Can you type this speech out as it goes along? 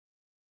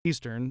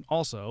Eastern,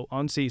 also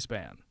on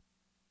C-SPAN.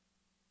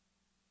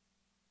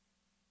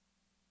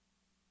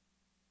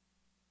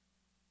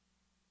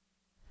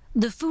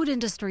 The food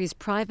industry's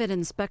private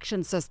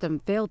inspection system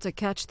failed to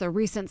catch the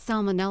recent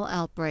Salmonella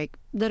outbreak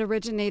that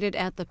originated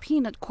at the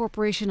Peanut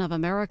Corporation of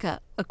America,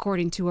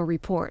 according to a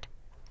report.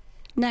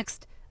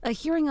 Next, a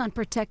hearing on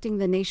protecting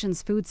the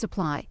nation's food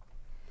supply.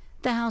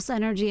 The House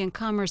Energy and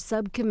Commerce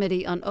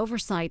Subcommittee on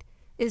Oversight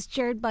is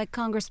chaired by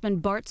Congressman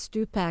Bart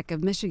Stupak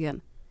of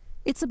Michigan.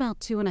 It's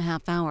about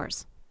 2.5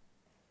 hours.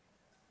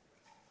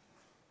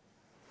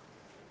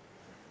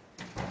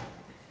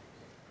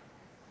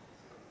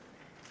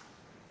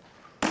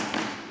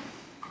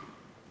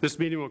 This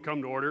meeting will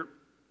come to order.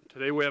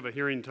 Today we have a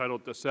hearing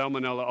titled The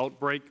Salmonella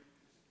Outbreak,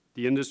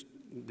 the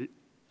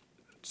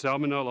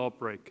Salmonella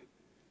Outbreak,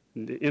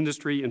 the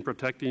Industry in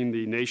Protecting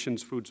the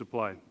Nation's Food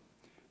Supply.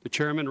 The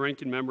Chairman,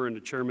 Ranking Member, and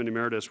the Chairman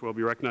Emeritus will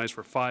be recognized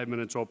for 5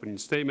 minutes opening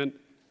statement.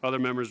 Other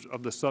members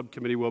of the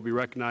subcommittee will be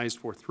recognized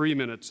for 3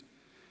 minutes.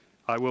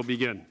 I will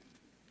begin.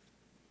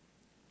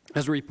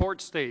 As the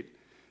reports state,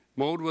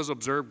 mold was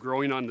observed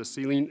growing on the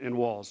ceiling and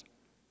walls.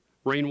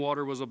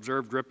 Rainwater was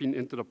observed dripping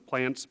into the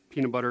plant's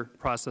peanut butter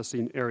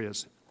processing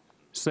areas.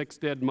 6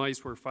 dead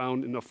mice were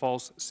found in the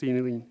false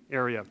ceiling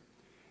area.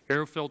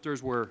 Air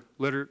filters were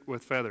littered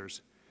with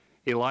feathers.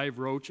 A live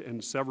roach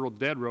and several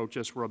dead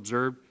roaches were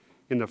observed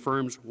in the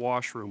firm's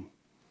washroom.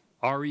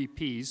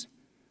 REPs,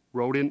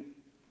 rodent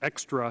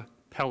extra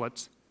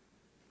pellets,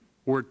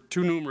 were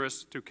too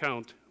numerous to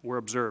count, were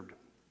observed.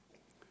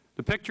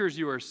 The pictures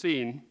you are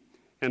seeing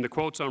and the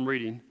quotes I'm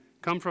reading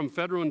come from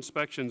federal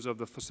inspections of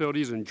the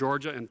facilities in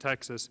Georgia and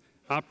Texas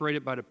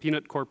operated by the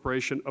Peanut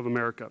Corporation of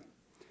America.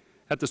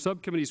 At the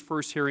subcommittee's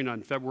first hearing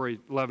on February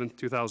 11,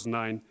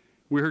 2009,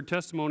 we heard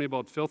testimony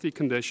about filthy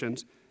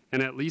conditions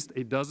and at least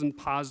a dozen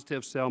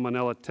positive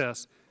salmonella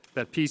tests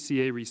that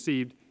PCA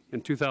received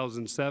in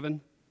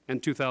 2007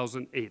 and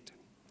 2008.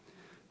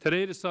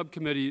 Today, the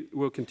subcommittee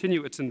will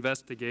continue its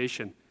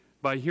investigation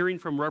by hearing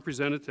from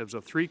representatives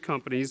of 3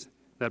 companies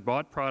that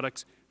bought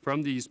products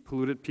from these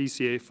polluted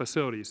PCA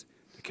facilities: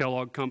 the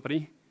Kellogg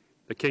Company,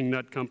 the King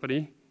Nut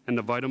Company, and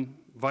the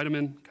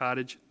Vitamin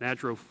Cottage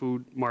Natural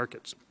Food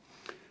Markets.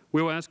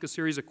 We will ask a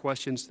series of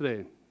questions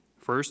today.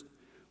 First,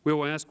 we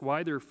will ask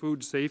why their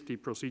food safety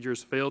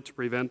procedures failed to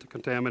prevent the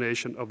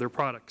contamination of their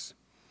products.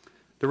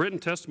 The written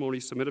testimony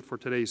submitted for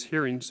today's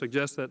hearing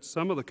suggests that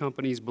some of the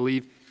companies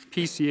believe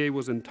PCA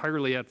was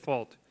entirely at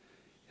fault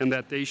and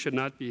that they should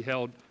not be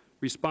held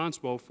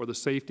responsible for the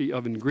safety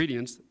of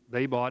ingredients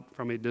they bought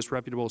from a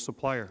disreputable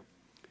supplier.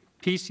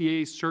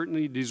 PCA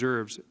certainly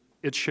deserves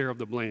its share of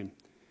the blame,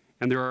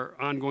 and there are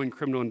ongoing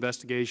criminal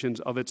investigations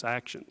of its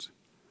actions.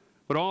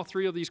 But all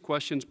 3 of these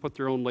questions put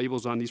their own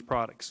labels on these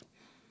products.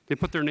 They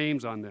put their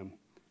names on them.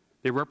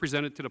 They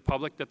represented to the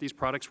public that these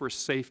products were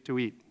safe to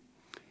eat,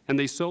 and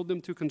they sold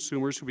them to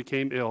consumers who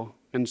became ill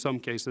and in some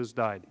cases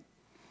died.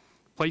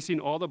 Placing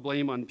all the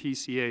blame on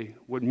PCA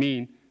would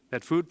mean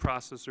that food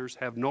processors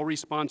have no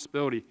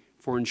responsibility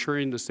for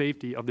ensuring the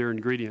safety of their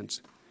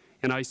ingredients,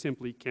 and I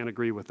simply cannot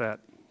agree with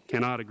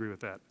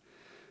that.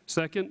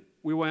 Second,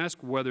 we will ask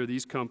whether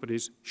these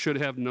companies should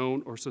have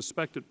known or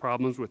suspected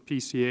problems with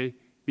PCA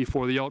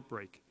before the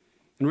outbreak.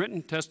 In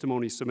written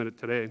testimony submitted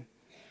today,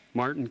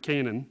 Martin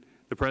Cannon,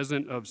 the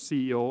President and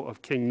CEO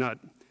of King Nut,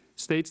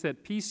 states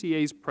that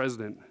PCA's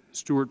President,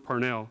 Stuart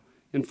Parnell,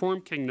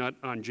 informed King Nut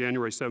on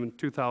January 7,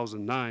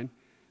 2009,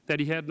 that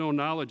he had no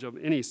knowledge of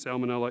any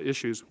salmonella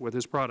issues with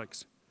his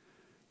products.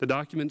 The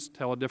documents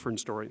tell a different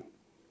story.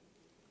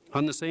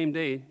 On the same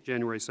day,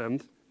 January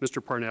 7th,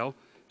 Mr. Parnell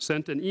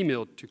sent an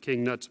email to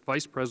King Nut's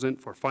Vice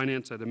President for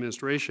Finance and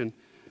Administration,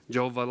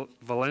 Joe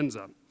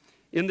Valenza.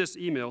 In this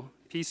email,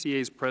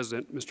 PCA's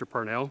President, Mr.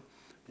 Parnell,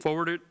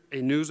 forwarded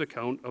a news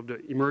account of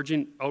the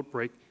emerging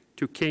outbreak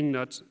to King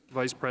Nut's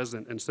Vice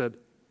President and said,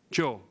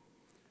 "Joe,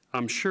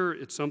 I'm sure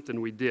it's something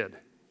we did."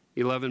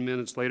 11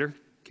 minutes later,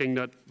 King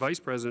Nut Vice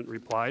President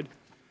replied,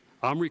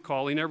 "I'm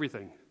recalling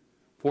everything."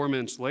 4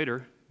 minutes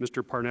later,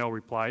 Mr. Parnell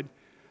replied,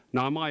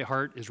 "Now my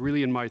heart is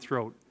really in my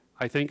throat.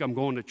 I think I'm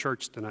going to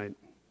church tonight."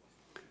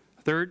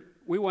 Third,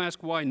 we will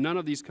ask why none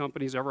of these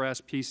companies ever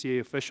asked PCA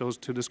officials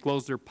to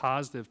disclose their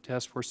positive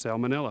test for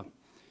salmonella.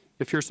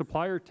 If your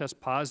supplier tests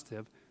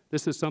positive,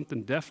 this is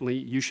something definitely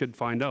you should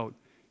find out,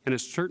 and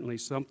it's certainly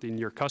something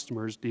your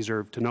customers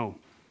deserve to know.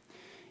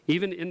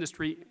 Even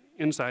industry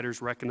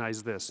insiders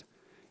recognize this.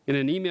 In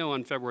an email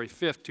on February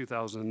 5,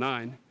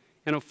 2009,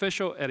 an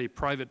official at a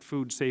private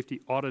food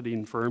safety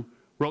auditing firm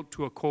wrote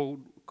to a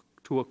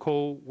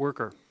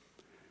co-worker,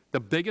 the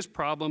biggest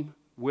problem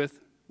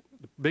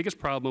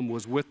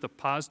was with the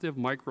positive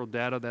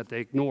microdata that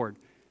they ignored.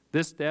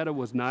 This data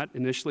was not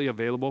initially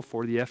available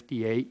for the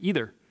FDA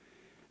either.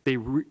 They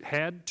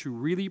had to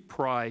really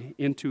pry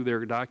into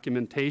their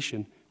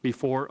documentation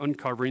before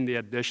uncovering the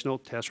additional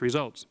test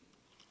results.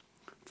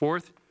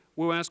 Fourth,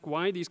 we'll ask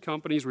why these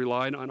companies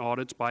relied on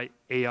audits by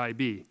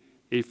AIB,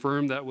 a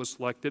firm that was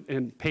selected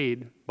and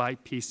paid by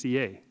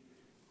PCA.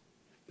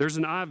 There's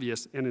an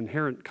obvious and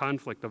inherent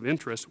conflict of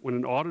interest when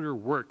an auditor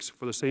works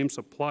for the same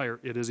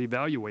supplier it is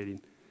evaluating.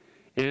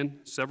 and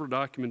several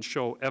documents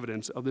show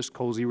evidence of this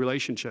cozy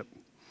relationship.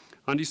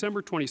 On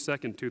December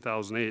 22,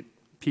 2008,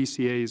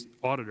 PCA's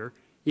auditor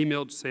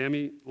emailed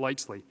Sammy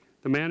Lightsley,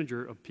 the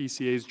manager of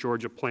PCA's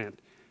Georgia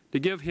plant, to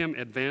give him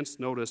advance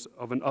notice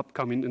of an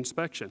upcoming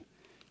inspection.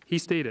 He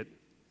stated,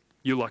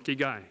 "You lucky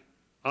guy,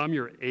 I'm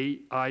your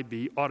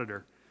AIB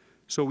auditor,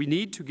 so we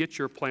need to get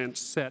your plant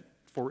set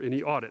for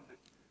any audit."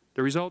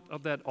 The result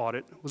of that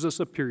audit was a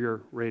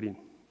superior rating.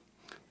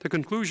 The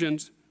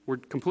conclusions were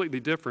completely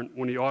different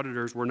when the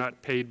auditors were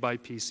not paid by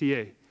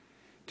PCA.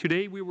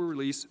 Today, we will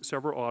release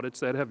several audits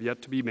that have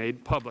yet to be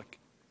made public.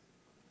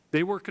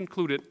 They were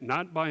concluded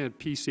not by a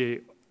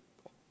PCA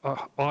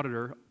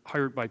auditor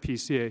hired by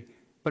PCA,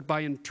 but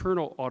by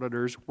internal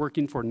auditors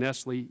working for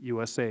Nestle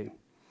USA.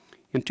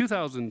 In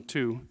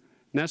 2002,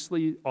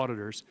 Nestle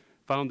auditors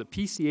found the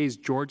PCA's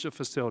Georgia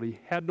facility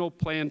had no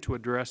plan to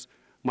address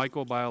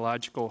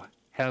microbiological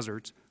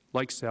hazards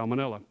like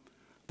Salmonella.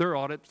 Their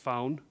audit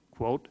found,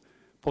 quote,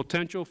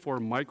 "potential for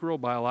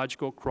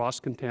microbiological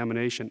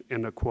cross-contamination,"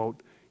 end of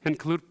quote, and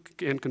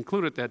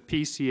concluded that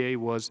PCA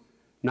was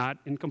not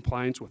in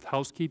compliance with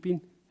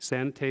housekeeping,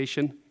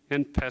 sanitation,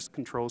 and pest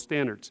control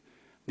standards.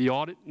 The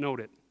audit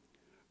noted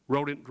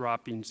rodent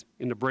droppings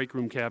in the break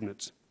room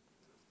cabinets,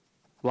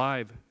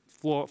 live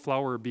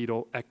flower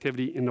beetle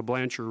activity in the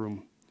blancher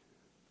room,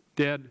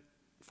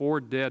 4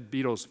 dead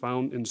beetles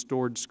found in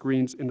stored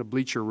screens in the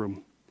bleacher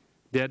room,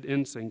 dead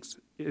insects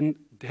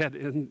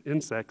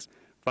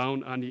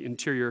found on the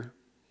interior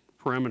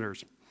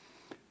perimeters.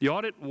 The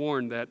audit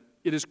warned that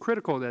it is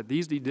critical that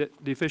these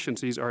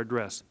deficiencies are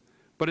addressed,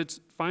 but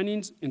its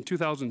findings in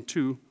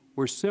 2002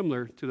 were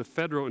similar to the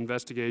federal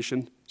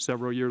investigation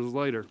several years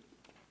later.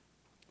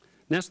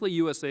 Nestle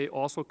USA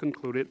also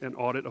concluded an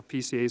audit of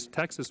PCA's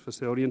Texas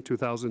facility in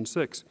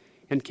 2006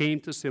 and came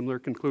to similar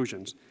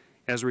conclusions.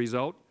 As a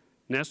result,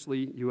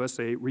 Nestle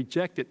USA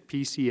rejected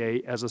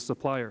PCA as a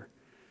supplier.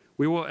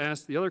 We will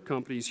ask the other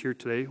companies here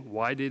today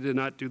why they did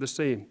not do the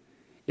same.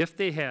 If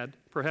they had,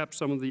 perhaps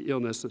some of the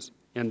illnesses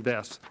and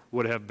deaths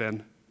would have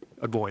been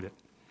avoided.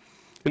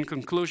 In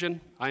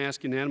conclusion, I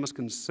ask unanimous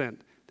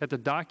consent that the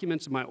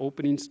documents in my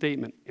opening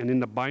statement and in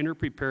the binder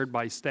prepared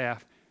by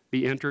staff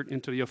be entered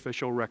into the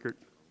official record.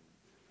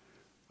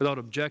 Without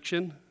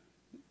objection,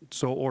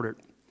 so ordered.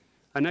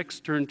 I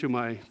next turn to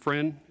my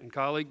friend and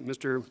colleague,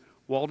 Mr.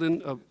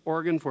 Walden of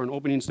Oregon, for an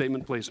opening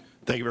statement, please.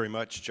 Thank you very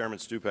much, Chairman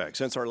Stupak.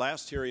 Since our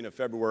last hearing of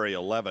February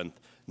 11th,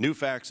 new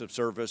facts have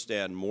surfaced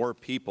and more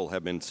people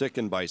have been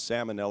sickened by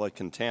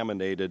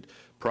salmonella-contaminated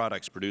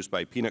products produced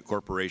by Peanut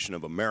Corporation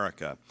of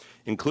America,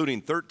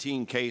 including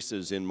 13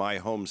 cases in my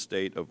home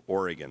state of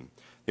Oregon.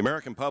 The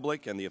American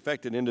public and the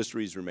affected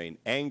industries remain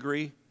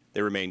angry,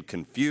 they remain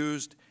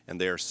confused,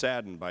 and they are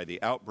saddened by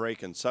the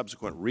outbreak and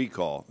subsequent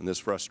recall, and this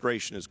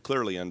frustration is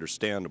clearly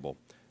understandable.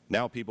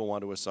 Now people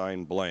want to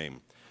assign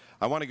blame.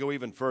 I want to go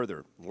even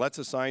further. Let's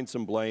assign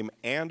some blame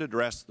and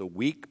address the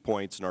weak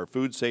points in our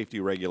food safety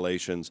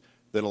regulations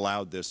that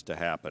allowed this to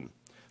happen.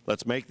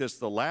 Let's make this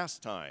the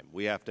last time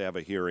we have to have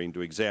a hearing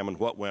to examine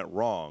what went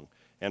wrong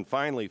and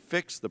finally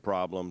fix the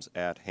problems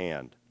at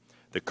hand.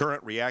 The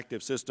current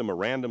reactive system of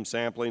random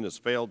sampling has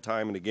failed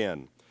time and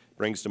again.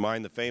 Brings to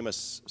mind the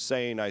famous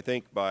saying, I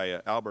think,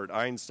 by Albert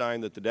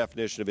Einstein, that the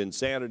definition of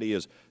insanity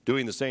is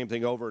doing the same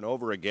thing over and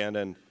over again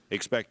and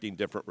expecting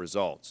different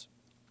results.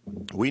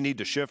 We need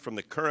to shift from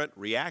the current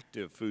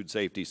reactive food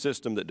safety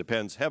system that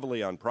depends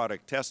heavily on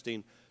product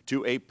testing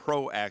to a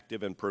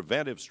proactive and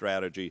preventive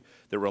strategy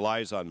that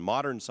relies on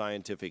modern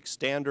scientific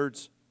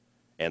standards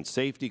and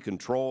safety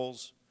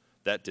controls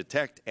that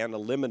detect and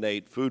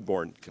eliminate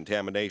foodborne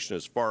contamination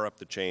as far up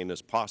the chain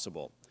as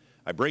possible.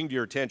 I bring to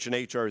your attention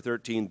H.R.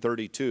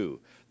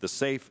 1332, the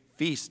Safe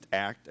Feast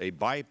Act, a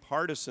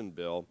bipartisan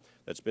bill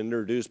that's been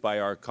introduced by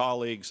our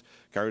colleagues,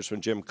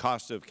 Congressman Jim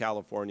Costa of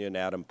California and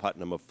Adam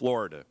Putnam of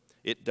Florida.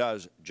 It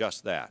does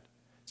just that.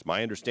 It's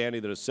my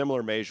understanding that a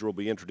similar measure will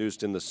be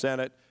introduced in the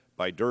Senate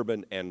by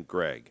Durbin and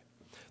Gregg.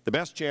 The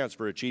best chance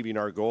for achieving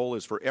our goal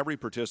is for every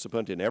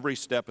participant in every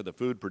step of the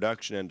food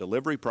production and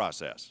delivery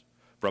process,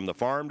 from the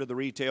farm to the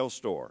retail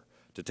store,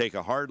 to take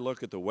a hard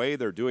look at the way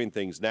they're doing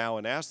things now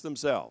and ask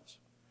themselves,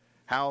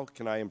 how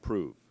can I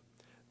improve?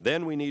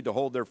 Then we need to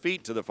hold their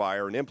feet to the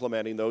fire in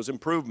implementing those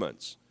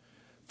improvements.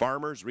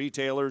 Farmers,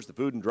 retailers, the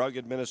Food and Drug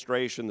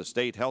Administration, the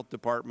state health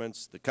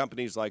departments, the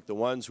companies like the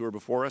ones who are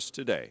before us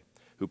today,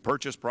 who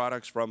purchase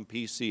products from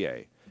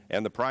PCA,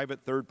 and the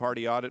private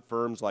third-party audit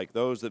firms like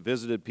those that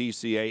visited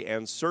PCA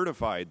and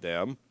certified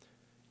them,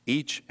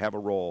 each have a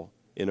role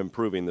in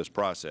improving this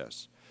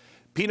process.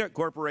 Peanut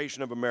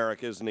Corporation of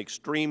America is an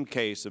extreme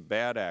case of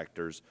bad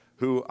actors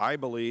who, I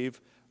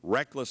believe,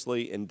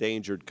 recklessly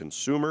endangered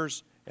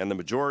consumers, and the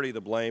majority of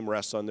the blame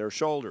rests on their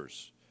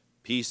shoulders.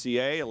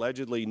 PCA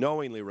allegedly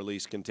knowingly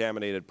released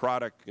contaminated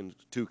product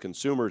to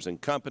consumers and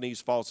companies,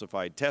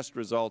 falsified test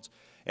results,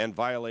 and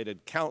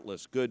violated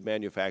countless good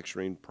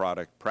manufacturing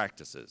product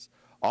practices.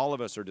 All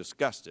of us are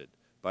disgusted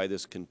by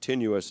this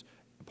continuous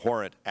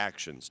abhorrent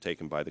actions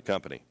taken by the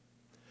company.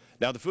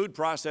 Now, the food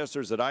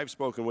processors that I've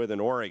spoken with in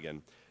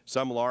Oregon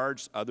Some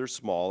large, others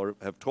smaller,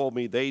 have told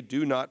me they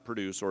do not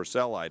produce or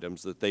sell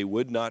items that they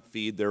would not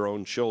feed their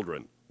own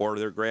children or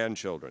their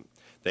grandchildren.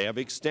 They have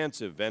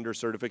extensive vendor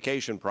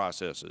certification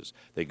processes.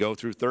 They go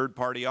through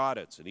third-party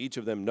audits, and each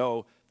of them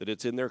know that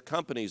it's in their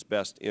company's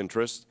best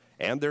interest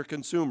and their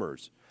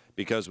consumers,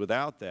 because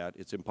without that,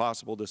 it's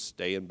impossible to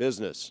stay in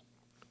business.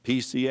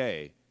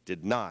 PCA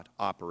did not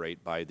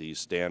operate by these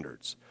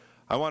standards.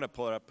 I want to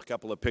put up a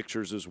couple of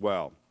pictures as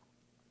well.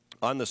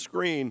 On the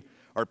screen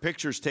are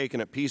pictures taken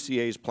at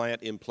PCA's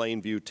plant in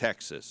Plainview,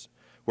 Texas,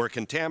 where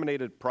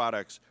contaminated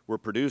products were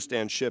produced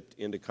and shipped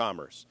into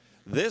commerce.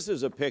 This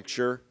is a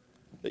picture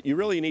that you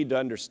really need to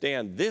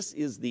understand. This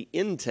is the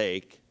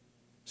intake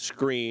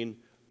screen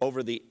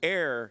over the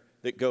air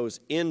that goes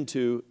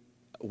into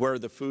where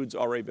the food's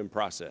already been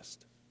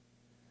processed.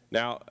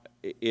 Now,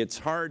 it's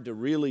hard to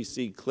really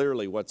see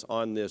clearly what's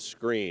on this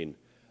screen,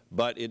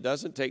 but it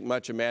doesn't take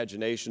much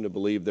imagination to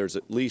believe there's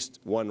at least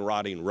one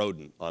rotting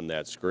rodent on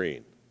that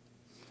screen.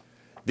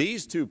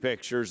 These two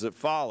pictures that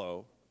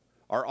follow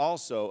are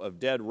also of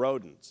dead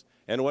rodents.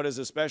 And what is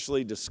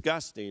especially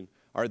disgusting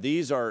are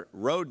these are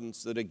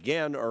rodents that,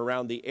 again, are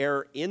around the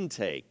air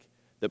intake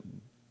that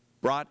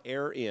brought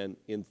air in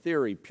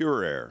theory,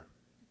 pure air,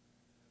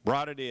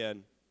 brought it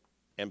in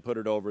and put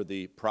it over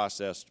the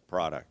processed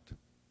product.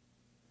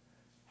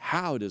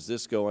 How does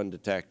this go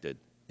undetected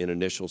in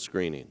initial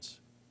screenings?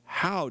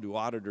 How do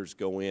auditors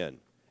go in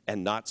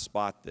and not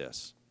spot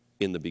this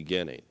in the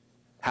beginning?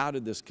 How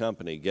did this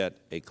company get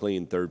a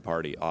clean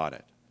third-party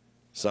audit?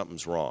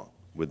 Something's wrong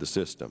with the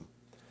system.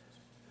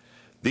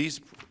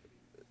 These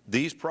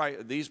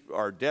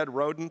are dead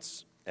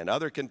rodents and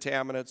other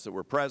contaminants that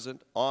were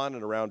present on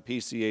and around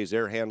PCA's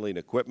air handling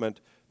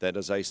equipment that,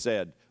 as I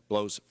said,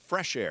 blows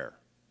fresh air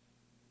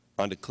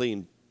onto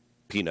clean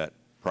peanut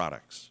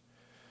products.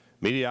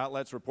 Media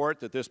outlets report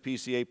that this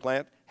PCA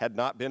plant had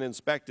not been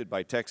inspected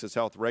by Texas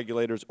health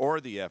regulators or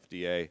the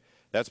FDA.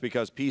 That's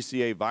because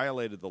PCA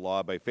violated the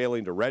law by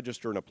failing to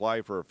register and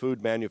apply for a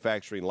food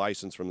manufacturing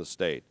license from the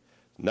state.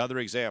 Another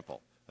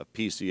example of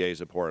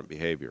PCA's abhorrent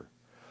behavior.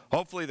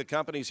 Hopefully the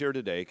companies here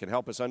today can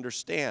help us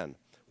understand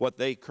what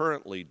they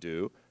currently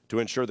do to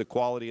ensure the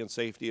quality and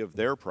safety of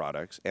their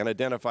products and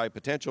identify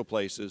potential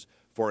places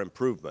for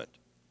improvement.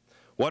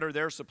 What are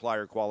their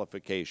supplier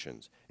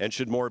qualifications, and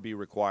should more be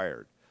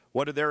required?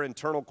 What do their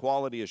internal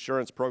quality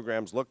assurance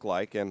programs look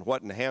like, and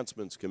what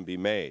enhancements can be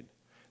made?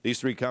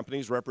 These three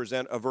companies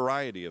represent a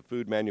variety of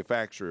food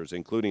manufacturers,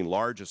 including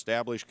large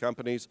established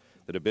companies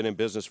that have been in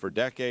business for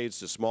decades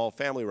to small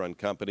family-run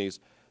companies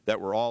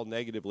that were all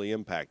negatively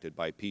impacted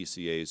by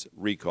PCA's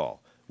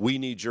recall. We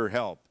need your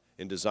help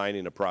in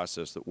designing a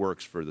process that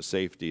works for the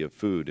safety of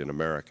food in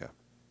America.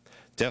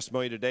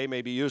 Testimony today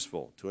may be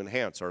useful to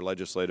enhance our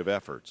legislative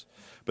efforts,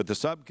 but the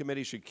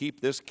subcommittee should keep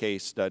this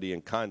case study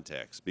in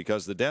context,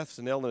 because the deaths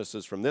and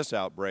illnesses from this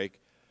outbreak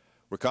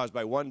were caused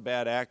by one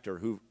bad actor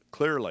who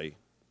clearly,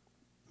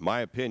 in my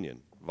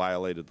opinion,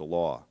 violated the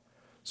law.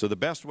 So the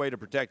best way to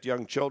protect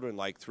young children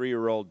like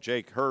 3-year-old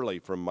Jake Hurley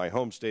from my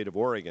home state of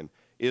Oregon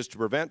is to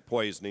prevent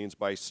poisonings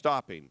by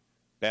stopping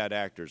bad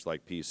actors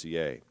like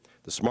PCA.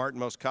 The smart and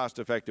most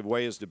cost-effective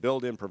way is to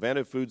build in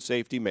preventive food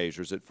safety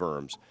measures at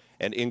firms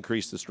and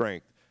increase the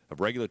strength of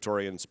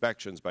regulatory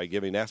inspections by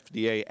giving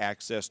FDA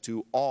access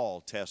to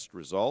all test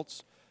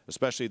results,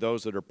 especially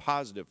those that are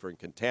positive for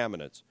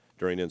contaminants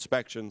during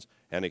inspections,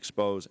 and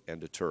expose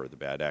and deter the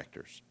bad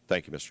actors.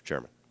 Thank you, Mr.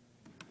 Chairman.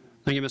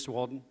 Thank you, Mr.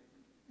 Walden.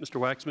 Mr.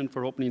 Waxman,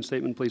 for opening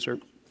statement, please, sir.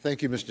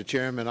 Thank you, Mr.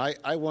 Chairman.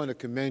 I want to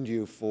commend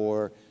you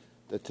for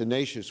the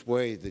tenacious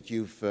way that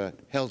you've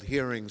held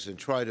hearings and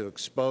try to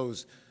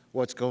expose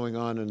what's going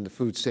on in the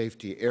food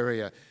safety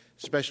area,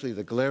 especially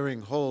the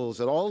glaring holes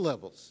at all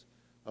levels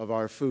of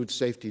our food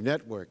safety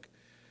network.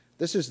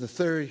 This is the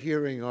third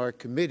hearing our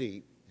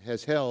committee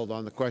has held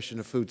on the question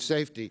of food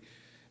safety.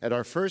 At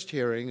our first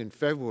hearing in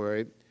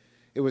February,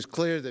 it was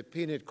clear that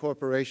Peanut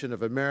Corporation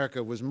of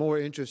America was more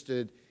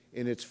interested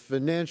in its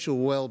financial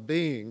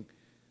well-being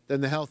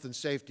than the health and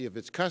safety of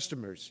its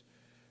customers.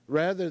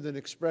 Rather than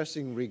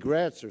expressing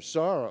regrets or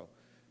sorrow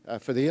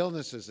for the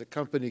illnesses the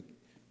company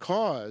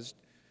caused,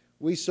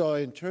 we saw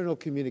internal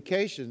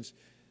communications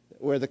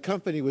where the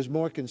company was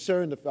more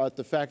concerned about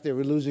the fact they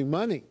were losing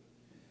money.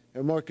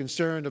 They're more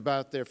concerned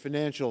about their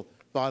financial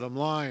bottom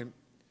line.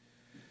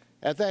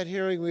 At that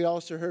hearing, we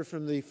also heard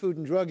from the Food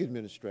and Drug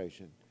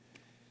Administration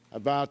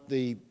about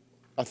the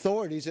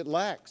authorities it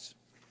lacks.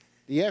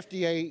 The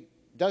FDA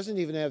doesn't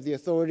even have the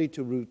authority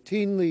to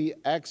routinely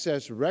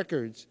access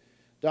records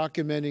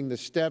documenting the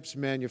steps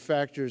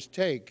manufacturers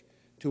take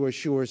to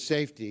assure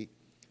safety.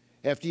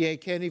 FDA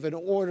can't even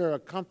order a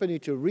company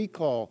to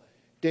recall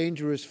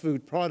dangerous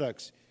food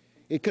products.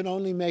 It can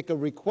only make a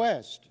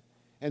request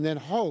and then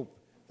hope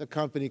the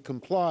company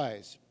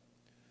complies.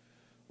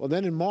 Well,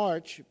 then in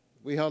March,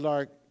 we held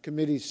our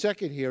committee's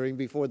second hearing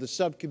before the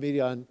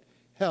Subcommittee on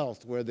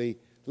Health, where the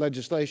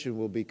legislation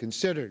will be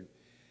considered.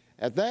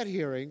 At that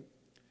hearing,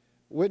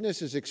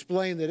 witnesses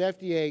explained that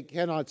FDA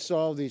cannot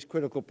solve these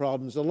critical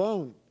problems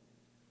alone.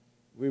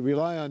 We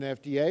rely on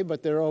FDA,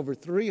 but there are over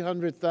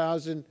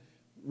 300,000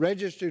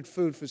 registered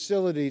food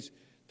facilities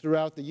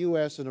throughout the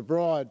U.S. and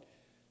abroad,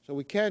 so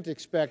we can't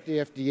expect the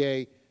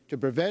FDA to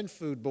prevent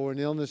foodborne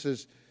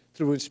illnesses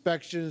through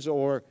inspections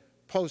or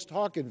post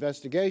hoc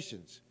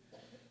investigations.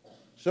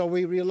 So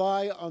we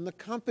rely on the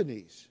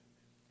companies.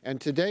 And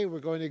today we're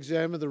going to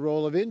examine the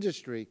role of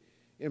industry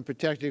in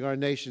protecting our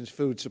nation's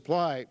food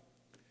supply.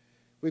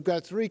 We've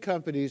got 3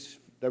 companies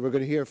that we're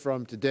going to hear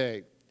from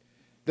today.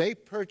 They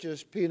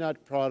purchase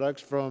peanut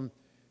products from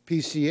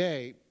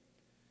PCA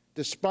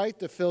despite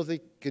the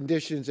filthy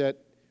conditions at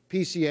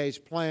PCA's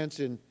plants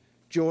in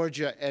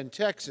Georgia and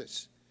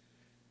Texas.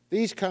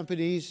 These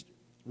companies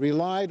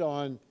relied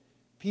on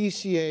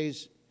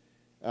PCA's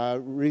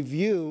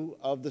review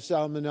of the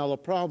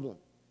Salmonella problem.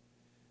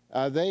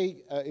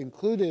 They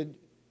included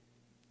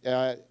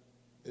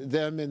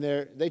them in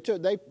their,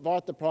 they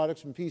bought the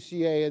products from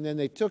PCA, and then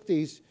they took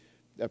these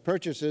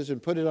purchases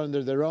and put it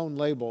under their own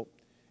label,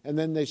 and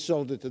then they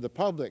sold it to the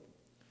public.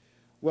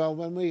 Well,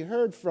 when we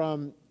heard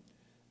from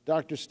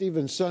Dr.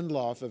 Stephen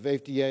Sundloff of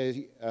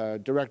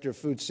FDA, Director of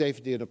Food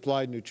Safety and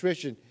Applied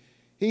Nutrition,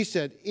 he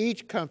said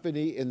each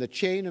company in the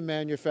chain of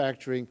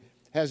manufacturing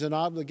has an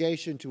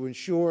obligation to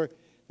ensure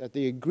that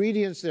the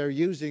ingredients they're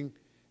using,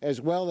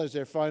 as well as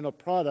their final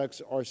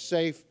products, are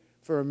safe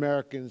for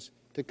Americans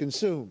to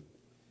consume.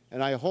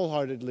 And I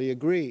wholeheartedly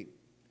agree.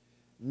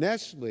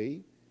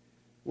 Nestle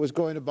was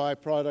going to buy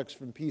products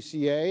from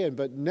PCA,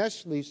 but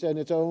Nestle sent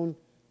its own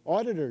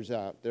auditors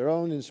out, their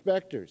own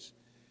inspectors,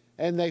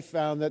 and they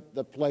found that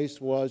the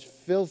place was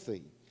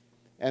filthy.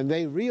 And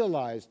they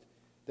realized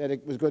that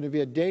it was going to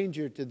be a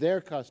danger to their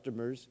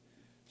customers,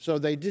 so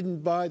they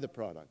didn't buy the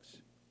products.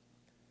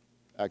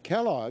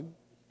 Kellogg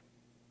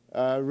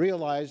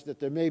realized that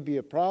there may be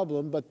a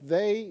problem, but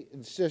they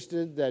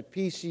insisted that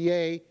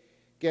PCA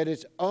get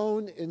its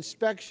own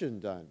inspection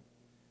done,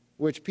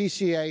 which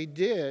PCA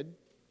did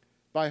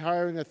by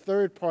hiring a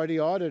third-party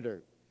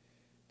auditor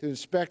to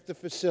inspect the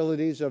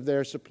facilities of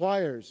their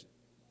suppliers.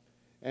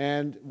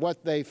 And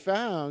what they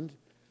found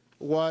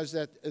was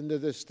that under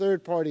this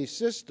third-party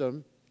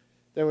system,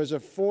 there was a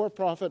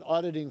for-profit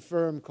auditing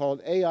firm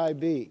called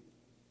AIB,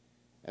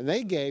 and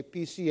they gave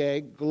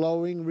PCA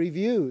glowing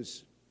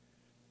reviews.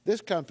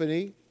 This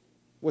company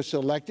was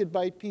selected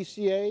by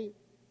PCA,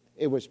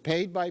 it was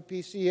paid by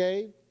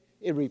PCA,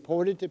 it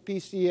reported to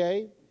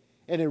PCA,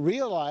 and it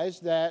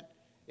realized that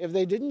if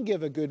they didn't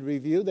give a good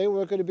review, they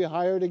weren't going to be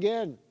hired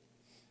again.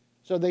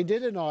 So they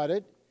did an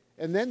audit,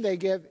 and then they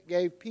gave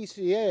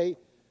PCA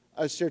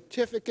a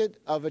certificate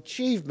of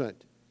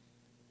achievement.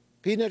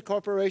 Peanut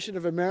Corporation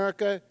of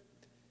America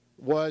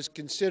was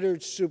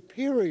considered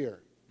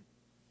superior.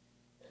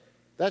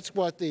 That's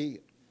what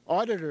the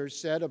auditors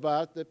said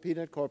about the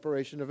Peanut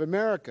Corporation of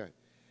America.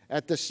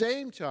 At the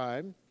same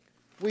time,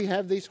 we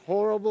have these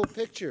horrible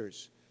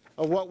pictures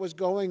of what was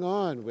going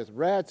on with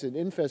rats and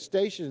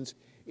infestations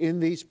in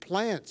these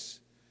plants.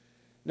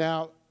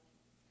 Now,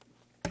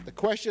 the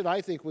question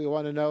I think we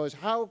want to know is,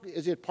 how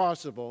is it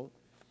possible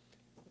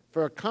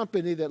for a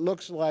company that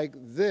looks like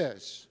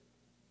this,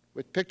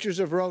 with pictures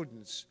of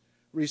rodents,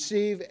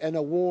 receive an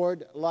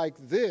award like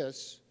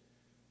this,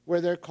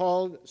 where they're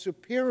called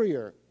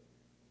superior?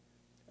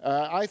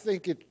 I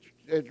think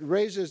it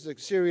raises the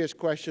serious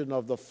question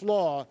of the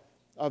flaw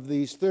of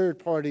these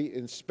third-party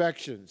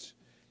inspections,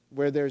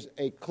 where there's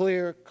a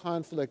clear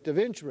conflict of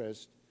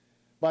interest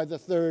by the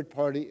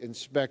third-party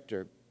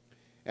inspector.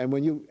 And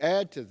when you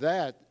add to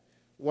that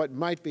what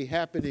might be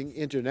happening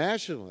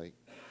internationally,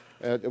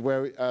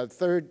 where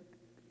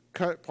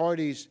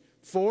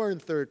foreign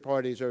third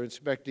parties are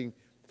inspecting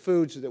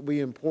foods that we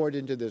import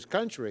into this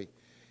country,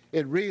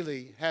 it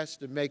really has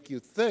to make you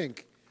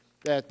think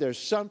that there's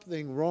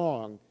something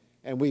wrong,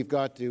 and we've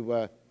got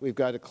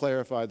to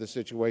clarify the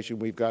situation.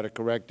 We've got to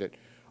correct it.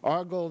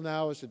 Our goal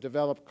now is to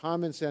develop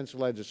common sense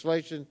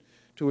legislation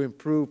to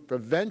improve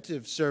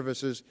preventive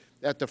services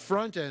at the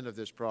front end of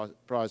this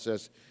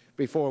process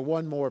before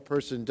one more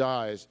person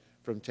dies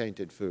from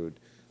tainted food.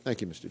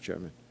 Thank you, Mr.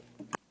 Chairman.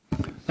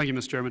 Thank you,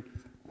 Mr. Chairman.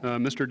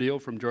 Mr. Deal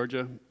from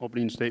Georgia,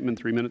 opening statement,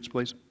 3 minutes,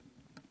 please.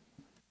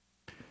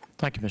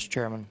 Thank you, Mr.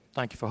 Chairman.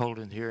 Thank you for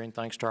holding the hearing.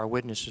 Thanks to our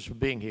witnesses for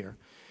being here.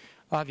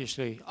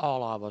 Obviously,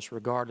 all of us,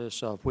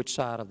 regardless of which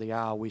side of the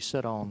aisle we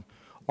sit on,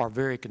 are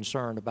very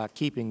concerned about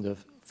keeping the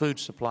food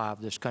supply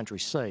of this country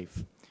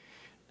safe.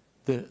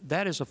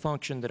 That is a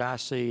function that I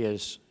see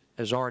as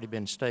already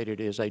been stated,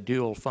 is a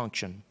dual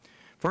function.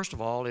 First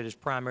of all, it is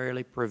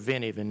primarily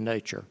preventive in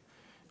nature.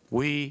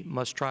 We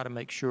must try to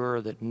make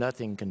sure that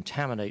nothing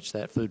contaminates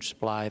that food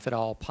supply, if at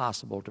all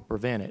possible, to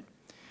prevent it.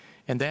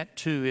 And that,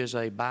 too, is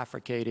a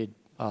bifurcated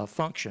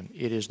function.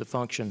 It is the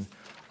function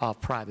of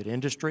private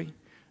industry,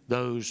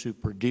 those who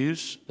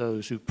produce,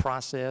 those who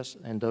process,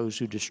 and those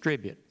who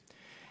distribute.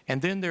 And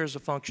then there's a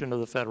function of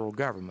the federal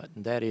government,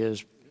 and that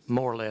is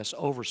more or less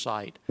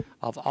oversight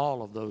of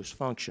all of those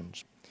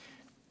functions.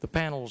 The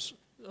panel's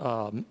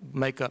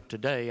makeup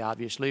today,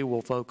 obviously,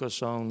 will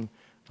focus on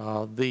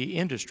the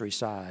industry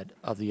side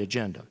of the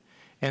agenda.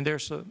 And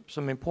there's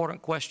some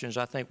important questions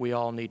I think we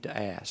all need to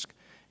ask,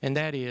 and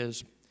that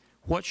is,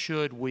 what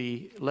should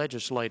we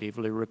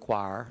legislatively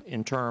require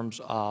in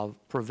terms of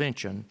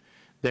prevention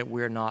that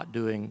we're not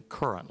doing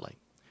currently?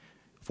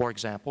 For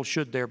example,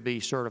 should there be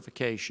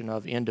certification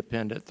of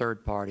independent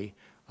third-party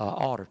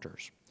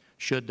auditors?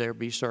 Should there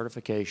be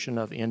certification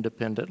of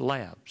independent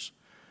labs?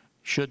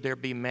 Should there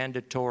be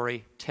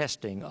mandatory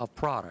testing of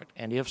product?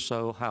 And if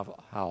so, how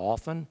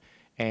often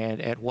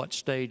and at what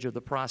stage of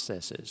the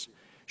processes?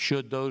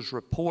 Should those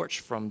reports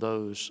from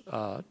those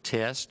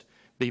tests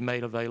be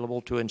made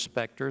available to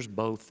inspectors,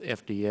 both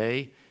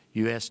FDA,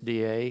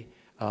 USDA,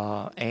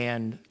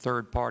 and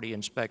third-party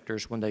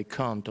inspectors when they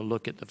come to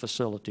look at the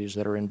facilities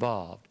that are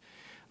involved?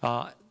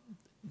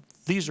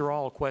 These are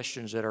all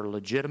questions that are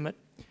legitimate,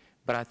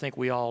 but I think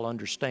we all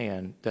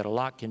understand that a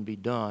lot can be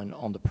done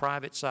on the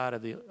private side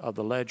of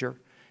the ledger,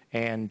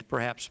 and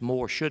perhaps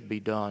more should be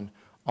done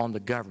on the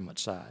government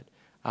side.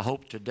 I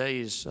hope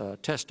today's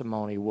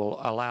testimony will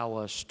allow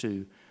us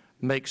to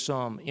make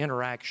some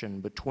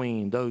interaction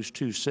between those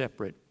two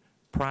separate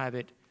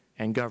private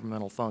and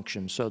governmental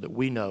functions so that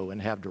we know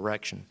and have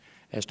direction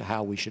as to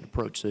how we should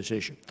approach this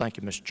issue. Thank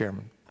you, Mr.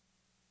 Chairman.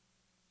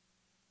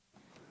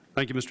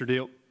 Thank you, Mr.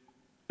 Deal.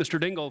 Mr.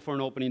 Dingell for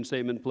an opening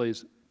statement,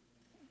 please.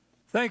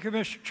 Thank you,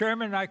 Mr.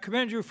 Chairman. I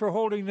commend you for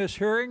holding this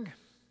hearing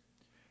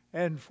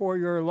and for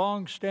your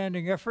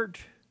long-standing effort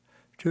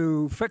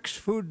to fix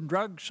food and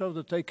drugs so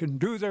that they can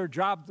do their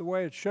job the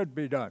way it should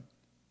be done.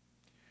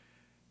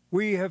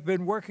 We have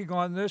been working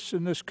on this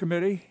in this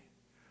committee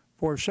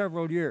for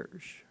several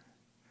years.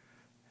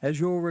 As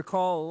you'll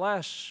recall,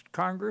 last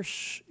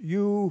Congress,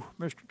 you,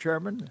 Mr.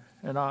 Chairman,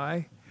 and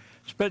I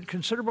spent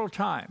considerable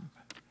time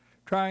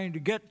trying to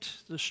get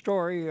the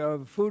story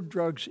of food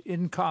drugs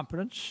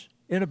incompetence,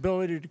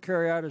 inability to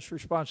carry out its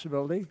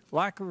responsibility,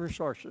 lack of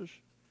resources,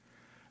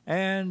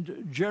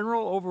 and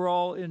general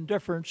overall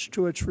indifference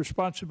to its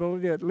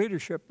responsibility at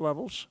leadership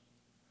levels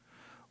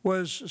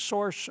was a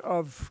source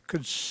of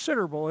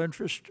considerable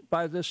interest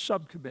by this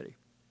subcommittee.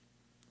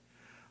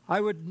 I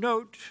would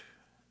note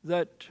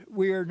that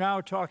we are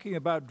now talking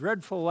about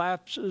dreadful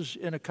lapses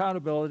in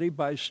accountability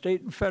by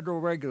state and federal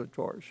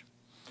regulators,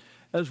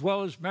 as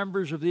well as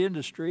members of the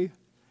industry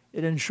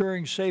in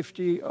ensuring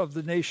safety of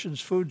the nation's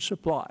food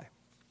supply.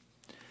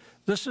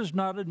 This is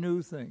not a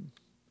new thing.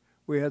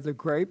 We had the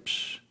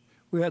grapes,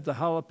 we had the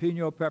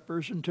jalapeno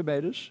peppers and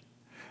tomatoes.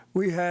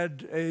 We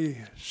had a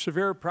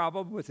severe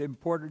problem with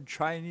imported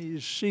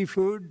Chinese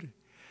seafood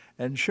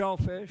and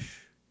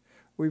shellfish.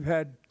 We've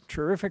had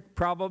terrific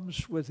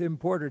problems with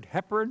imported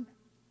heparin.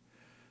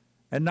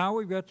 And now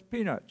we've got the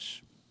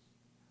peanuts.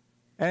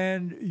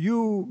 And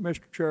you,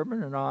 Mr.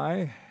 Chairman, and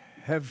I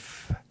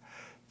have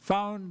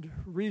found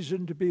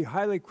reason to be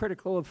highly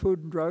critical of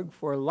Food and Drug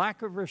for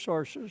lack of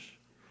resources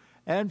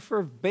and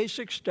for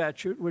basic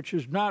statute, which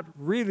has not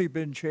really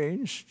been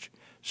changed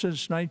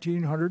since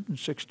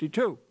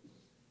 1962.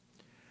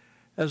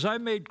 As I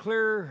made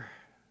clear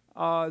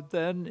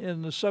then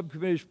in the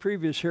subcommittee's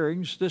previous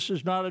hearings, this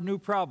is not a new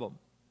problem.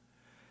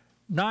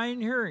 9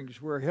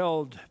 hearings were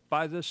held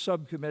by this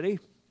subcommittee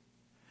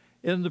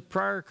in the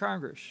prior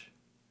Congress,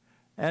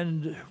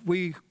 and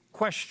we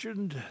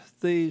questioned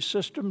the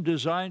system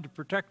designed to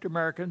protect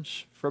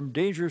Americans from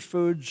dangerous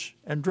foods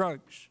and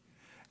drugs,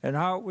 and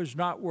how it was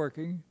not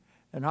working,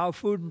 and how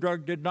Food and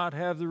Drug did not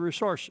have the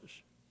resources.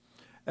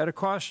 At a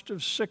cost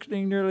of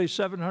sickening nearly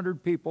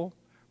 700 people,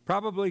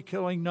 probably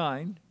killing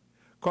 9,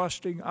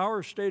 costing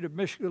our state of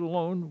Michigan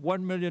alone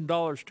 $1 million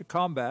to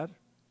combat,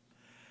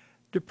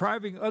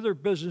 depriving other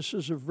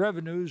businesses of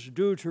revenues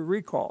due to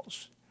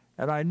recalls.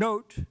 And I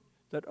note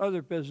that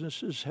other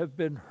businesses have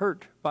been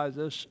hurt by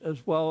this,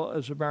 as well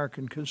as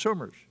American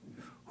consumers,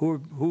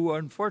 who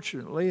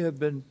unfortunately have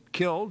been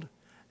killed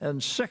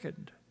and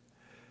sickened.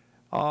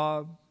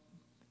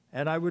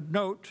 And I would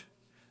note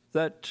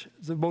that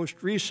the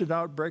most recent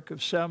outbreak of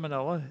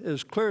Salmonella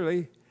is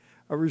clearly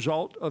a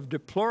result of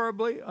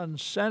deplorably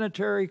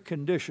unsanitary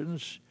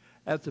conditions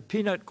at the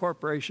peanut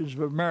corporations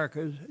of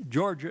America's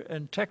Georgia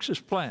and Texas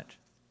plant.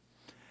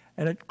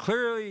 And it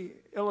clearly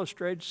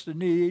illustrates the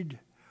need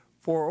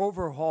for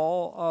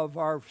overhaul of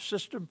our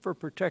system for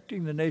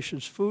protecting the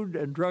nation's food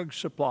and drug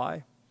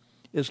supply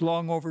is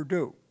long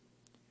overdue.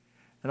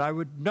 And I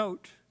would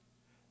note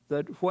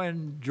that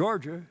when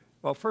Georgia,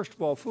 well, first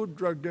of all, Food and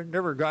Drug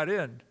never got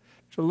in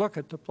to look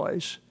at the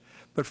place,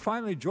 but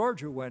finally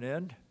Georgia went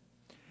in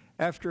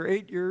after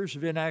 8 years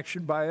of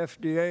inaction by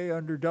FDA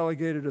under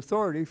delegated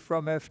authority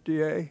from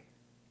FDA,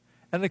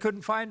 and they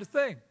couldn't find a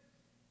thing.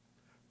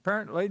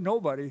 Apparently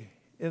nobody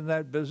in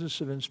that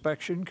business of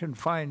inspection can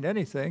find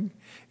anything,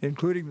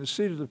 including the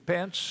seat of the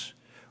pants,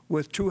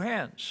 with 2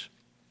 hands.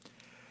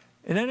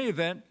 In any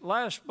event,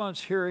 last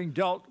month's hearing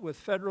dealt with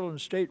federal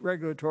and state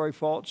regulatory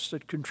faults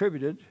that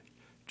contributed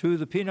to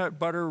the peanut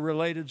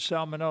butter-related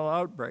Salmonella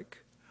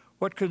outbreak.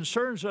 What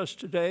concerns us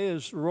today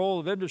is the role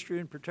of industry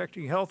in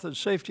protecting health and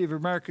safety of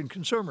American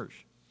consumers.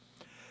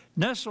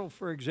 Nestle,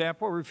 for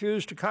example,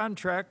 refused to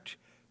contract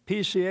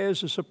PCA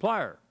as a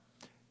supplier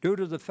due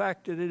to the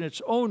fact that in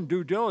its own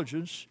due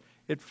diligence,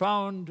 it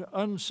found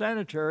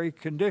unsanitary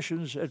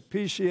conditions at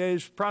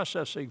PCA's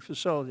processing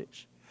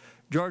facilities.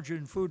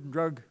 Georgian Food and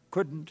Drug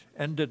couldn't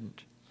and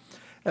didn't.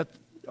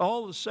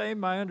 All the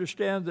same, I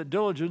understand that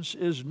diligence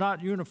is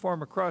not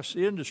uniform across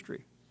the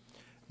industry.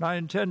 And I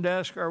intend to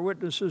ask our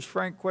witnesses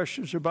frank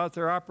questions about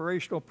their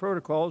operational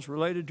protocols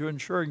related to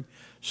ensuring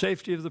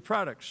safety of the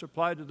products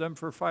supplied to them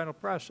for final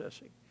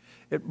processing.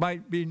 It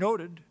might be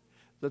noted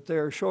that they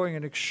are showing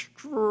an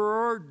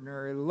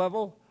extraordinary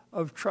level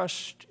of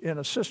trust in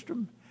a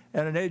system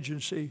and an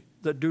agency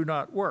that do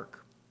not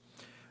work.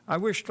 I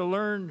wish to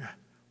learn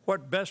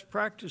what best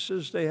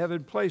practices they have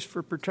in place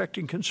for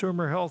protecting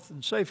consumer health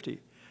and safety,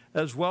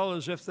 as well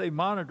as if they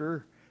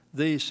monitor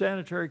the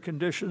sanitary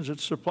conditions at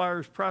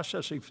suppliers'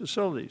 processing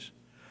facilities.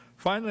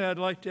 Finally, I'd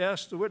like to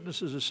ask the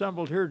witnesses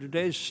assembled here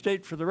today to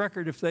state for the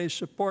record if they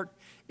support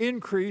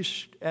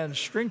increased and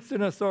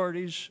strengthened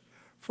authorities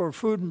for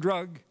food and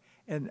drug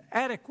and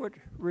adequate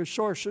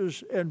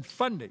resources and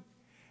funding,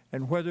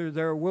 and whether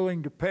they're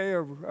willing to pay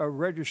a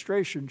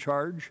registration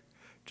charge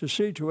to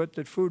see to it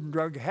that Food and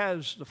Drug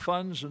has the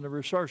funds and the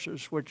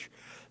resources which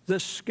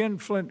this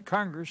skinflint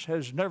Congress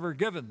has never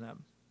given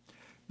them.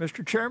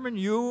 Mr. Chairman,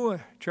 you,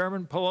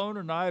 Chairman Pallone,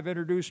 and I have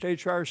introduced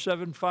H.R.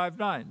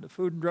 759, the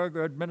Food and Drug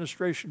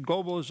Administration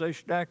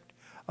Globalization Act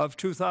of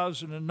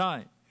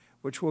 2009,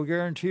 which will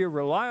guarantee a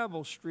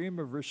reliable stream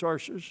of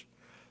resources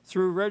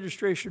through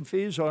registration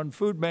fees on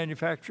food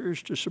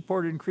manufacturers to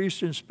support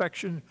increased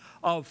inspection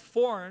of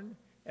foreign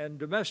and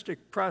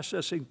domestic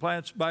processing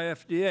plants by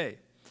FDA.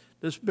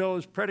 This bill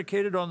is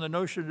predicated on the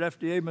notion that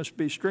FDA must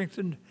be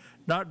strengthened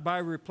not by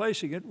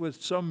replacing it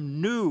with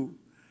some new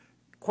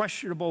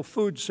questionable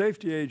food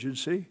safety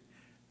agency,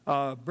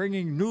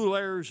 bringing new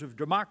layers of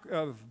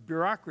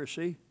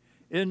bureaucracy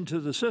into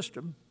the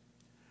system,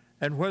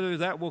 and whether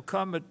that will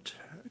come at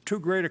too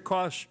great a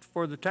cost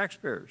for the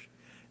taxpayers.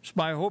 It's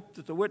my hope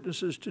that the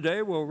witnesses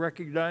today will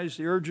recognize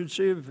the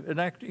urgency of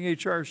enacting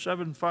H.R.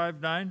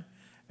 759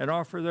 and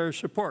offer their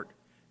support.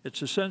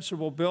 It's a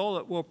sensible bill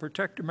that will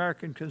protect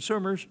American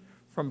consumers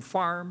from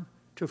farm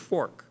to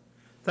fork.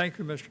 Thank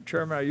you, Mr.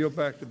 Chairman. I yield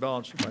back the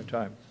balance of my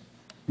time.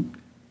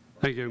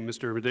 Thank you,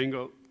 Mr.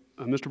 Medingo.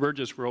 Mr.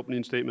 Burgess, for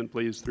opening statement,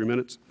 please, 3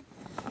 minutes.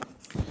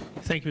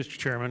 Thank you, Mr.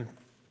 Chairman.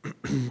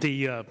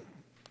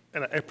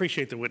 And I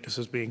appreciate the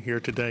witnesses being here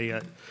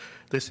today.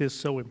 This is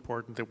so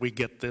important that we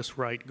get this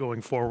right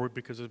going forward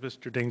because, as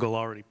Mr. Dingell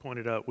already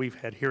pointed out, we've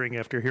had hearing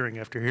after hearing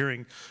after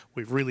hearing.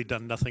 We've really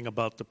done nothing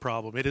about the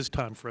problem. It is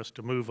time for us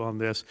to move on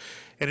this,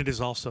 and it is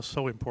also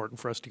so important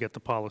for us to get the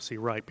policy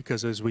right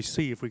because, as we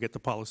see, if we get the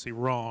policy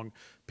wrong,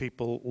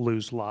 people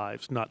lose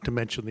lives, not to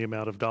mention the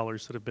amount of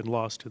dollars that have been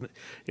lost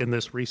in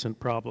this recent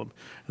problem.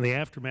 And the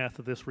aftermath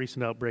of this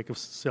recent outbreak of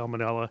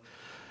Salmonella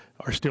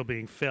are still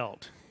being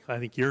felt. I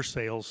think your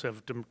sales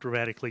have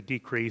dramatically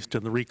decreased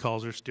and the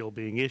recalls are still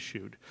being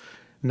issued.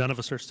 None of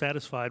us are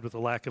satisfied with the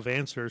lack of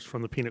answers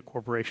from the Peanut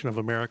Corporation of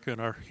America in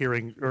our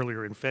hearing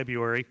earlier in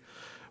February.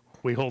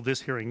 We hold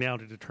this hearing now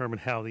to determine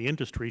how the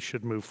industry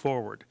should move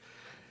forward.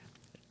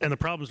 And the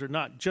problems are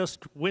not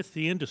just with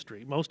the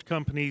industry. Most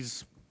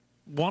companies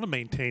want to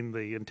maintain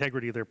the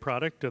integrity of their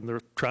product and their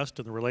trust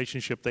and the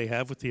relationship they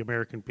have with the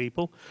American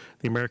people,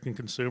 the American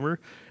consumer,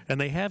 and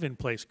they have in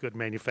place good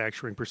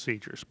manufacturing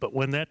procedures. But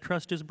when that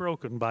trust is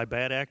broken by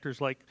bad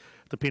actors like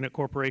the Peanut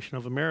Corporation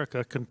of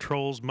America,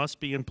 controls must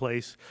be in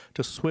place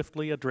to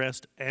swiftly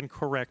address and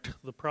correct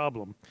the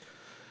problem.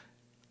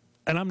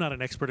 And I'm not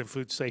an expert in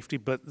food safety,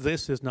 but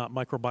this is not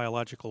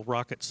microbiological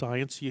rocket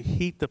science. You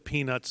heat the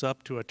peanuts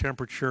up to a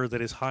temperature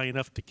that is high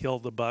enough to kill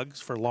the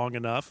bugs for long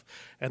enough,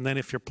 and then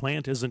if your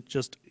plant isn't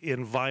just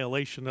in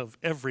violation of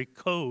every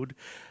code,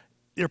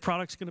 your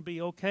product's going to be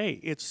okay.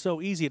 It's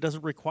so easy. It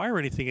doesn't require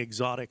anything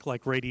exotic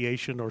like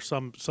radiation or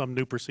some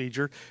new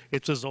procedure.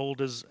 It's as old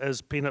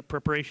as peanut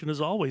preparation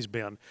has always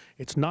been.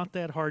 It's not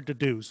that hard to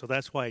do, so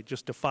that's why it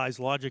just defies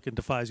logic and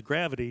defies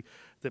gravity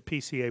that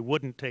PCA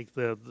wouldn't take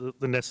the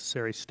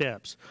necessary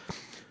steps.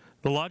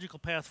 The logical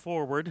path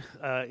forward,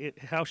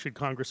 how should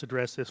Congress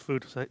address this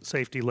food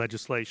safety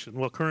legislation?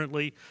 Well,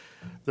 currently,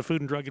 the Food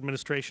and Drug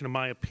Administration, in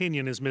my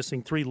opinion, is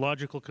missing 3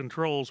 logical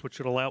controls which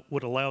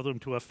would allow them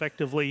to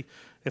effectively,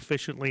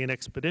 efficiently, and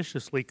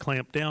expeditiously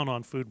clamp down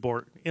on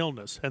foodborne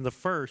illness. And the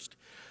first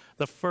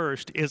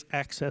is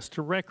access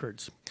to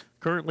records.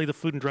 Currently, the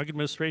Food and Drug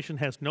Administration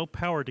has no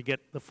power to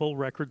get the full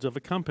records of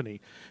a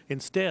company.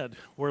 Instead,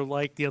 we're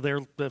like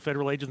the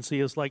federal agency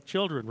is like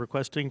children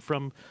requesting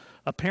from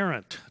a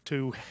parent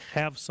to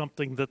have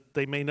something that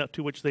they may not,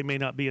 to which they may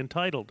not be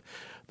entitled.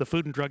 The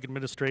Food and Drug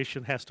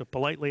Administration has to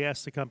politely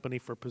ask the company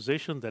for a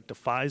position that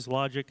defies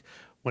logic.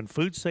 When a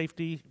food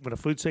safety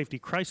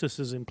crisis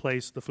is in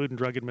place, the Food and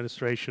Drug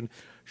Administration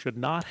should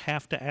not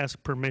have to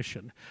ask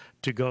permission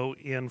to go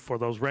in for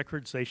those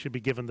records. They should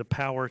be given the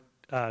power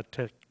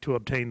to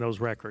obtain those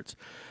records.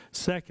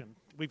 Second,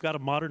 we've got to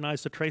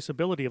modernize the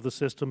traceability of the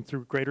system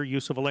through greater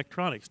use of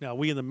electronics. Now,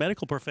 we in the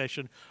medical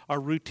profession are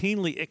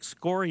routinely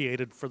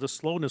excoriated for the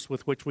slowness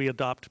with which we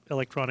adopt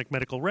electronic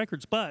medical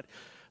records, but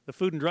The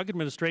Food and Drug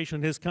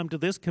Administration has come to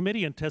this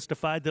committee and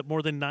testified that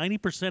more than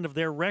 90% of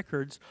their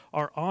records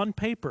are on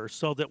paper,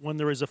 so that when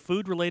there is a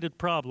food-related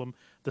problem,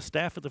 the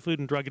staff at the Food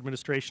and Drug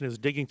Administration is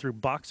digging through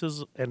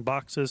boxes and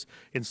boxes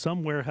in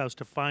some warehouse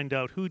to find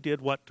out who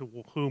did what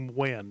to whom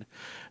when.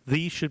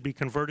 These should be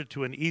converted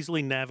to an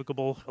easily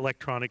navigable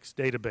electronics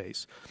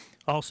database.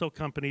 Also,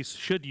 companies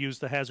should use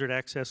the Hazard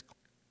Access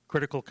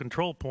Critical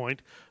Control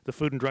Point. The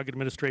Food and Drug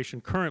Administration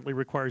currently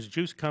requires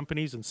juice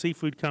companies and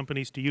seafood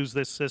companies to use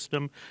this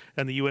system,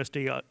 and the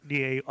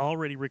USDA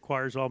already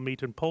requires all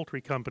meat and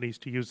poultry companies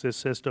to use this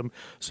system,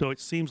 so it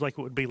seems like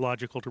it would be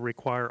logical to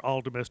require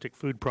all domestic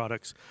food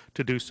products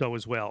to do so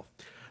as well.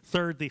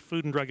 Third, the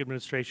Food and Drug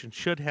Administration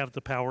should have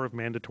the power of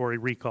mandatory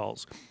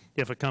recalls.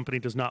 If a company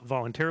does not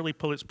voluntarily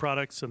pull its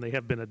products and they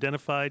have been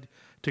identified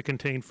to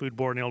contain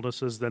foodborne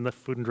illnesses, then the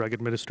Food and Drug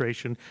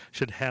Administration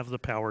should have the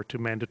power to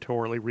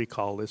mandatorily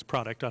recall this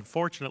product.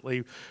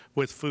 Unfortunately,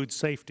 with food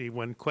safety,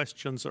 when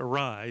questions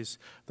arise,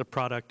 the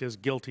product is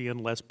guilty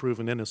unless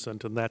proven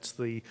innocent, and that's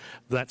the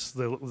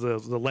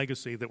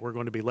legacy that we're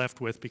going to be left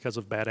with because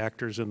of bad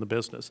actors in the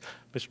business.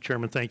 Mr.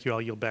 Chairman, thank you.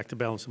 I'll yield back the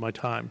balance of my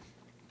time.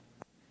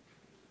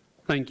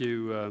 Thank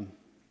you.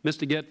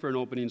 Mr. Gett for an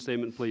opening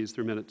statement, please,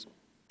 3 minutes.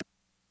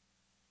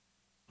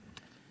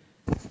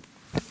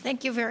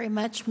 Thank you very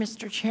much,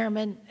 Mr.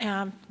 Chairman.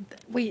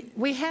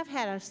 We have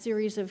had a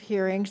series of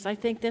hearings. I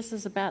think this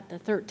is about the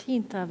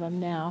 13th of them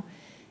now.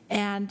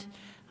 And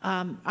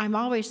I'm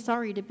always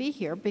sorry to be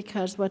here,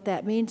 because what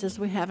that means is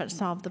we haven't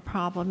solved the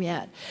problem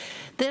yet.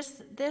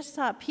 This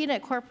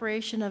Peanut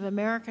Corporation of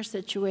America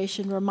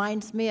situation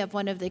reminds me of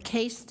one of the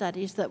case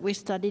studies that we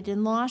studied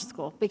in law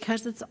school,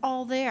 because it's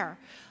all there.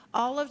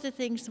 All of the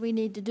things we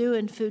need to do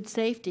in food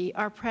safety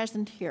are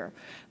present here.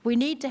 We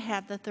need to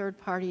have the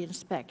third-party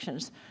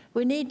inspections.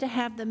 We need to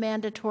have the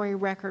mandatory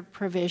record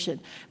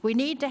provision. We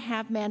need to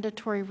have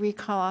mandatory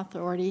recall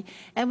authority,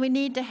 and we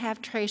need to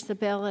have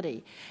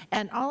traceability.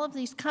 And all of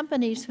these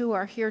companies who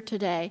are here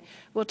today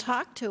will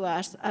talk to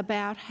us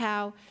about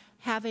how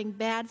having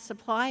bad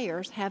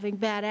suppliers, having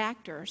bad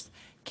actors,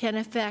 can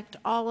affect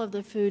all of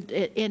the food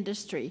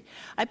industry.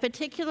 I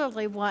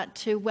particularly want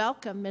to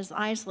welcome Ms.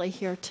 Isley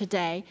here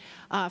today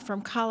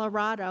from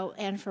Colorado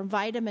and from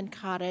Vitamin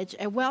Cottage,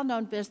 a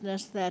well-known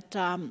business that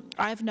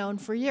I've known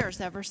for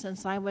years, ever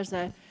since I was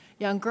a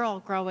young girl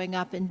growing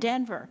up in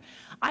Denver.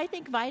 I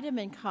think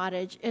Vitamin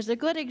Cottage is a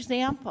good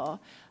example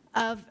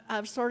of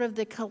sort of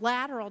the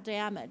collateral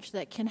damage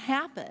that can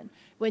happen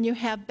when you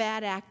have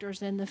bad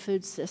actors in the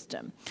food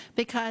system,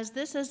 because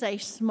this is a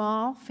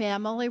small,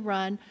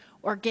 family-run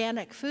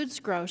organic foods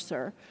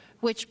grocer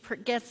which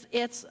gets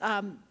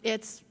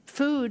its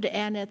food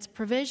and its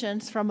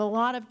provisions from a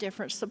lot of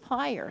different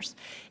suppliers.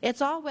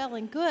 It's all well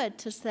and good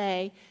to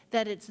say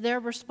that it's their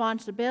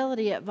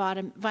responsibility at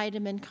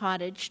Vitamin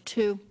Cottage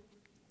to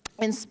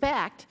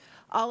inspect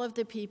all of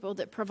the people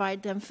that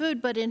provide them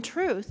food, but in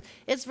truth,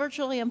 it's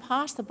virtually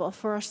impossible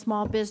for a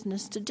small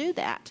business to do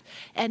that.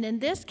 And in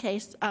this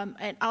case,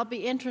 and I'll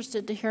be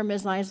interested to hear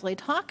Ms. Isley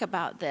talk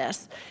about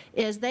this,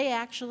 is they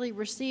actually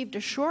received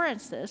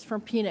assurances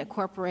from Peanut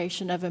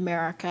Corporation of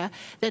America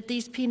that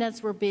these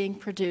peanuts were being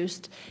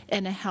produced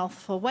in a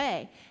healthful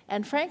way.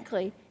 And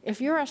frankly, if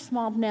you're a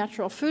small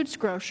natural foods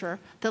grocer,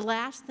 the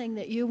last thing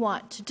that you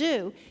want to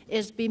do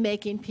is be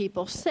making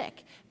people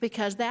sick,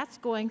 because that's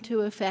going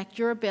to affect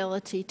your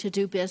ability to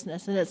do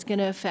business, and it's going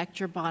to affect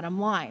your bottom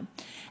line.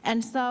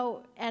 And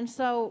so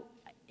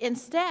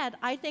instead,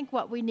 I think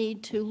what we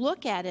need to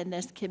look at in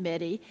this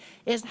committee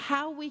is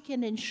how we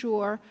can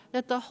ensure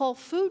that the whole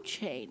food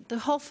chain, the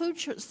whole food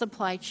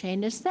supply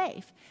chain is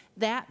safe.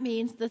 That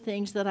means the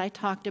things that I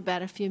talked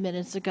about a few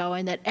minutes ago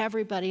and that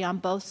everybody on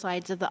both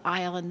sides of the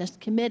aisle in this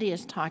committee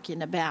is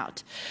talking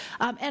about.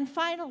 And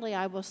finally,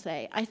 I will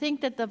say, I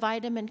think that the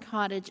Vitamin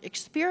Cottage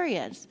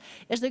experience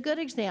is a good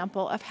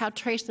example of how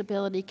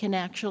traceability can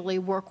actually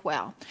work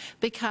well,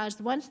 because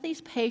once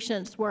these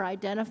patients were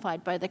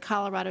identified by the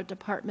Colorado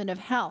Department of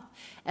Health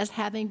as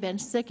having been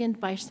sickened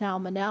by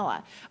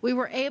Salmonella, we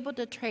were able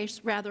to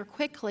trace rather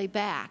quickly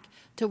back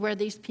to where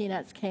these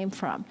peanuts came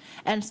from.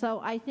 And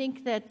so I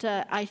think that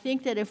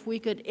if we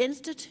could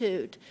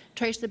institute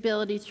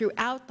traceability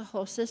throughout the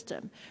whole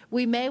system,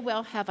 we may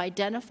well have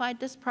identified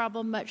this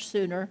problem much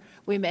sooner.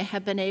 We may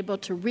have been able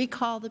to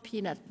recall the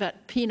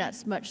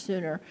peanuts much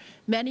sooner.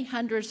 Many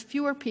hundreds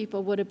fewer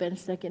people would have been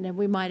sickened, and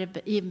we might have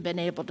even been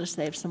able to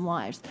save some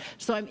lives.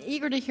 So I'm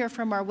eager to hear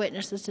from our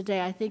witnesses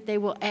today. I think they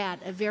will add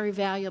a very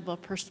valuable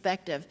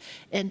perspective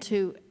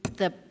into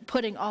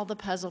putting all the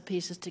puzzle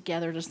pieces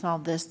together to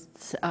solve this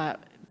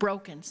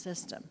broken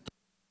system.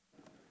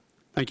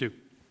 Thank you.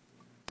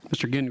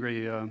 Mr.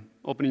 Gingrey,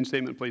 opening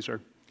statement, please, sir.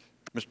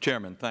 Mr.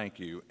 Chairman, thank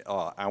you.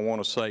 I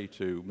want to say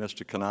to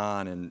Mr.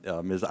 Kanan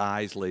and Ms.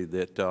 Isley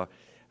that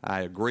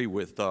I agree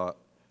with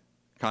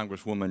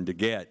Congresswoman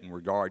DeGette in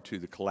regard to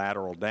the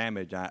collateral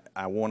damage.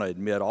 I want to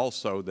admit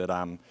also that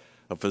I'm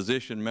a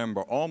physician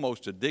member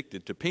almost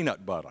addicted to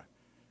peanut butter.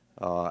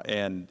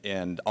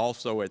 And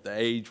also at the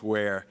age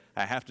where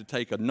I have to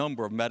take a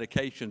number of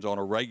medications on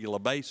a regular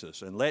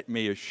basis. And let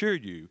me assure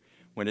you,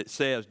 when it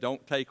says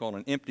don't take on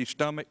an empty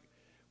stomach.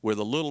 With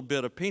a little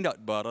bit of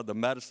peanut butter, the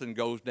medicine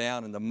goes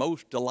down in the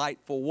most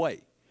delightful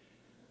way.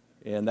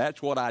 And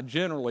that's what I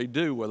generally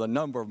do with a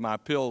number of my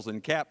pills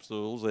and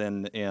capsules,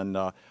 and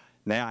now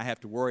I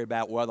have to worry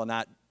about whether or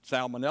not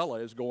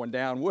Salmonella is going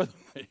down with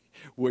me,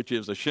 which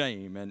is a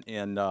shame.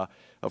 And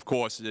of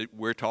course,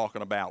 we're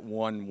talking about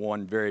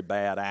one very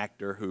bad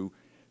actor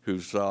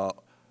whose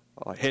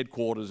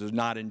headquarters is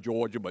not in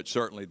Georgia, but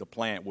certainly the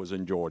plant was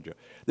in Georgia.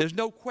 There's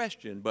no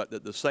question but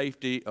that the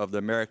safety of the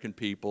American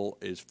people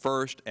is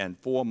first and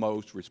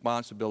foremost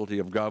responsibility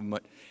of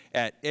government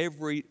at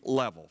every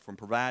level, from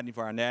providing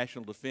for our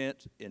national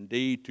defense,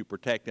 indeed, to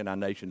protecting our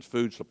nation's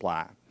food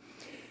supply.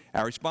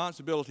 Our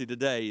responsibility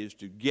today is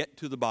to get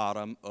to the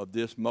bottom of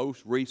this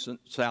most recent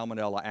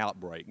Salmonella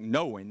outbreak,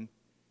 knowing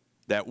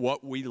that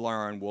what we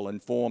learn will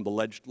inform the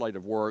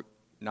legislative work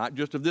not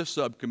just of this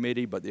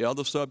subcommittee, but the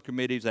other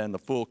subcommittees and the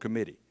full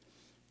committee.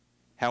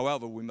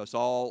 However, we must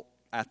all,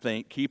 I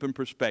think, keep in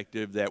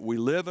perspective that we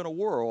live in a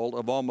world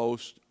of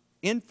almost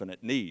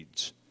infinite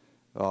needs,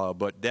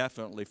 but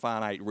definitely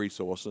finite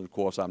resources. Of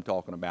course, I'm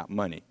talking about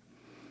money.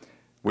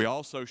 We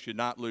also should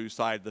not lose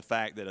sight of the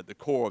fact that at the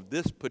core of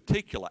this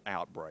particular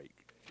outbreak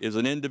is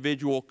an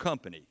individual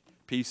company,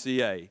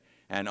 PCA,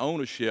 and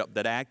ownership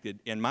that acted,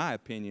 in my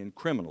opinion,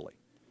 criminally.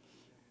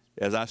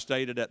 As I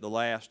stated at the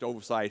last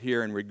oversight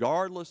hearing,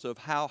 regardless of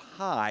how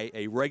high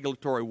a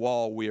regulatory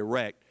wall we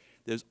erect,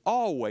 there's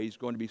always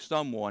going to be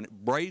someone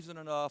brazen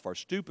enough or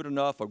stupid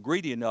enough or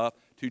greedy enough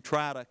to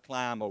try to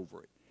climb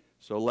over it.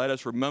 So let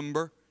us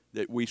remember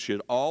that we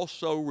should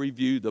also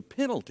review the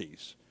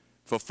penalties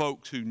for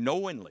folks who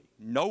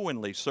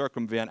knowingly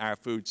circumvent our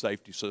food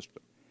safety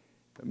system.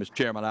 Mr.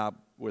 Chairman,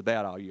 with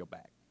that, I'll yield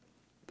back.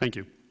 Thank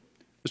you.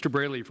 Mr.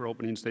 Braley for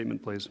opening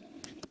statement, please.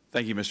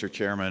 Thank you, Mr.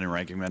 Chairman, and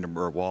Ranking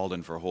Member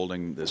Walden for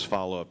holding this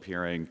follow-up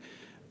hearing.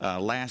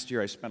 Last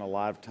year, I spent a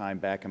lot of time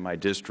back in my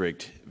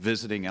district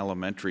visiting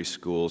elementary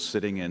schools,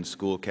 sitting in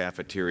school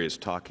cafeterias,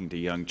 talking to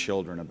young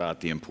children about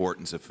the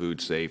importance of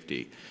food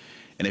safety.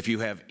 And if you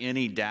have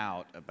any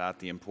doubt about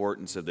the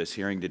importance of this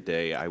hearing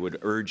today, I would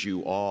urge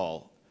you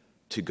all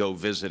to go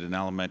visit an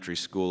elementary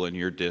school in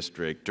your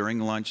district during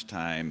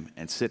lunchtime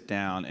and sit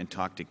down and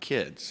talk to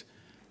kids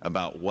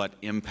about what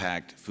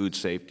impact food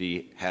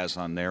safety has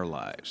on their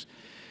lives.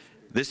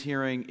 This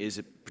hearing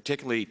is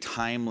particularly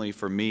timely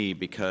for me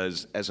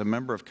because, as a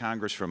member of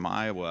Congress from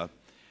Iowa,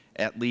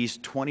 at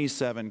least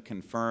 27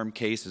 confirmed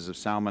cases of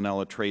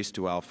Salmonella traced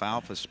to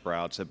alfalfa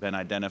sprouts have been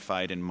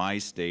identified in my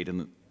state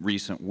in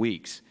recent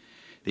weeks.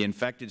 The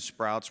infected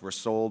sprouts were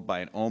sold by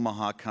an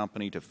Omaha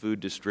company to food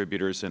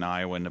distributors in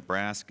Iowa and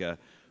Nebraska,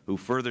 who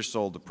further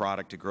sold the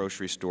product to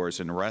grocery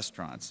stores and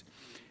restaurants.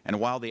 And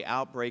while the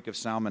outbreak of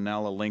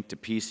Salmonella linked to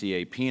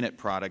PCA peanut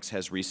products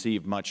has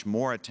received much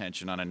more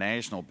attention on a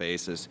national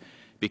basis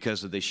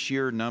because of the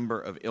sheer number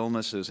of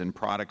illnesses and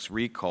products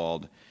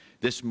recalled,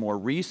 this more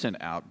recent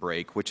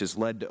outbreak, which has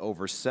led to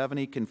over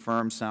 70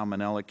 confirmed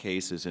Salmonella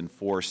cases in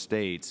 4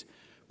 states,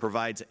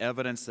 provides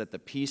evidence that the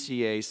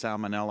PCA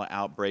Salmonella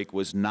outbreak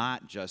was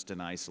not just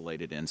an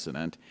isolated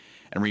incident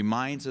and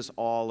reminds us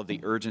all of the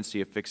urgency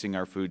of fixing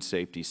our food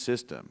safety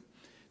system.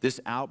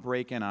 This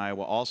outbreak in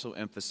Iowa also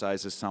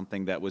emphasizes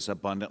something that was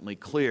abundantly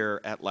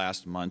clear at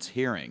last month's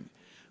hearing.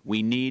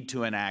 We need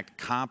to enact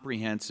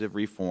comprehensive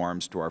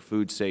reforms to our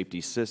food safety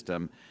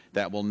system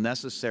that will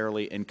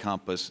necessarily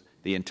encompass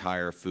the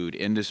entire food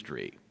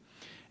industry.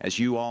 As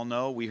you all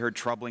know, we heard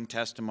troubling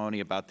testimony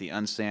about the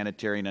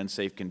unsanitary and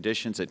unsafe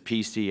conditions at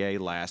PCA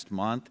last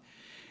month,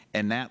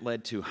 and that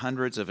led to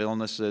hundreds of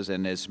illnesses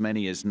and as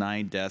many as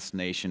 9 deaths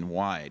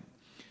nationwide.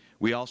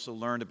 We also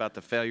learned about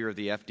the failure of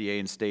the FDA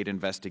and state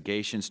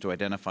investigations to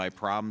identify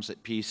problems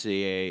at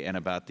PCA and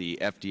about the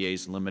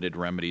FDA's limited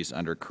remedies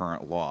under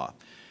current law.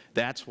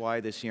 That's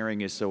why this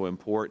hearing is so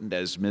important.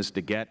 As Ms.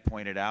 DeGette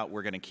pointed out,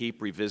 we're going to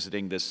keep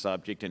revisiting this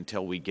subject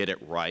until we get it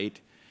right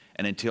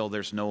and until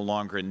there's no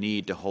longer a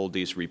need to hold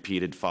these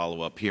repeated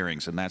follow-up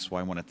hearings. And that's why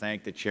I want to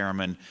thank the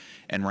Chairman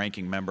and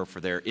Ranking Member for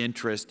their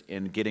interest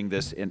in getting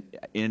this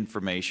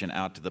information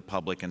out to the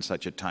public in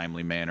such a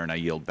timely manner, and I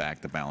yield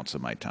back the balance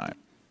of my time.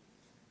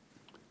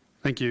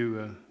 Thank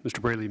you, Mr.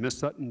 Braley. Ms.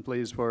 Sutton,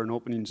 please, for an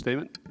opening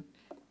statement.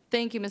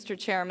 Thank you, Mr.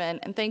 Chairman,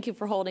 and thank you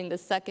for holding the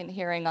second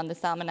hearing on the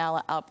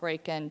Salmonella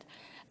outbreak and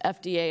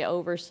FDA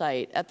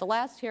oversight. At the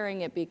last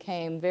hearing, it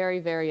became very,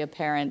 very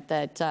apparent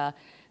that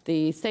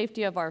the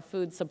safety of our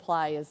food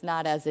supply is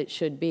not as it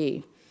should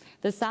be.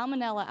 The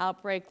Salmonella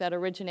outbreak that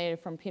originated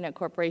from Peanut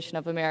Corporation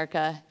of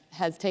America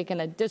has taken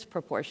a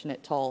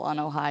disproportionate toll on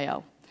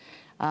Ohio.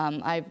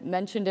 I've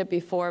mentioned it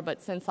before, but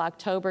since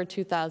October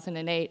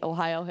 2008,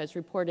 Ohio has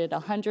reported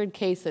 100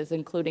 cases,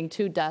 including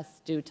 2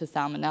 deaths due to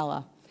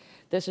Salmonella.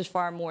 This is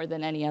far more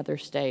than any other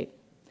state.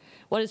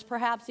 What is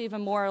perhaps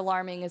even more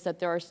alarming is that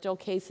there are still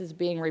cases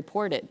being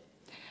reported.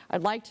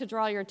 I'd like to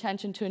draw your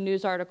attention to a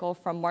news article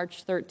from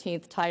March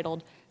 13th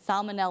titled,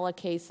 "Salmonella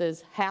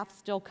Cases Half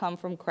Still Come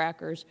from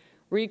Crackers.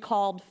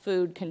 Recalled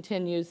Food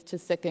Continues to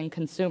Sicken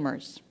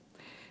Consumers."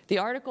 The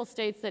article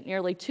states that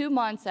nearly 2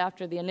 months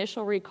after the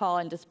initial recall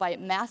and despite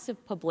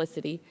massive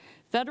publicity,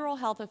 Federal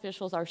health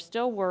officials are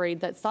still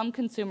worried that some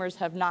consumers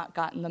have not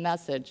gotten the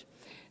message.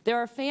 There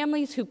are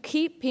families who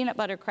keep peanut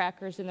butter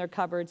crackers in their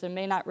cupboards and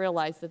may not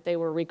realize that they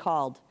were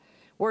recalled.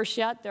 Worse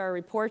yet, there are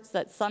reports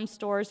that some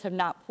stores have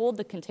not pulled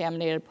the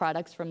contaminated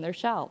products from their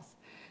shelves.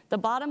 The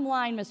bottom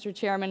line, Mr.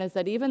 Chairman, is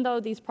that even though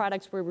these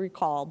products were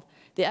recalled,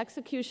 the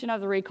execution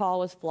of the recall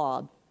was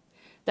flawed.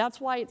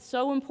 That's why it's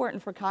so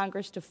important for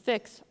Congress to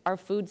fix our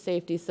food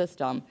safety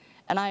system,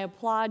 and I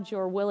applaud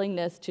your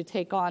willingness to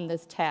take on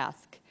this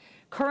task.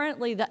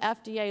 Currently, the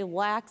FDA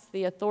lacks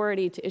the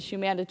authority to issue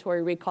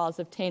mandatory recalls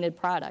of tainted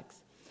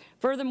products.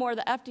 Furthermore,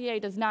 the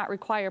FDA does not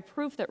require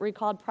proof that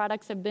recalled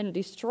products have been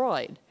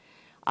destroyed.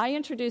 I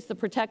introduced the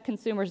Protect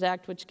Consumers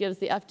Act, which gives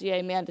the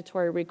FDA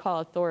mandatory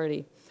recall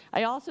authority.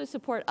 I also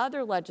support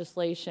other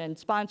legislation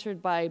sponsored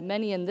by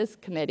many in this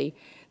committee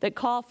that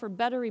call for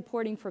better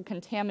reporting for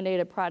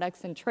contaminated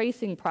products and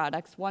tracing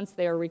products once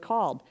they are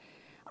recalled.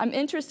 I'm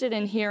interested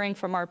in hearing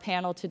from our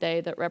panel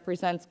today that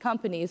represents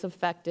companies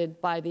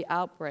affected by the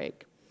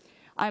outbreak.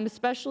 I'm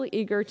especially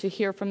eager to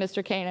hear from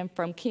Mr. Kanan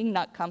from King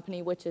Nut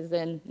Company, which is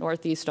in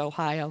Northeast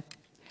Ohio.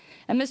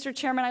 And Mr.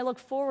 Chairman, I look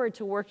forward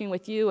to working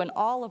with you and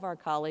all of our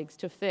colleagues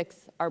to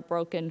fix our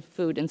broken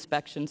food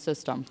inspection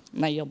system.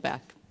 And I yield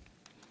back.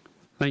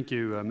 Thank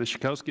you. Ms.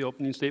 Schakowsky,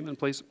 opening statement,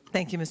 please.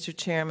 Thank you, Mr.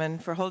 Chairman,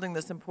 for holding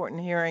this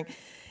important hearing.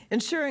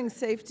 Ensuring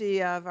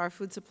safety of our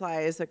food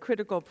supply is a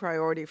critical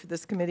priority for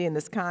this committee and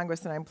this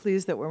Congress, and I'm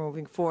pleased that we're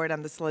moving forward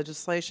on this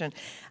legislation.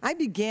 I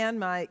began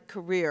my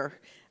career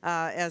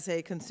as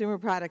a consumer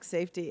product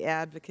safety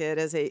advocate,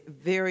 as a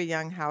very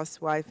young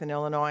housewife in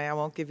Illinois, I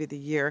won't give you the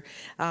year,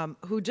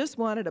 who just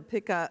wanted to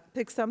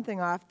pick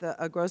something off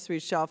a grocery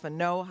shelf and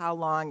know how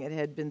long it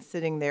had been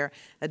sitting there,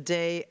 a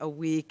day, a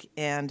week,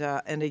 and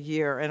a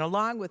year. And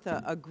along with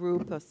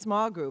a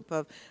small group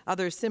of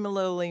other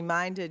similarly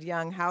minded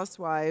young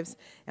housewives,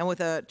 and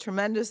with a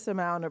tremendous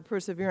amount of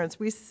perseverance,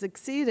 we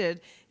succeeded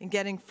in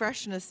getting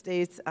freshness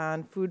dates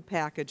on food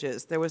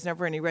packages. There was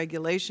never any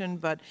regulation,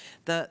 but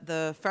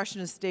the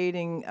freshness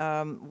dating,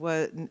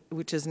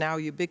 which is now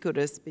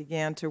ubiquitous,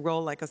 began to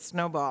roll like a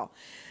snowball.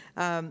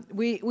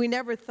 We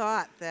never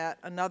thought that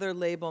another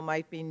label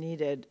might be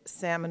needed,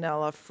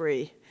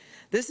 salmonella-free.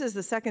 This is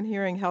the second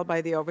hearing held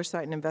by the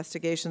Oversight and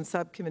Investigation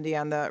Subcommittee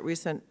on the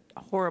recent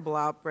horrible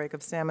outbreak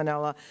of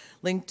salmonella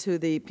linked to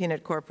the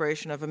Peanut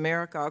Corporation of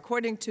America.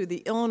 According to the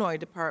Illinois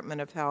Department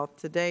of Health,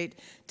 to date,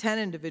 10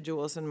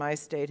 individuals in my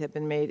state have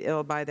been made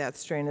ill by that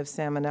strain of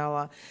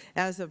salmonella.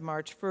 As of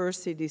March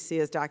 1st, CDC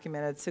has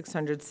documented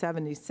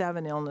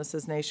 677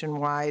 illnesses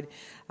nationwide,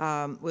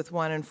 with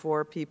 1 in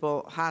 4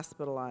 people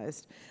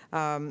hospitalized.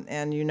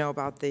 And you know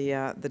about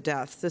the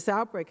deaths. This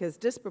outbreak has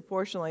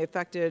disproportionately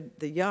affected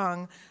the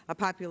young, a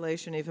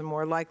population even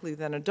more likely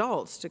than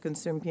adults to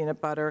consume peanut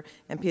butter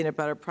and peanut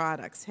butter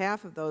products.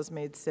 Half of those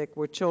made sick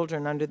were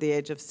children under the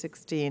age of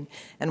 16,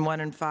 and 1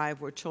 in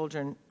 5 were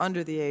children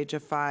under the age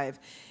of 5.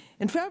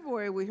 In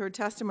February, we heard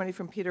testimony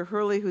from Peter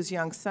Hurley, whose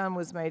young son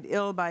was made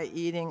ill by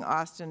eating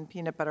Austin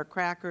peanut butter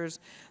crackers.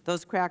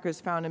 Those crackers,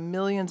 found in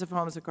millions of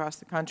homes across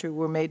the country,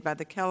 were made by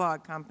the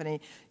Kellogg Company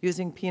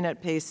using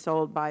peanut paste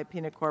sold by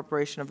Peanut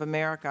Corporation of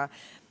America.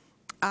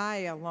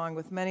 I, along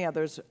with many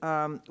others,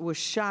 was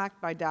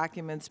shocked by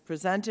documents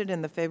presented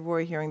in the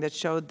February hearing that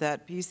showed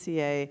that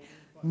PCA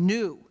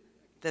knew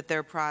that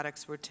their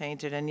products were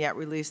tainted and yet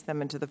released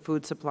them into the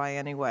food supply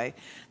anyway.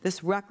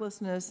 This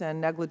recklessness and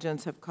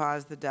negligence have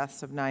caused the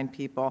deaths of 9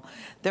 people.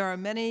 There are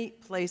many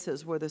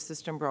places where the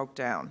system broke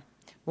down.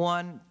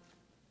 One,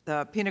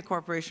 the Peanut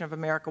Corporation of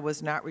America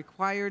was not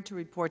required to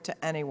report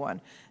to anyone,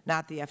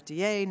 not the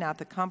FDA, not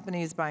the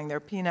companies buying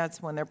their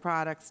peanuts, when their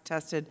products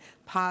tested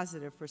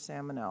positive for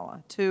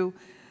salmonella. 2,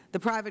 the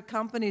private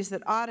companies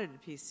that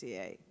audited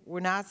PCA were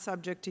not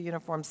subject to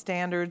uniform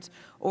standards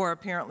or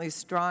apparently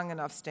strong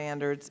enough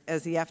standards,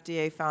 as the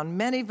FDA found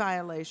many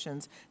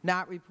violations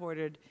not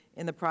reported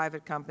in the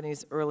private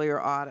companies' earlier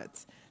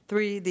audits.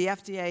 3, the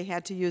FDA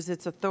had to use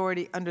its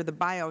authority under the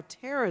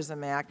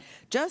Bioterrorism Act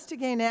just to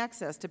gain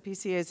access to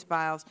PCA's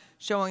files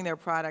showing their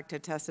product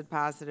had tested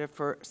positive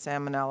for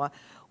salmonella.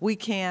 We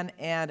can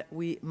and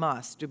we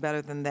must do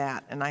better than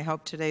that, and I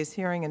hope today's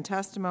hearing and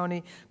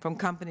testimony from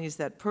companies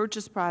that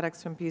purchase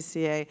products from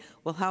PCA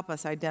will help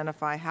us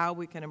identify how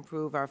we can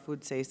improve our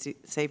food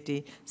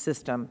safety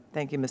system.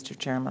 Thank you, Mr.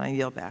 Chairman. I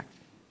yield back.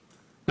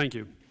 Thank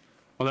you.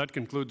 Well, that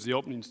concludes the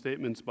opening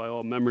statements by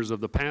all members of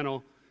the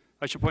panel.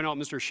 I should point out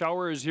Mr.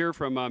 Schauer is here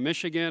from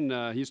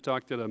Michigan. He's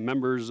talked to the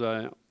members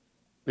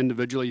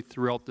individually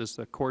throughout this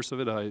course of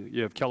it.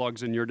 You have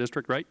Kellogg's in your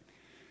district, right?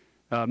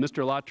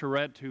 Mr.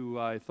 LaTourette, who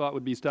I thought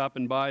would be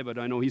stopping by, but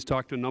I know he's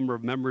talked to a number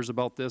of members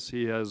about this.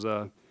 He has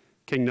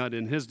King Nut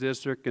in his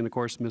district, and of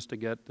course Ms.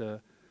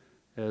 DeGette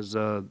has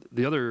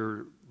the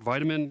other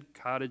Vitamin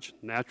Cottage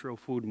Natural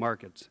Food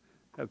Markets.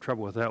 I have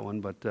trouble with that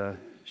one, but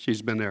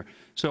she's been there.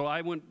 So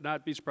I would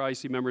not be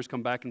surprised to see members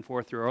come back and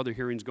forth. There are other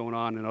hearings going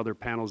on and other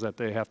panels that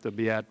they have to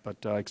be at,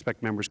 but I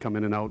expect members come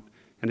in and out,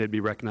 and they'd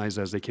be recognized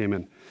as they came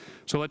in.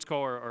 So let's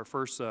call our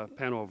first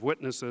panel of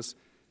witnesses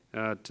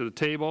to the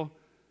table.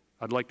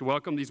 I'd like to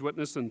welcome these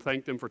witnesses and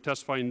thank them for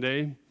testifying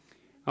today.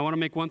 I want to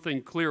make one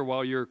thing clear.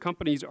 While your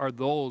companies are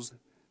those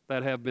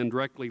that have been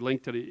directly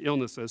linked to the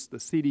illnesses, the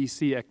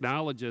CDC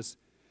acknowledges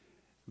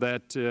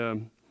that,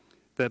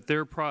 that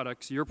their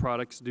products, your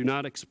products, do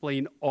not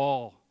explain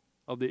all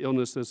of the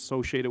illnesses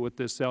associated with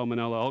this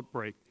Salmonella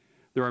outbreak.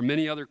 There are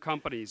many other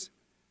companies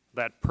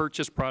that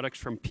purchase products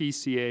from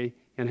PCA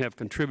and have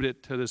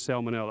contributed to the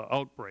Salmonella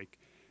outbreak.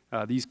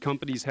 These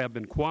companies have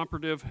been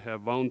cooperative,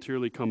 have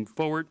voluntarily come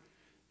forward,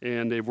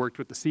 and they've worked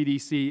with the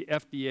CDC,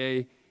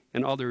 FDA,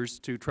 and others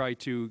to try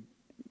to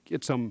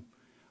get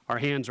our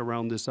hands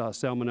around this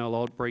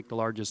Salmonella outbreak, the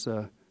largest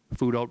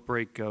food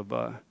outbreak of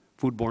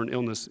foodborne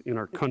illness in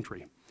our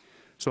country.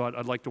 So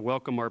I'd like to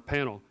welcome our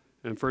panel.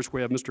 And first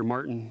we have Mr.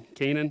 Martin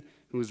Kanan,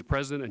 who is the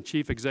President and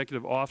Chief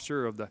Executive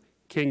Officer of the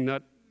King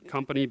Nut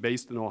Company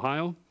based in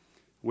Ohio.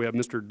 We have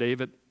Mr.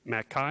 David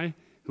Mackay,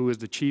 who is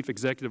the Chief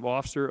Executive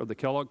Officer of the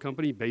Kellogg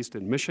Company based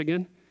in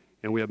Michigan.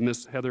 And we have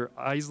Ms. Heather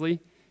Isley,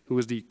 who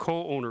is the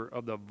co-owner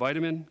of the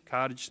Vitamin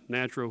Cottage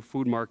Natural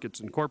Food Markets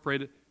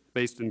Incorporated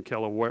based in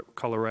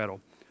Colorado.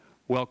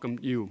 Welcome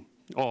you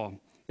all.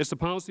 It's the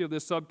policy of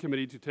this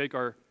subcommittee to take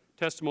our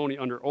testimony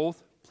under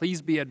oath.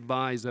 Please be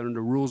advised that under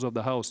the rules of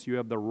the House, you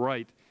have the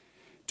right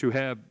to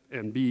have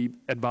and be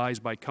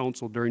advised by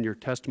counsel during your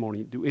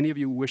testimony. Do any of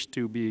you wish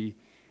to be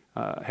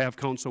have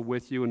counsel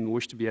with you and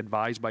wish to be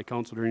advised by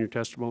counsel during your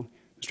testimony?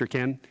 Mr.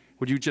 Ken,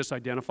 would you just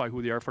identify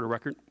who they are for the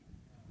record?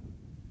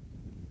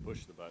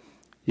 Push the button.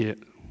 Yeah.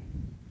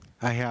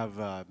 I have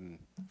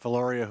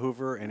Valoria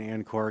Hoover and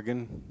Ann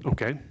Corrigan.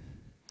 Okay.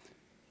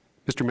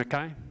 Mr.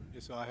 Mackay?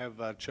 Yes, so I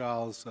have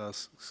Charles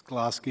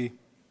Sklosky.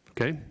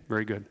 Okay,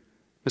 very good.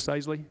 Ms.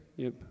 Isley?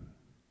 Yep.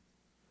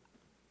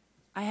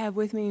 I have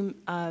with me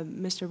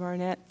Mr.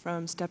 Barnett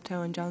from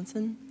Steptoe and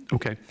Johnson.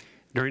 Okay.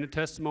 During the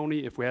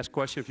testimony, if we ask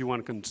questions, if you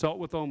want to consult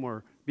with them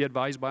or be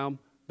advised by them,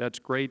 that's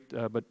great,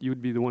 but you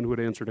would be the one who would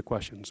answer the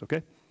questions,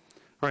 okay?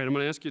 All right, I'm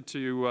going to ask you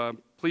to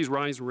please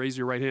rise and raise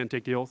your right hand and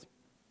take the oath.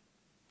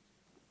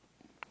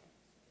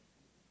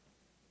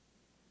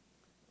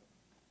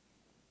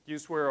 Do you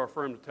swear or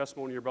affirm the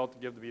testimony you're about to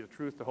give to be the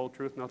truth, the whole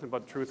truth, nothing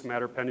but the truth,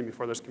 matter pending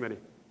before this committee?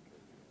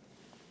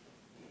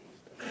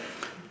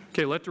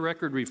 Okay, let the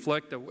record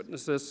reflect that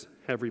witnesses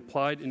have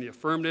replied in the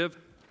affirmative.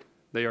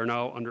 They are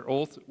now under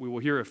oath. We will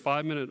hear a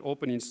 5-minute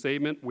opening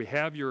statement. We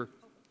have your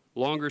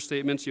longer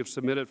statements you've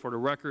submitted for the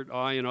record.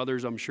 I and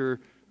others, I'm sure,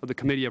 of the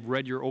committee have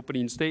read your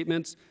opening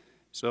statements.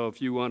 So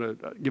if you want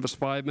to give us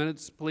 5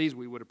 minutes, please,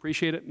 we would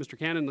appreciate it. Mr.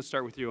 Cannon, let's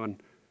start with you on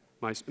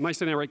am I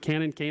saying that right?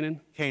 Cannon? Kanan.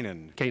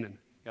 Kanan.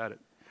 Got it.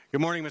 Good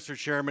morning, Mr.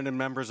 Chairman and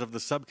members of the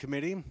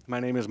subcommittee. My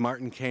name is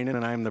Martin Kanan,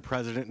 and I am the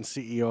President and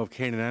CEO of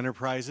Kanan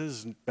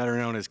Enterprises, better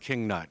known as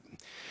King Nut.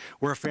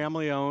 We're a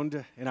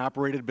family-owned and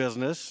operated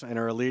business and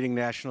are a leading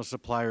national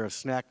supplier of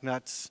snack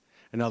nuts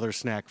and other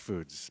snack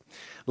foods.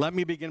 Let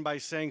me begin by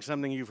saying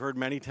something you've heard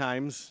many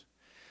times.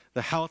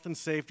 The health and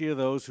safety of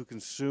those who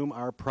consume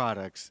our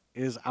products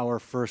is our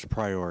first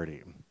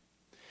priority.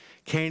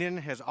 Kanan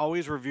has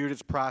always reviewed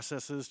its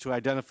processes to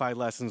identify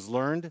lessons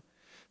learned.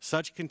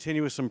 Such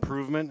continuous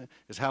improvement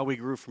is how we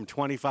grew from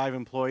 25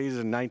 employees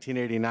in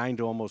 1989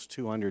 to almost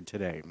 200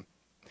 today.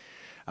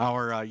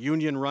 Our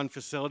union-run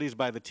facilities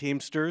by the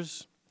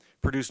Teamsters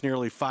produce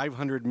nearly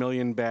 500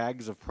 million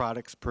bags of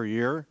products per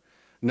year,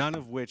 none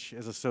of which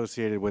is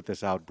associated with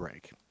this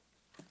outbreak.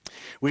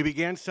 We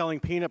began selling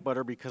peanut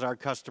butter because our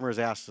customers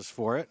asked us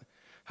for it.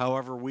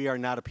 However, we are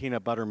not a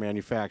peanut butter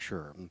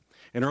manufacturer.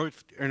 In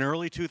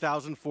early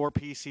 2004,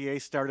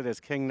 PCA started as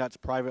King Nut's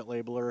private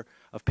labeler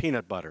of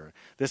peanut butter.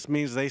 This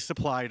means they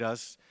supplied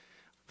us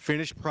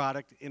finished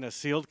product in a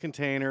sealed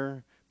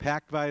container,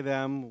 packed by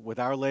them, with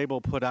our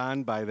label put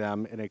on by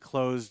them in a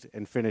closed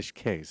and finished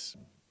case.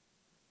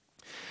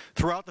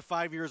 Throughout the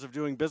 5 years of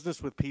doing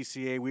business with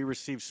PCA, we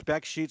received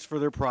spec sheets for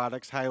their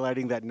products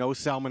highlighting that no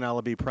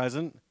salmonella be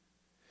present.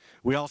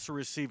 We also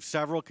received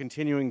several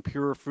continuing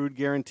pure food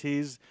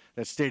guarantees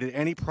that stated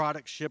any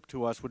product shipped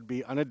to us would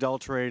be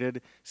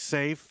unadulterated,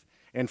 safe,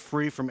 and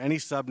free from any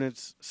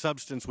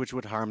substance which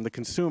would harm the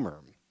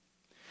consumer.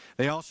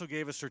 They also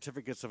gave us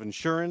certificates of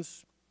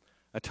insurance,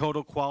 a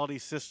total quality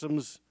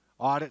systems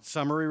audit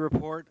summary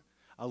report,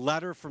 a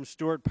letter from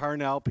Stuart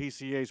Parnell,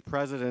 PCA's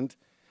president,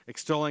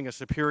 extolling a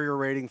superior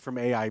rating from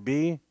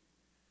AIB,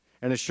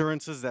 and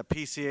assurances that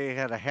PCA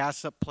had a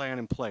HACCP plan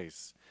in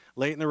place.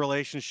 Late in the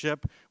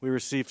relationship, we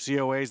received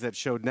COAs that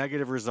showed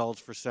negative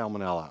results for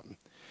salmonella.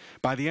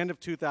 By the end of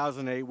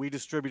 2008, we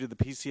distributed the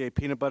PCA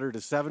peanut butter to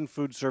 7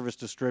 food service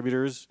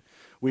distributors.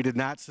 We did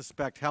not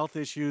suspect health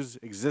issues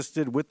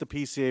existed with the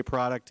PCA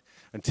product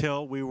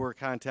until we were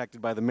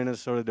contacted by the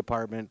Minnesota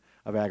Department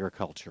of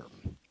Agriculture.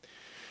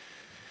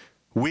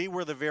 We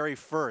were the very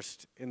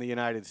first in the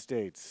United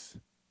States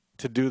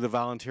to do the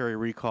voluntary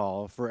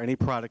recall for any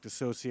product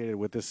associated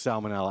with this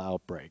salmonella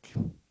outbreak.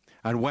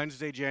 On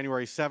Wednesday,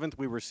 January 7th,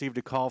 we received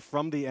a call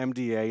from the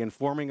MDA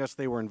informing us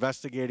they were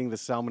investigating the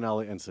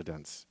salmonella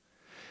incidents.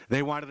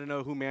 They wanted to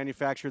know who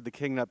manufactured the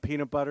King Nut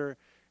peanut butter,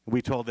 and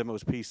we told them it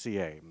was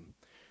PCA.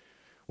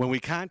 When we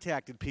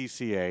contacted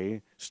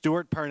PCA,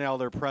 Stuart Parnell,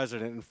 their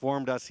president,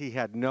 informed us he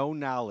had no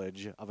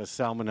knowledge of a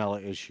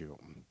salmonella issue.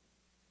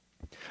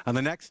 On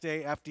the next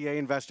day, FDA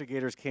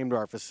investigators came to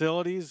our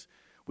facilities.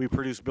 We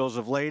produced bills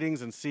of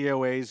ladings and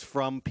COAs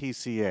from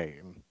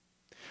PCA.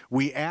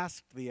 We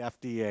asked the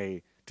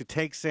FDA to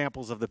take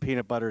samples of the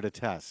peanut butter to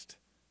test,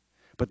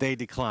 but they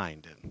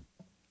declined.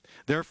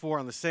 Therefore,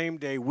 on the same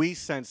day, we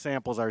sent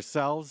samples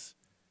ourselves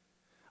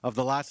of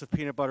the lots of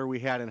peanut butter we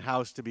had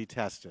in-house to be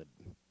tested.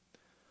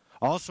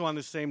 Also on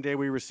the same day,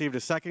 we received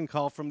a second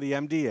call from the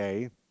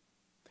MDA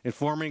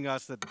informing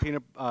us that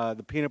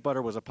the peanut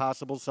butter was a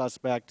possible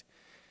suspect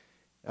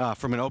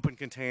from an open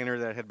container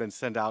that had been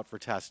sent out for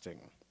testing.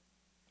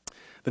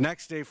 The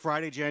next day,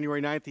 Friday,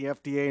 January 9th, the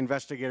FDA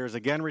investigators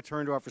again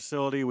returned to our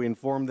facility. We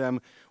informed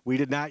them we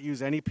did not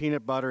use any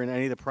peanut butter in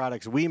any of the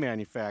products we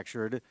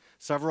manufactured.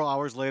 Several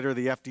hours later,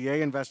 the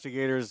FDA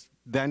investigators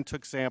then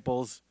took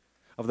samples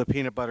of the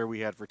peanut butter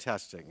we had for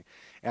testing.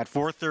 At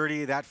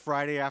 4:30 that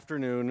Friday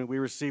afternoon, we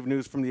received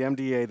news from the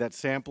MDA that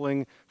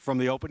sampling from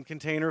the open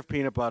container of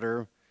peanut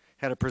butter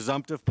had a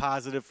presumptive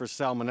positive for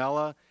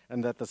salmonella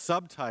and that the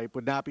subtype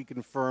would not be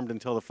confirmed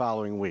until the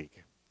following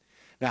week.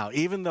 Now,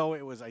 even though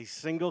it was a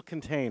single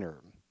container,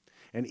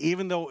 and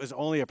even though it was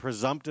only a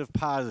presumptive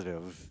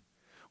positive,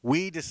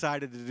 we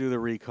decided to do the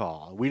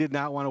recall. We did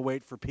not want to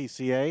wait for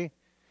PCA.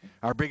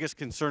 Our biggest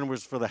concern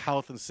was for the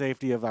health and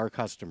safety of our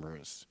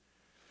customers.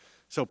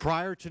 So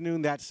prior to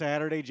noon that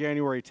Saturday,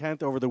 January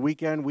 10th, over the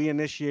weekend, we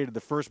initiated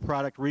the first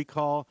product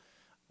recall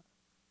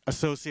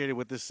associated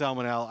with this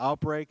Salmonella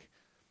outbreak.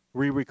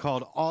 We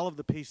recalled all of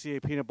the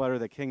PCA peanut butter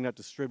that King Nut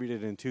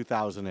distributed in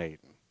 2008.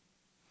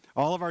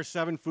 All of our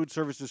 7 food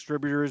service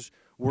distributors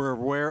were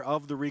aware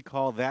of the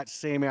recall that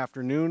same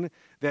afternoon.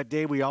 That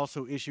day, we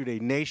also issued a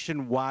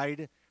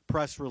nationwide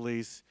press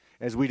release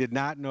as we did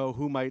not know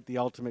who might the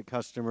ultimate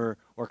customer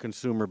or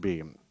consumer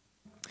be.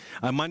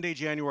 On Monday,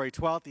 January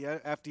 12th, the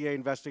FDA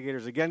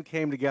investigators again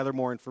came to gather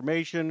more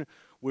information.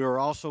 We were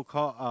also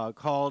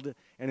called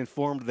and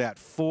informed that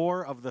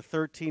 4 of the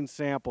 13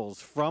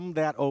 samples from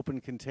that open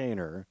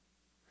container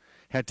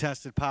had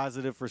tested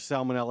positive for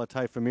Salmonella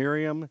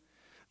typhimurium.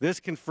 This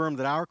confirmed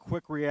that our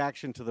quick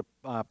reaction to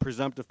the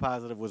presumptive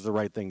positive was the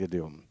right thing to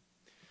do.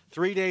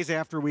 3 days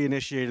after we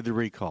initiated the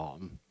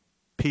recall,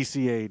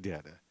 PCA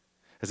did.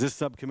 As this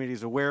subcommittee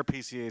is aware,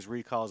 PCA's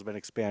recall has been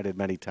expanded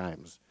many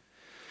times.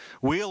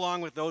 We,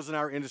 along with those in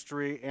our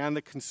industry and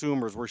the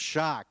consumers, were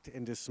shocked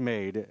and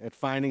dismayed at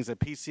findings that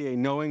PCA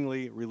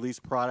knowingly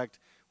released product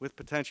with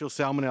potential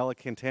salmonella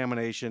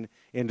contamination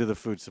into the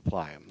food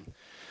supply.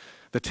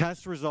 The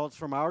test results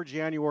from our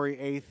January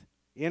 8th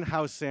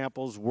in-house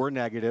samples were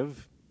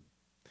negative.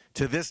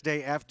 To this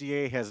day,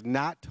 FDA has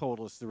not told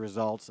us the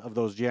results of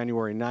those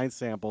January 9th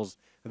samples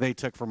they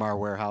took from our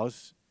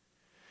warehouse.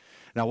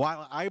 Now,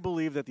 while I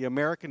believe that the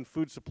American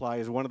food supply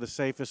is one of the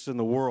safest in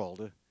the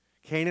world,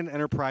 Canaan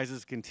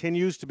Enterprises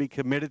continues to be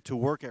committed to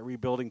work at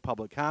rebuilding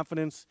public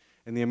confidence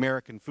in the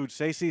American food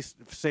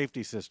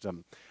safety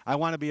system. I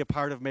want to be a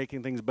part of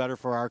making things better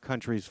for our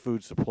country's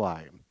food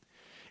supply.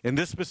 In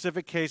this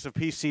specific case of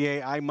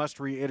PCA, I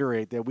must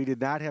reiterate that we did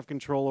not have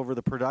control over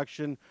the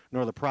production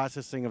nor the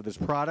processing of this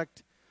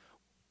product.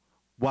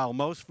 While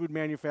most food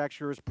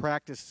manufacturers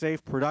practice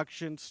safe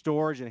production,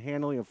 storage, and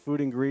handling of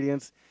food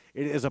ingredients,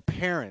 it is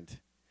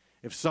apparent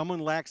if someone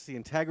lacks the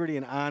integrity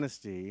and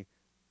honesty,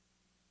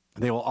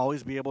 they will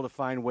always be able to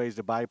find ways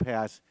to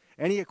bypass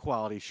any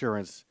quality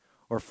assurance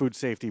or food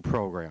safety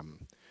program.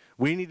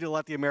 We need to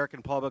let the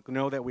American public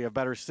know that we have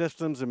better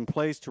systems in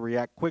place to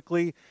react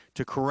quickly,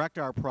 to correct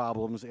our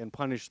problems, and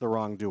punish the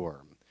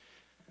wrongdoer.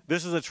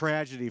 This is a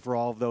tragedy for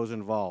all of those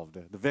involved,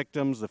 the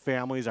victims, the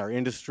families, our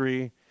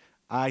industry.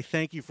 I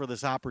thank you for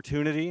this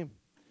opportunity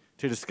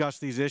to discuss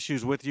these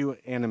issues with you,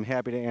 and I'm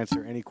happy to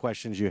answer any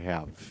questions you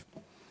have.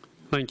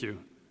 Thank you.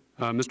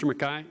 Mr.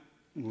 Mackay,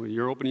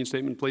 your opening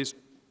statement, please.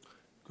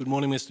 Good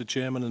morning, Mr.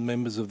 Chairman and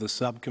members of the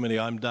subcommittee.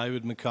 I'm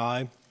David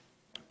Mackay,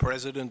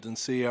 President and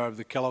CEO of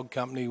the Kellogg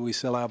Company. We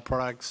sell our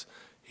products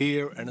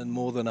here and in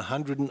more than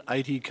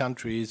 180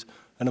 countries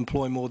and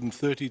employ more than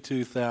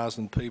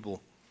 32,000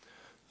 people.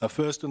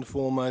 First and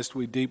foremost,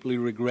 we deeply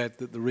regret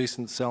that the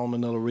recent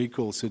Salmonella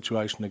recall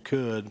situation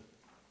occurred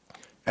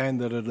and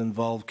that it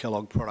involved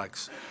Kellogg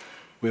products.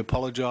 We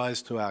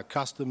apologize to our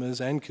customers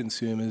and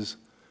consumers,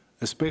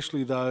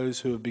 especially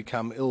those who have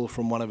become ill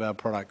from one of our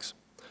products.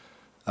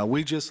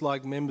 We, just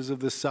like members of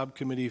this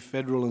subcommittee,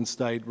 federal and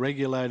state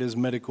regulators,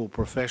 medical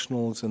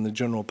professionals and the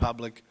general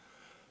public,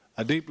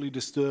 are deeply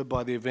disturbed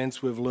by the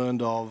events we've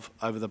learned of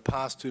over the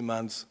past 2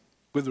 months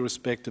with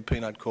respect to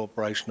Peanut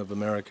Corporation of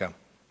America.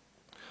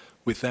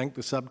 We thank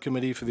the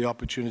subcommittee for the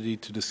opportunity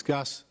to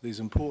discuss these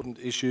important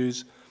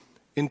issues,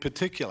 in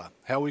particular,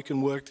 how we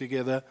can work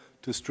together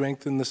to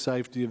strengthen the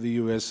safety of the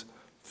U.S.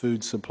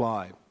 food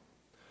supply.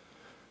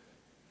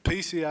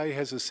 PCA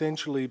has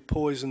essentially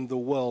poisoned the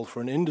well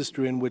for an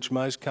industry in which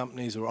most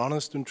companies are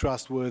honest and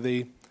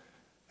trustworthy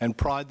and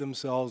pride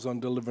themselves on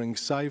delivering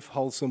safe,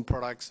 wholesome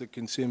products that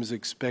consumers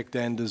expect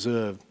and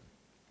deserve.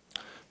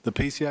 The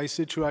PCA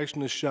situation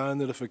has shown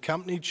that if a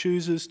company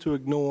chooses to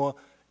ignore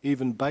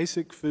even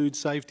basic food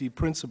safety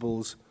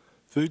principles,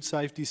 food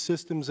safety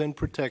systems and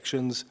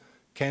protections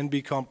can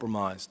be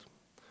compromised.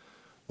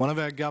 One of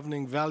our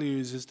governing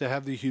values is to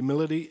have the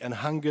humility and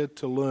hunger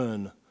to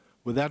learn.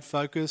 With that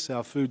focus,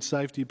 our food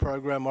safety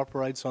program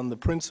operates on the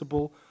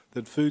principle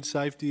that food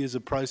safety is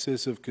a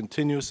process of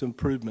continuous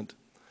improvement.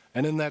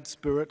 And in that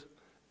spirit,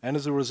 and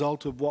as a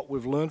result of what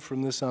we've learned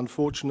from this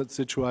unfortunate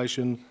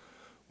situation,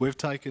 we've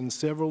taken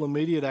several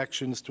immediate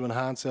actions to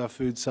enhance our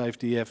food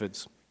safety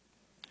efforts.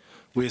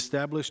 We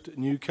established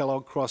new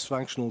Kellogg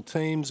cross-functional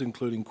teams,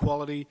 including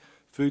quality,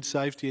 food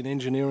safety and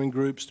engineering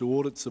groups, to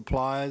audit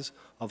suppliers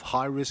of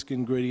high-risk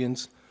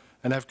ingredients,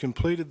 and have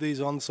completed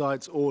these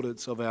on-site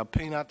audits of our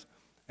peanut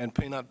and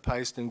peanut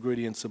paste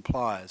ingredient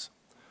suppliers.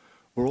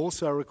 We're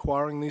also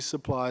requiring these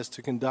suppliers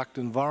to conduct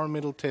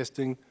environmental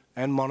testing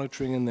and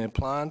monitoring in their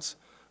plants,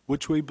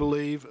 which we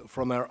believe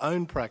from our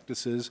own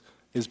practices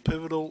is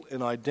pivotal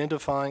in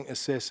identifying,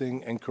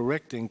 assessing and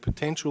correcting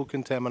potential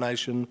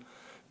contamination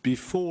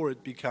before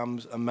it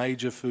becomes a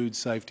major food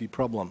safety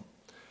problem.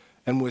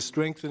 And we're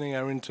strengthening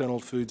our internal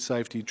food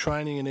safety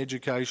training and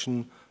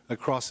education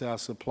across our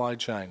supply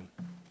chain.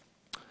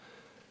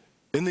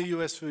 In the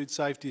U.S. food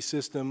safety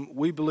system,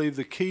 we believe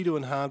the key to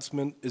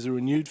enhancement is a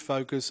renewed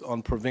focus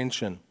on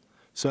prevention,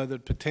 so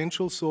that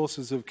potential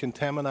sources of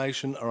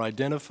contamination are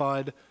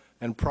identified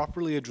and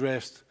properly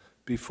addressed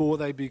before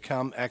they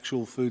become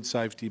actual food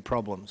safety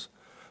problems.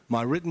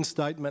 My written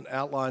statement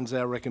outlines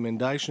our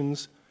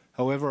recommendations.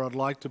 However, I'd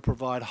like to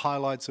provide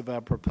highlights of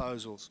our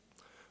proposals.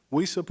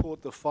 We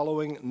support the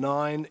following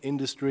 9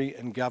 industry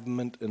and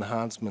government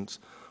enhancements.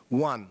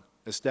 1.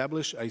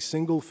 Establish a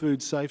single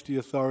food safety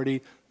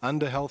authority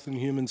under Health and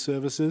Human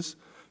Services,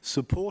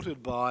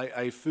 supported by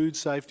a Food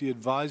Safety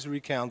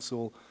Advisory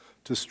Council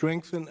to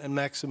strengthen and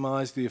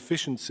maximise the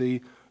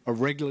efficiency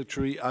of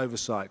regulatory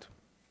oversight.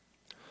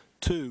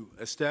 2.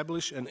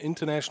 Establish an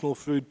International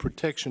Food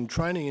Protection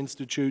Training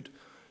Institute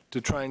to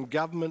train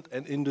government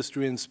and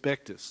industry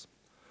inspectors.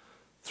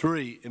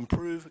 3.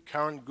 Improve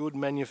current good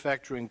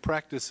manufacturing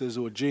practices,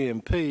 or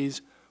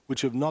GMPs,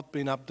 which have not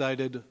been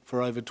updated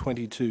for over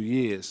 22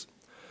 years.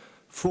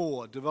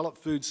 4. Develop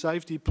food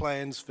safety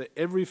plans for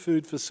every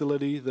food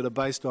facility that are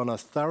based on a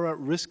thorough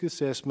risk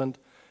assessment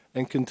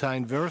and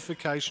contain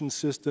verification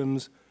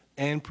systems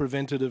and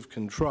preventative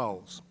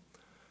controls.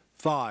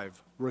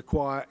 5.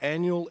 Require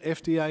annual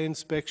FDA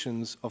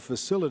inspections of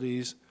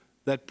facilities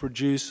that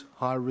produce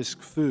high-risk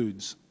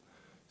foods.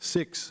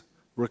 6.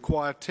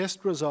 Require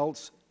test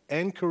results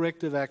and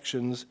corrective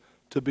actions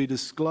to be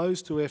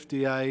disclosed to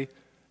FDA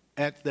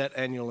at that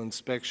annual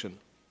inspection.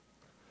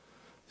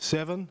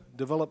 7.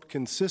 Develop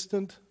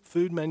consistent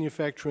food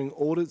manufacturing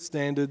audit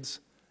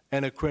standards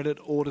and accredit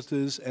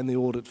auditors and the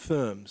audit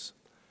firms.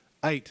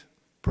 8.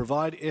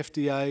 Provide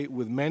FDA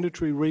with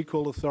mandatory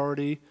recall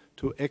authority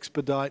to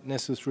expedite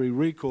necessary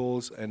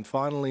recalls. And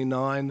finally,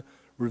 9.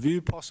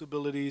 Review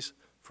possibilities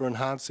for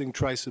enhancing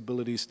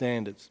traceability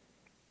standards.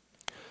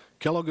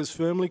 Kellogg is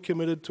firmly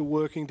committed to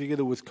working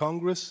together with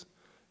Congress,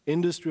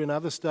 industry and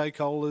other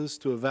stakeholders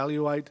to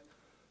evaluate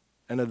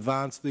and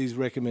advance these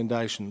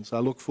recommendations. I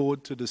look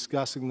forward to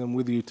discussing them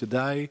with you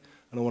today,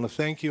 and I want to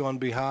thank you on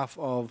behalf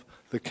of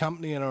the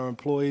company and our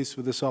employees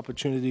for this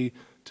opportunity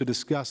to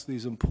discuss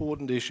these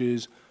important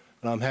issues,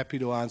 and I'm happy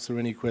to answer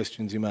any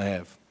questions you may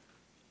have.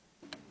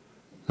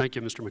 Thank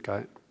you, Mr.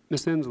 Mackay.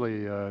 Ms.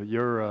 Inslee,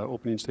 your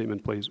opening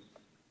statement, please.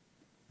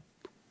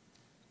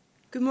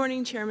 Good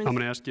morning, Chairman. I'm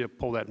going to ask you to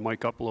pull that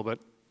mic up a little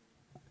bit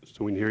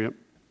so we can hear you.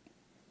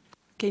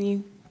 Can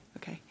you?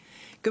 Okay.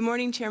 Good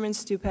morning, Chairman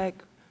Stupak,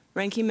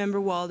 Ranking Member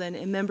Walden,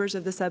 and members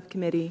of the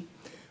subcommittee.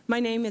 My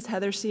name is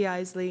Heather C.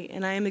 Isley,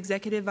 and I am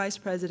Executive Vice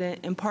President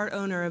and part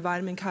owner of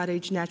Vitamin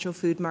Cottage Natural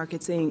Food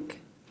Markets, Inc.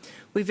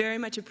 We very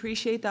much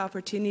appreciate the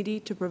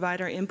opportunity to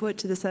provide our input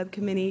to the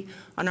subcommittee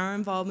on our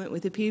involvement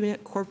with the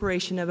Peanut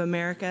Corporation of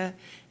America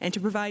and to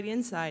provide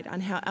insight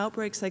on how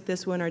outbreaks like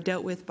this one are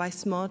dealt with by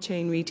small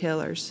chain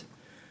retailers.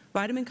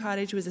 Vitamin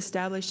Cottage was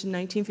established in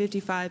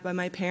 1955 by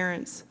my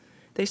parents.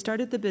 They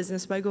started the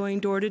business by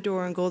going door to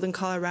door in Golden,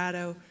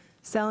 Colorado,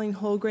 selling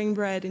whole grain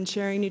bread and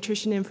sharing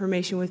nutrition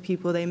information with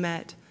people they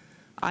met.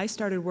 I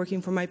started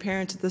working for my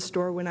parents at the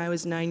store when I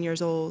was 9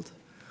 years old.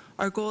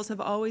 Our goals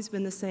have always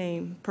been the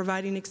same: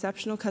 providing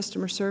exceptional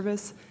customer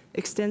service,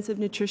 extensive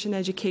nutrition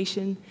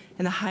education,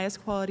 and the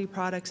highest quality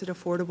products at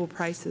affordable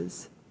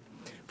prices.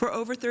 For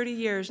over 30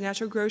 years,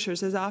 Natural Grocers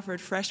has offered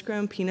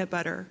fresh-grown peanut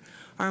butter.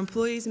 Our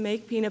employees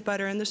make peanut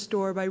butter in the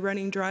store by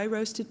running dry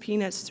roasted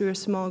peanuts through a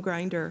small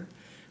grinder.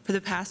 For the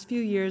past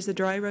few years, the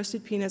dry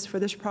roasted peanuts for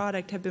this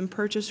product have been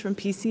purchased from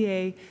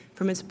PCA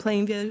from its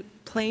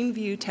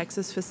Plainview,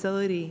 Texas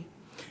facility.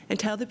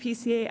 Until the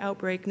PCA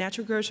outbreak,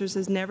 Natural Grocers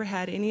has never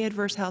had any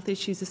adverse health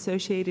issues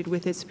associated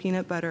with its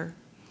peanut butter.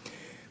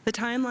 The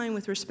timeline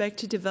with respect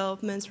to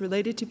developments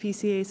related to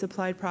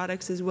PCA-supplied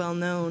products is well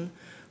known.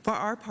 For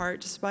our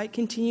part, despite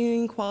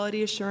continuing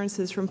quality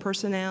assurances from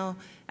personnel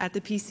at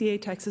the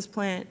PCA Texas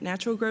plant,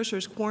 Natural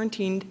Grocers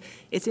quarantined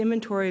its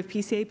inventory of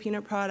PCA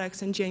peanut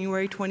products on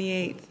January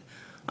 28th.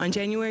 On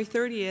January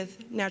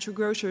 30th, Natural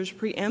Grocers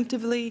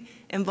preemptively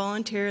and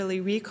voluntarily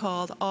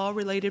recalled all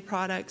related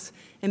products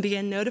and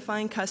began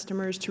notifying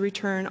customers to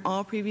return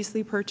all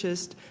previously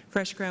purchased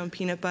fresh ground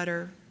peanut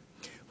butter.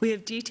 We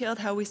have detailed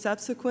how we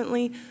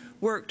subsequently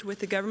worked with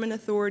the government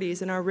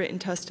authorities in our written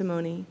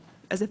testimony.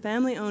 As a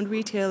family-owned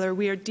retailer,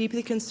 we are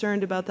deeply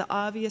concerned about the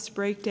obvious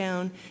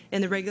breakdown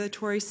in the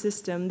regulatory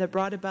system that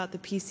brought about the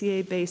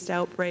PCA-based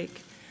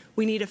outbreak.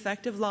 We need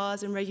effective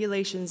laws and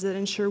regulations that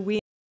ensure we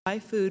buy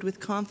food with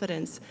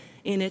confidence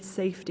in its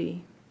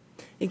safety.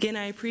 Again,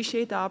 I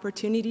appreciate the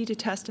opportunity to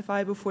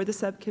testify before the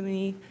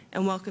subcommittee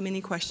and welcome any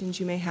questions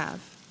you may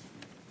have.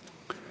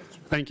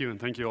 Thank you, and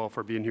thank you all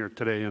for being here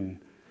today and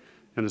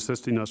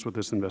assisting us with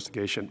this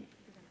investigation.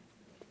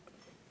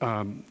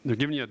 They're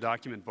giving you a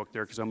document book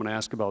there because I'm going to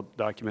ask about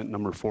document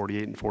number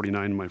 48 and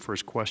 49 in my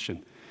first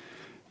question.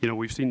 You know,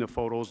 we've seen the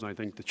photos, and I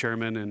think the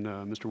chairman and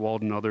Mr.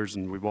 Walden and others,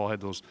 and we've all had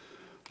those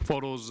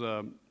photos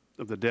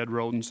of the dead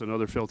rodents and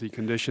other filthy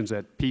conditions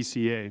at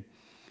PCA.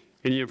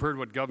 And you've heard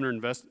what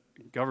government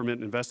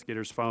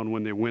investigators found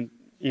when they went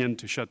in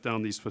to shut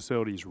down these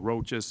facilities: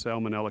 roaches,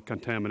 salmonella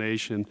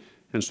contamination,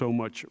 and so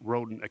much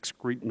rodent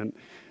excrement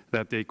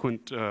that they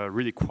couldn't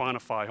really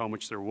quantify how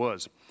much there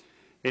was.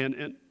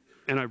 And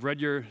I've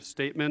read your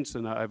statements,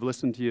 and I've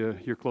listened to you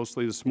here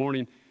closely this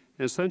morning.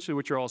 And essentially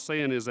what you're all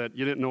saying is that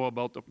you didn't know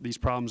about these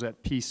problems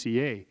at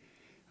PCA.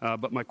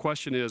 But my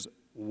question is,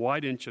 why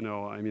didn't you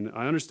know? I mean,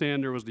 I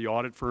understand there was the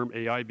audit firm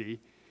AIB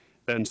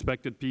that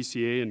inspected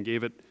PCA and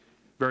gave it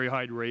very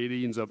high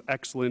ratings of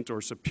excellent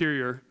or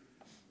superior.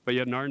 But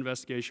yet in our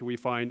investigation, we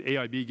find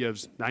AIB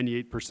gives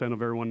 98%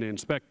 of everyone they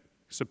inspect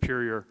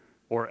superior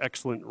or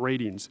excellent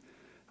ratings.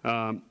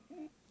 But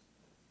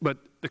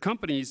the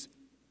companies,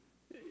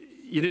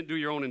 you didn't do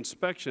your own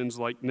inspections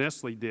like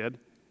Nestle did,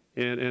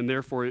 and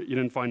therefore you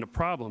didn't find the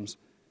problems.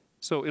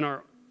 So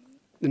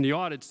in the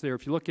audits there,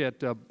 if you look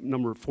at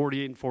number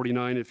 48 and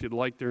 49, if you'd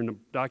like, they're in the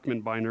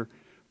document binder.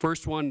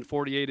 First one,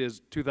 48,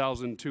 is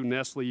 2002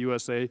 Nestle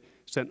USA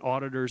sent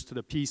auditors to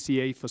the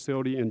PCA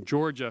facility in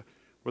Georgia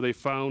where they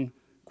found,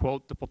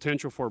 quote, the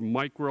potential for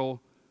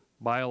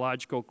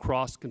microbiological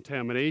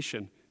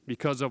cross-contamination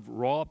because of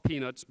raw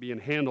peanuts being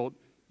handled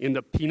in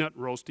the peanut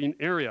roasting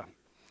area.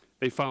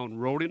 They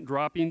found rodent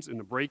droppings in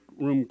the break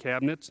room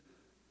cabinets,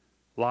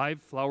 live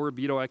flower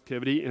beetle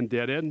activity, and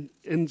dead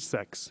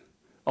insects.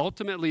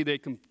 Ultimately, they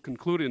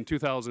concluded in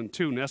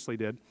 2002, Nestle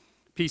did,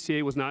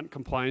 PCA was not in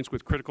compliance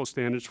with critical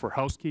standards for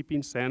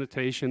housekeeping,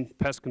 sanitation,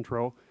 pest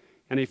control,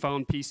 and they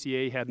found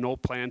PCA had no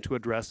plan to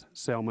address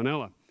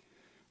salmonella.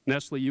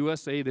 Nestle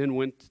USA then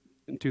went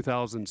in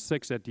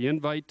 2006 at the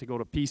invite to go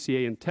to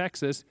PCA in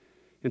Texas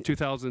in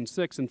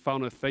 2006 and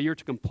found a failure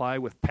to comply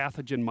with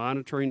pathogen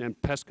monitoring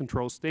and pest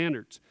control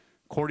standards.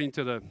 According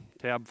to the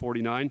tab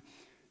 49,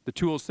 the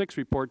 206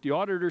 report, the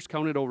auditors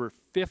counted over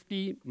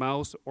 50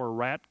 mouse or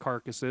rat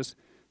carcasses,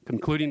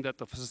 concluding that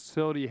the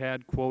facility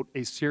had, quote,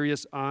 a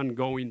serious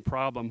ongoing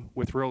problem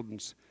with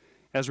rodents.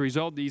 As a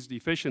result of these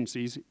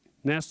deficiencies,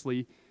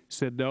 Nestle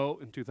said no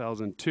in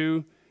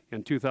 2002.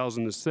 In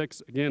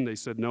 2006, again, they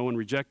said no and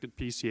rejected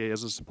PCA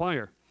as a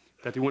supplier,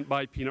 that they wouldn't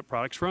buy peanut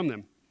products from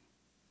them.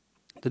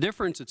 The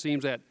difference, it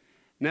seems, that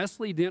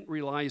Nestle didn't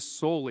rely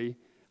solely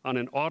on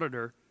an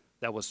auditor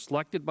that was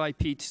selected by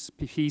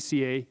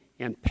PCA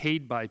and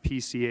paid by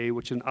PCA,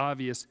 which is an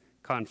obvious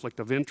conflict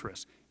of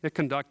interest. It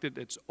conducted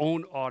its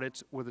own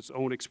audits with its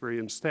own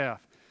experienced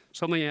staff.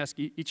 So let me ask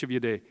each of you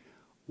today,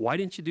 why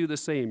didn't you do the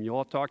same? You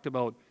all talked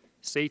about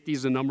safety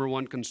is the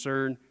 #1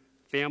 concern,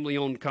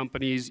 family-owned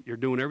companies, you're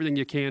doing everything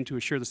you can to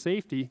assure the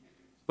safety,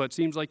 but it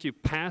seems like you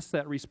passed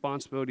that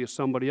responsibility to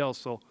somebody else.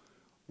 So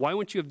why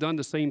wouldn't you have done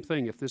the same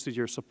thing if this is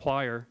your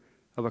supplier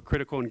of a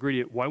critical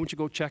ingredient? Why wouldn't you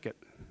go check it?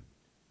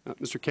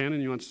 Mr.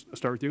 Cannon, you want to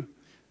start with you?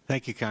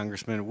 Thank you,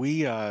 Congressman.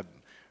 We,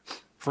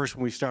 first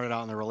when we started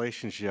out in the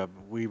relationship,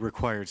 we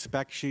required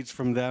spec sheets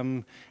from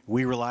them.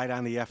 We relied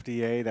on the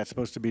FDA that's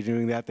supposed to be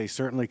doing that. They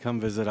certainly come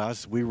visit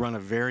us. We run a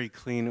very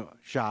clean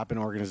shop and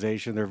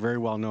organization. They're very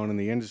well known in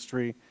the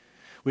industry.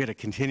 We had a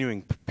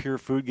continuing pure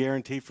food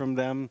guarantee from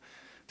them.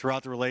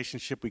 Throughout the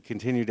relationship, we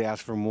continued to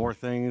ask for more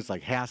things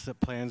like HACCP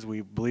plans. We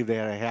believe they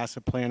had a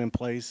HACCP plan in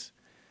place.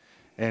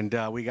 And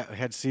we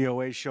had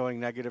COAs showing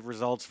negative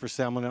results for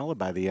salmonella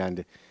by the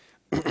end.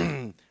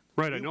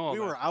 Right, I know all we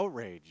that. were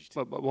outraged.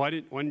 But why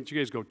didn't you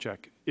guys go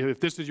check? If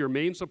this is your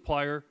main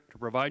supplier to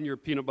providing your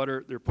peanut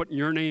butter, they're putting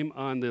your name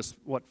on this,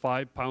 what,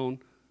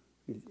 5-pound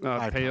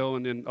pail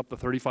and then up to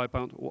 35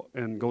 pounds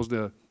and goes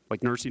to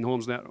like nursing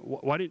homes.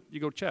 Why didn't you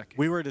go check?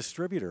 We were a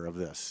distributor of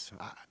this.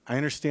 I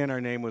understand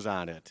our name was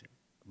on it,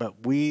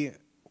 but we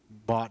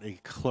bought a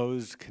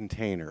closed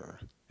container.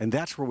 And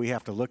that's where we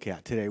have to look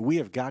at today. We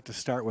have got to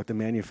start with the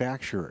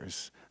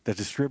manufacturers, the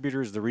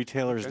distributors, the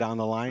retailers down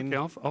the line.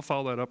 Okay, I'll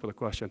follow that up with a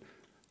question.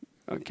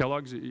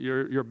 Kellogg's,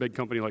 you're a big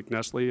company like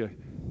Nestle,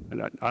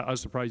 and I was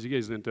surprised you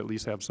guys didn't at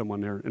least have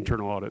someone there,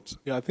 internal audits.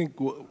 Yeah, I think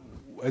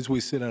as we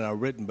said in our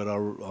written, but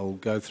I'll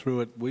go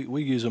through it,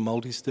 we use a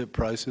multi-step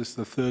process.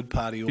 The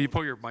third-party audit. Can you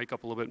pull your mic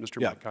up a little bit,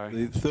 Mr.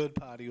 Mackay? The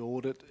third-party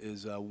audit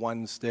is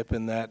one step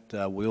in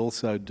that. We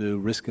also do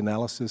risk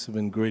analysis of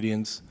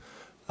ingredients.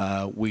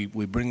 We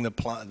bring the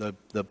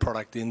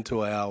product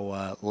into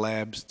our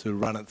labs to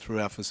run it through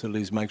our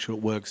facilities, make sure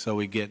it works, so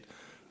we get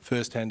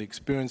first-hand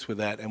experience with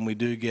that, and we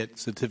do get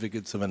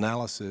certificates of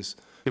analysis.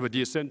 Yeah, but do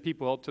you send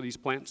people out to these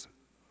plants?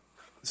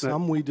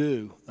 Some we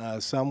do,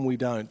 some we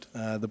don't.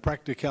 The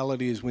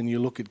practicality is when you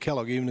look at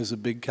Kellogg, even as a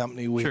big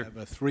company, we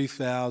have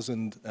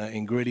 3,000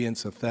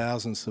 ingredients,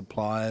 1,000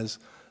 suppliers.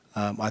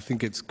 I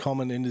think it's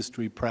common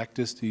industry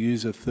practice to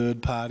use a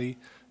third party.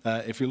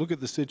 If you look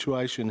at the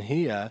situation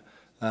here,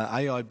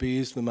 AIB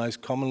is the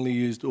most commonly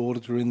used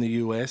auditor in the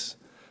US.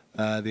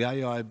 The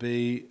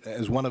AIB,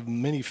 as one of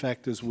many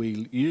factors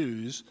we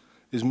use,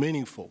 is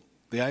meaningful.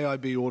 The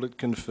AIB audit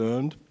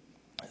confirmed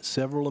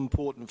several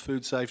important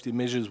food safety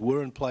measures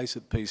were in place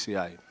at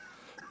PCA.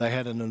 They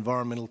had an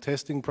environmental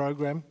testing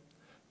program.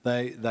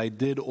 They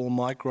did all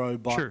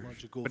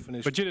microbiological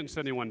finished. But you didn't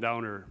send anyone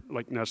down, or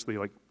like Nestle,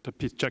 like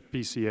to check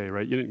PCA,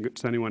 right? You didn't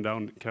send anyone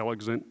down to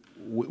Kellogg's?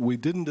 We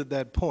didn't at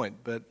that point,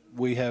 but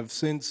we have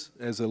since,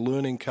 as a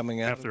learning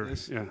coming out of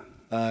this,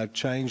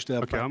 changed our.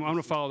 Okay, I'm going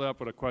to follow that up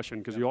with a question,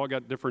 because you all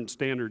got different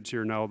standards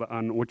here now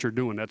on what you're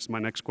doing. That's my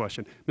next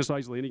question. Ms.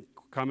 Isley, any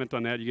comment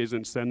on that? You guys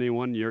didn't send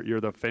anyone.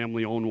 You're the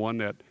family-owned one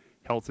that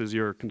health is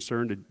your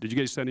concern. Did you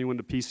guys send anyone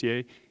to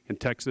PCA in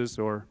Texas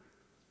or?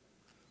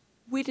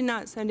 We did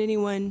not send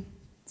anyone.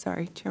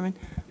 Sorry, Chairman.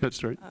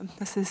 That's right.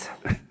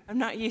 I'm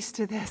not used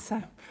to this.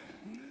 I'm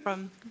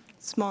from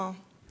small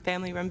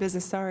family-run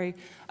business. Sorry,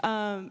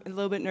 a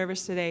little bit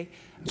nervous today.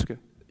 That's okay.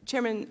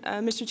 Chairman,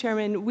 Mr.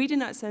 Chairman, we did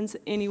not send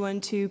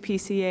anyone to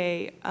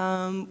PCA.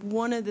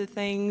 One of the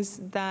things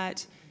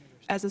that,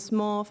 as a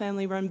small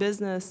family-run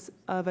business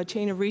of a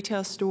chain of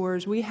retail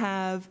stores, we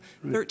have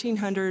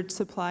 1,300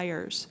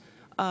 suppliers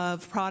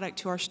of product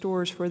to our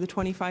stores for the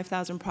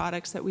 25,000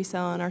 products that we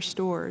sell in our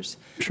stores.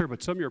 Sure,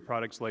 but some of your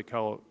products, like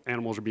how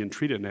animals are being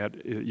treated, and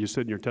that, you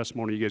said in your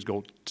testimony you guys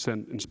go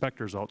send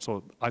inspectors out,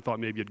 so I thought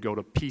maybe you'd go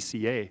to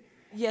PCA.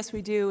 Yes,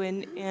 we do,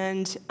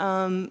 and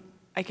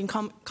I can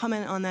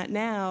comment on that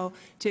now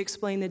to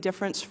explain the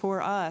difference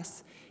for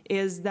us,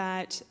 is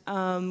that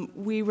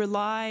we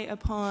rely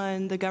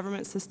upon the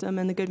government system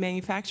and the good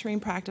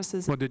manufacturing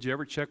practices. Well, did you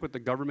ever check with the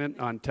government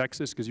on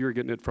Texas? Because you were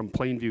getting it from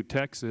Plainview,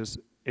 Texas,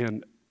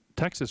 and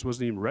Texas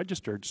wasn't even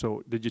registered.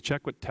 So did you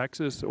check with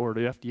Texas or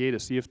the FDA to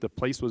see if the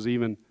place was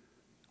even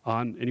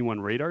on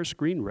anyone's radar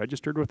screen,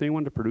 registered with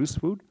anyone to produce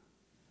food?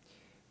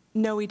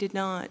 No, we did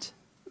not.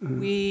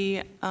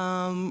 We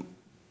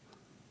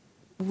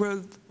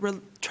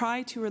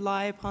try to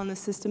rely upon the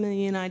system in the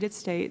United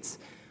States.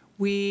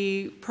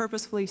 We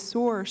purposefully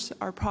source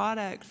our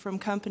product from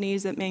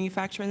companies that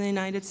manufacture in the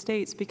United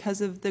States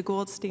because of the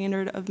gold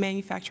standard of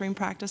manufacturing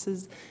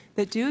practices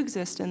that do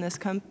exist in this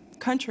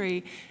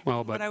country.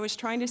 Well, what I was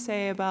trying to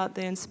say about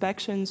the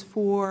inspections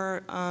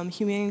for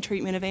humane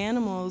treatment of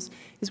animals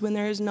is when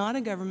there is not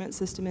a government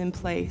system in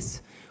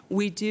place,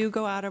 we do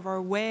go out of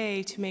our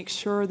way to make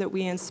sure that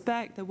we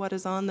inspect that what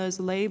is on those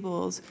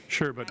labels.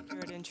 Sure, but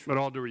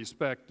all due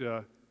respect,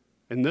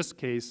 in this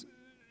case,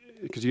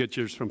 because you get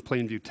yours from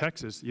Plainview,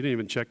 Texas, you didn't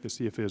even check to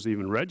see if it was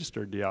even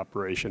registered, the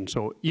operation.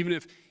 So even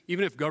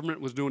if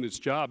government was doing its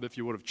job, if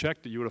you would have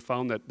checked it, you would have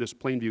found that this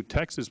Plainview,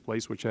 Texas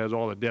place, which has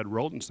all the dead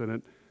rodents in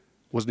it,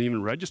 wasn't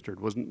even registered,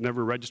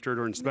 never registered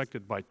or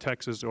inspected by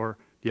Texas or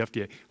the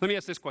FDA. Let me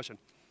ask this question.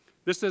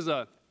 This is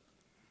a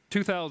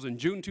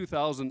June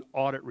 2000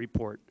 audit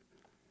report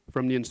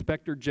from the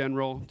Inspector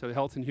General to the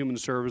Health and Human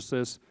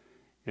Services,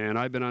 and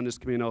I've been on this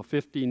committee now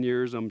 15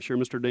 years. I'm sure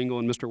Mr. Dingell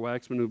and Mr.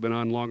 Waxman, who've been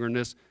on longer than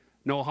this,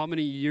 know how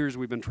many years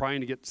we've been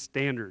trying to get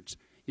standards.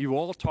 You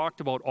all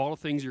talked about all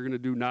the things you're going to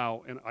do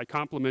now, and I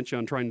compliment you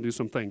on trying to do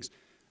some things.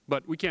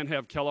 But we can't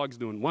have Kellogg's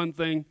doing one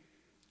thing,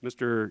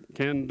 Mr.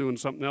 Ken doing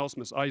something else,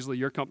 Ms. Isley,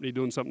 your company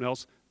doing something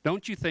else.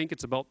 Don't you think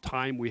it's about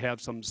time we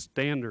have some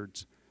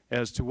standards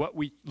as to what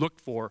we look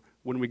for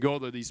when we go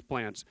to these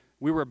plants?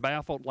 We were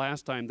baffled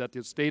last time that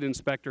the state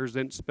inspectors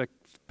didn't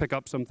pick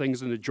up some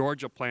things in the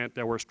Georgia plant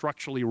that were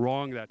structurally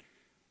wrong, that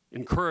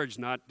encourage,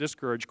 not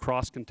discourage,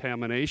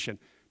 cross-contamination.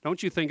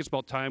 Don't you think it's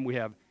about time we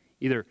have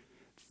either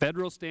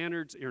federal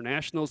standards,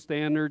 international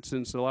standards,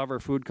 since a lot of our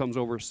food comes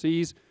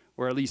overseas,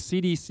 or at least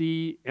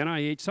CDC,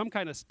 NIH, some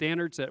kind of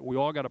standards that we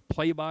all got to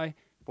play by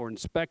for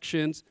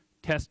inspections,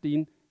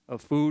 testing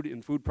of food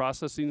in food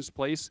processing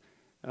place,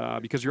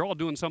 because you're all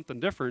doing something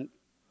different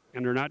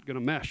and they're not going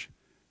to mesh.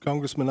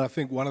 Congressman, I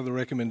think one of the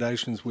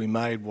recommendations we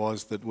made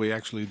was that we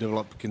actually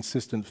develop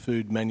consistent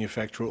food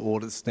manufacturer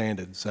audit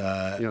standards.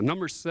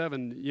 Number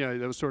 7, yeah,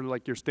 that was sort of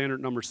like your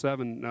standard number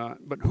 7.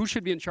 But who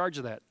should be in charge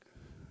of that?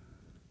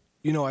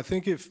 You know, I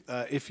think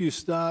if you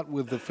start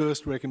with the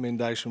first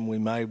recommendation we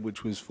made,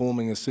 which was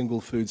forming a single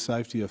food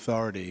safety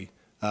authority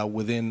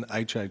within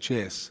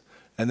HHS,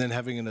 and then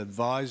having an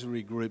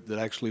advisory group that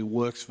actually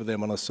works for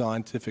them on a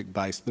scientific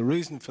base. The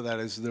reason for that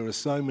is there are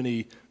so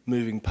many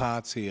moving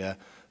parts here.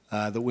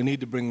 that we need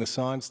to bring the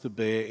science to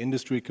bear.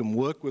 Industry can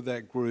work with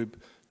that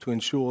group to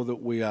ensure that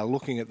we are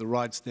looking at the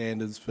right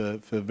standards for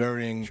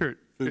varying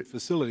food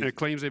facilities. It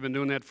claims they've been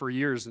doing that for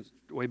years,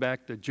 way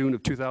back to June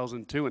of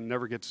 2002, and it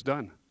never gets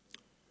done.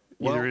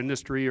 Either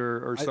industry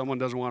or someone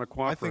doesn't want to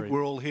cooperate. I think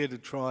we're all here to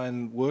try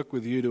and work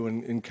with you to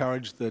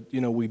encourage that,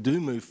 we do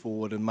move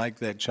forward and make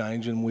that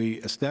change and we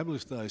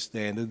establish those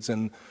standards.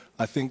 And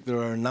I think there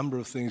are a number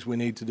of things we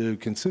need to do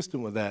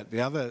consistent with that.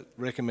 The other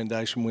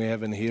recommendation we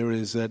have in here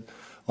is that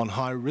on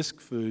high-risk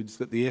foods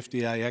that the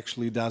FDA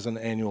actually does an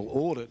annual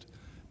audit.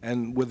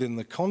 And within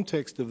the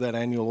context of that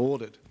annual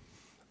audit,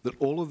 that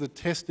all of the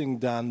testing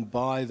done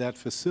by that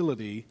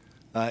facility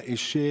is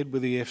shared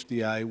with the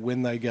FDA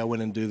when they go in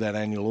and do that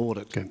annual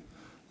audit. Okay.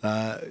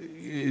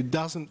 It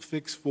doesn't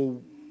fix for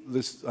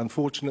this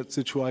unfortunate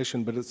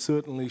situation, but it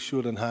certainly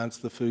should enhance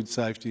the food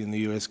safety in the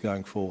U.S.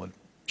 going forward.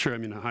 Sure. I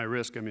mean, high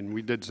risk. I mean,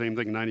 we did the same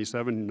thing in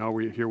 '97. Now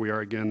here we are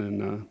again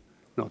in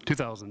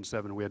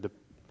 2007. We had the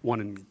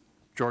one in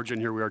Georgia,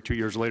 and here we are 2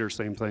 years later,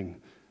 same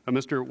thing.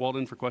 Mr.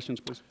 Walden, for questions,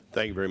 please.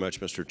 Thank you very much,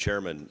 Mr.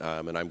 Chairman.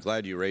 And I'm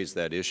glad you raised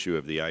that issue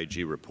of the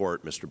IG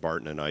report. Mr.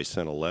 Barton and I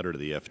sent a letter to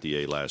the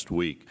FDA last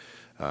week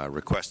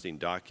requesting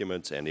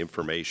documents and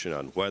information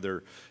on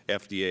whether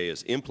FDA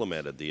has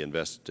implemented the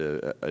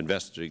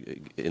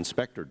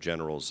Inspector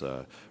General's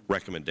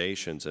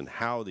recommendations and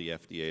how the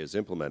FDA is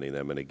implementing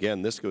them. And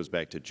again, this goes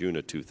back to June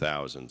of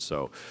 2000.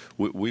 So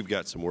we've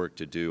got some work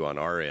to do on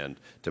our end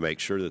to make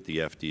sure that the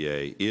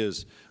FDA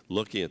is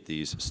looking at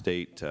these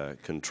state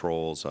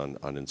controls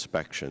on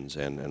inspections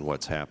and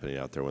what's happening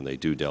out there when they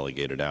do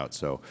delegate it out.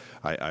 So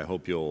I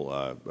hope you'll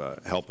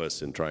help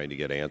us in trying to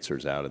get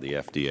answers out of the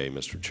FDA,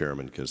 Mr.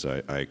 Chairman, because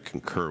I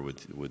concur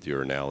with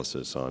your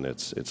analysis on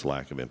its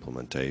lack of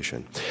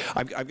implementation.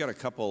 I've got a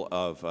couple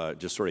of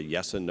just sort of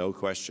yes and no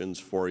questions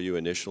for you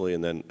initially,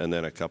 and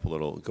then a couple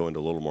that'll go into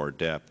a little more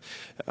depth.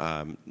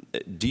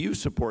 Do you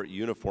support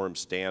uniform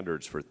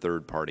standards for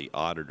third-party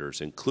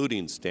auditors,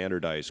 including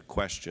standardized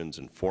questions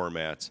and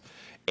formats,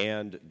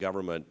 and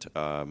government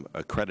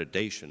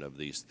accreditation of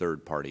these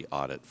third-party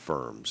audit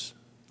firms?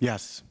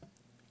 Yes.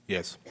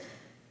 Yes.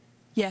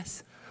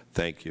 Yes.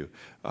 Thank you.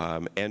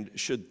 And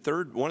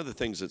one of the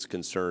things that's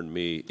concerned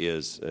me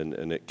is,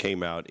 and it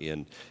came out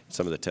in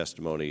some of the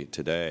testimony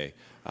today,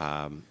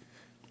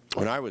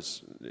 when I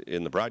was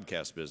in the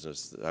broadcast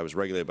business, I was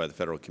regulated by the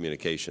Federal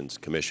Communications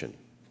Commission.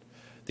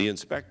 The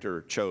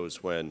inspector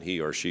chose when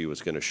he or she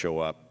was going to show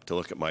up to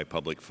look at my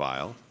public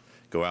file,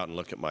 go out and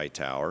look at my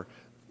tower,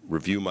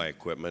 review my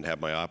equipment,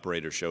 have my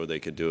operator show they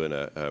could do an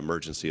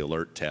emergency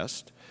alert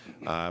test.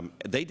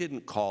 They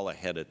didn't call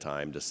ahead of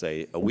time to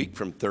say, a week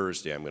from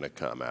Thursday I'm going to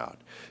come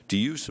out. Do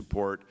you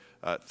support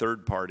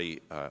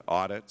third-party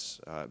audits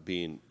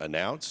being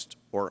announced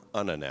or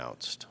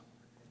unannounced?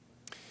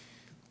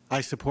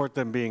 I support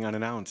them being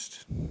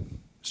unannounced.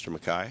 Mr.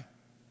 McKay?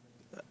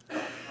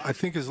 I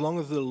think as long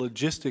as the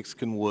logistics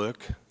can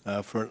work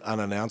for an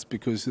unannounced,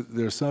 because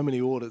there are so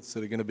many audits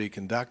that are going to be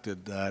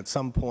conducted, at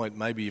some point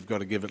maybe you've got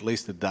to give at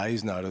least a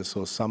day's notice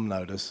or some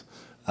notice.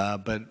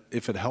 But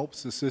if it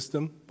helps the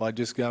system by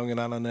just going in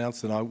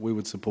unannounced, then we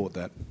would support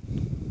that.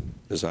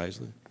 Ms.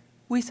 Isley?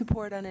 We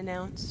support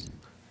unannounced.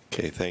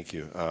 Okay, thank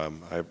you.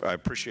 I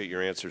appreciate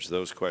your answers to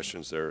those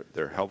questions.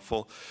 They're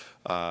helpful.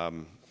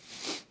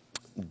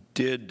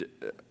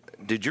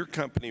 Did your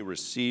company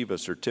receive a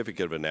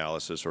certificate of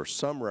analysis or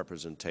some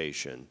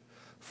representation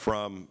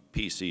from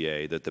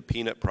PCA that the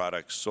peanut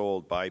products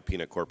sold by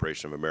Peanut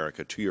Corporation of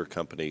America to your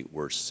company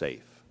were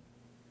safe?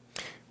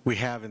 We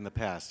have in the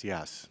past,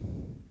 yes.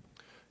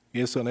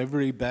 Yes, on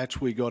every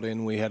batch we got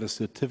in, we had a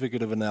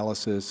certificate of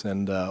analysis,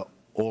 and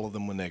all of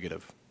them were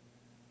negative.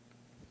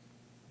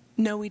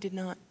 No, we did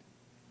not.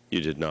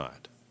 You did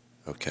not?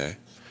 Okay.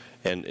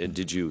 And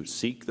did you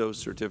seek those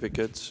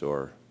certificates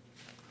or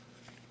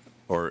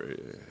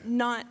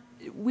not?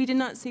 We did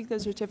not seek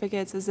those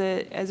certificates as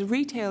a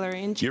retailer.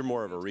 You're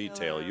more of a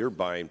retailer. You're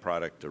buying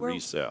product to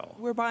resell.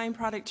 We're buying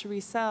product to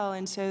resell,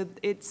 and so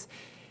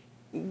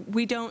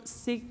we don't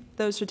seek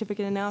those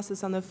certificate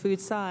analysis on the food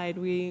side.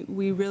 We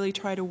really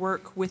try to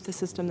work with the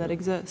system that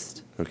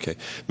exists. Okay.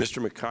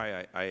 Mr.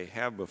 McKay, I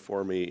have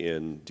before me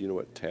do you know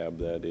what tab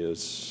that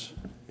is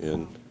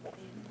in?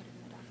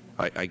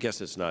 I guess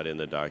it's not in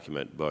the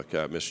document book.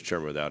 Mr.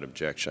 Chairman, without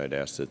objection, I'd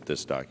ask that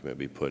this document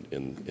be put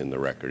in the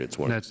record. It's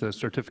one. That's the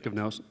certificate of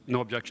analysis.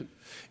 No objection.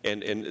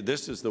 And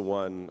this is the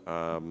one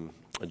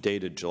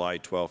dated July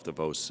 12th of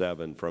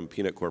 2007 from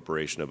Peanut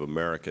Corporation of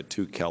America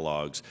to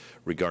Kellogg's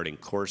regarding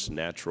coarse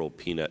natural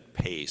peanut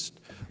paste,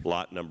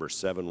 lot number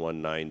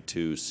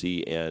 7192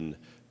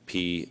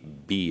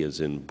 CNPB as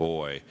in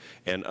boy.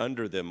 And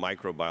under the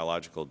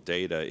microbiological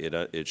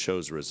data, it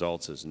shows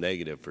results as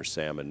negative for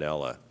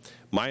Salmonella.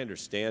 My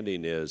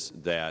understanding is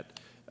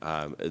that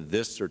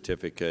this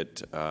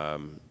certificate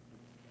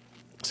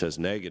says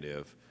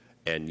negative,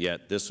 and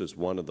yet this was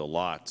one of the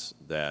lots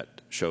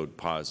that showed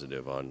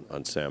positive on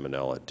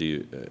Salmonella.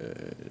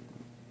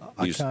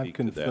 I can't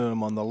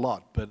confirm on the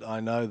lot, but I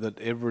know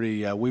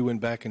that we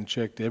went back and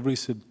checked every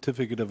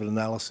certificate of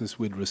analysis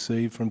we'd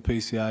received from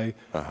PCA.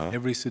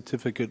 Every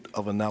certificate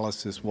of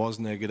analysis was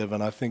negative,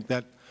 and I think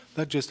that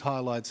just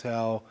highlights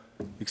how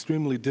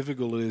extremely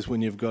difficult it is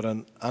when you've got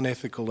an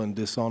unethical and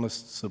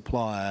dishonest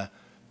supplier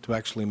to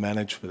actually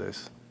manage for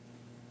this.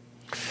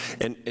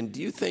 And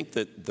do you think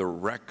that the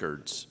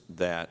records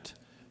that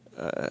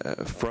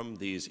from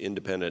these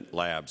independent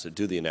labs that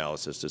do the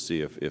analysis to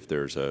see if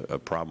there's a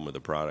problem with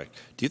the product,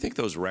 do you think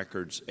those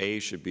records, A,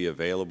 should be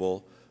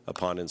available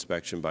upon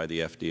inspection by the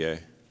FDA?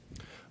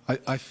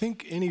 I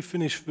think any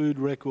finished food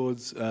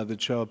records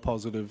that show a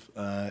positive,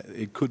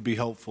 it could be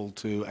helpful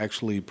to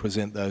actually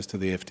present those to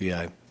the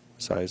FDA.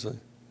 Ms. Isley?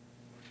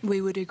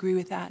 We would agree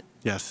with that.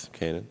 Yes.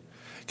 Kanan?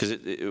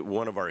 Because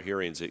one of our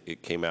hearings,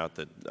 it came out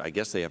that I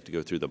guess they have to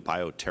go through the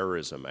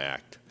Bioterrorism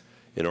Act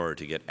in order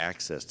to get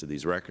access to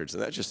these records,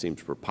 and that just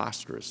seems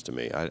preposterous to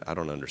me. I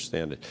don't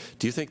understand it.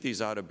 Do you think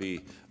these ought to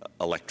be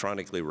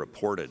electronically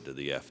reported to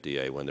the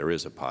FDA when there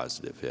is a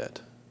positive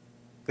hit?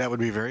 That would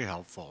be very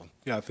helpful.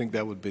 Yeah, I think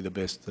that would be the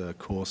best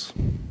course.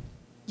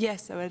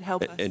 Yes, that would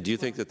help us. And do you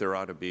think that there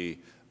ought to be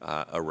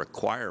a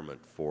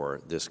requirement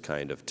for this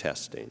kind of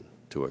testing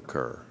to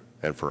occur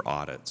and for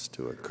audits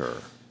to occur?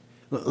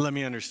 Let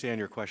me understand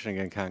your question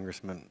again,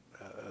 Congressman,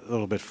 a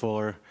little bit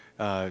fuller.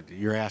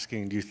 You're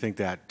asking, do you think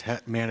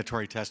that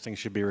mandatory testing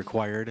should be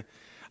required?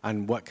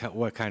 On what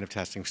kind of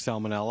testing?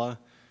 Salmonella?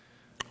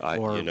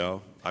 You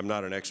know, I'm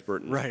not an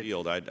expert in the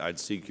field. I'd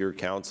seek your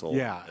counsel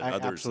and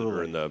others that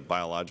are in the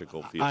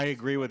biological field. I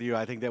agree with you.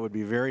 I think that would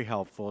be very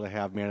helpful to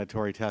have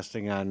mandatory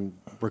testing on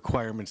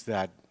requirements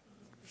that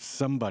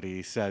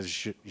somebody says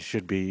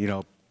should be, you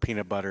know,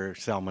 peanut butter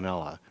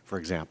salmonella, for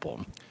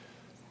example.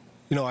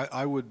 You know,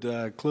 I would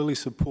clearly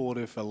support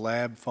if a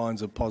lab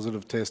finds a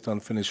positive test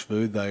on finished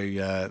food,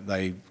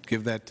 they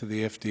give that to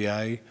the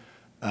FDA.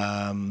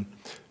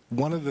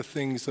 One of the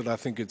things that I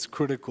think it's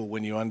critical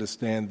when you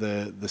understand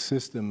the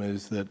system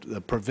is that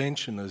the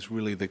prevention is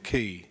really the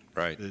key.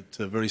 Right.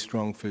 It's a very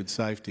strong food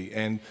safety.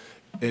 And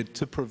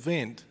to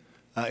prevent,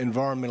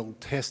 environmental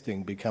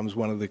testing becomes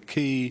one of the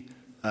key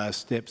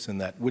steps in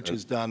that, which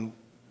is done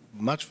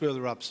much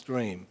further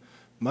upstream.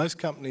 Most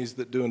companies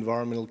that do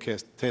environmental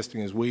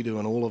testing, as we do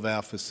in all of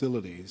our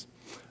facilities,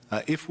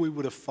 if we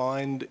were to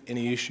find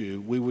any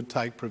issue, we would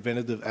take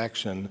preventative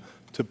action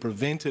to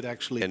prevent it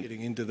actually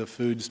getting into the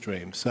food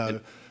stream.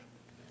 So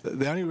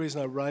the only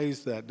reason I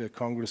raised that,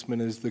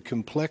 Congressman, is the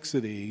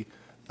complexity.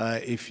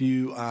 If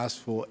you ask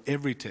for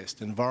every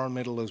test,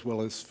 environmental as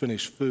well as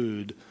finished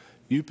food,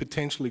 you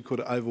potentially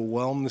could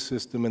overwhelm the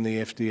system and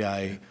the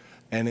FDA,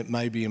 and it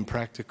may be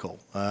impractical.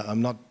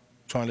 I'm not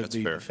trying to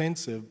be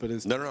defensive, but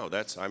it's no.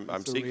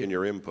 I'm seeking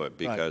your input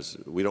because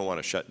we don't want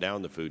to shut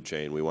down the food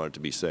chain. We want it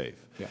to be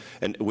safe. Yeah.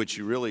 And which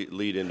you really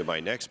lead into my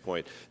next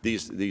point.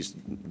 These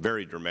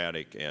very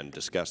dramatic and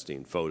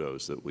disgusting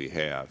photos that we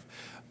have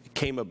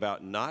came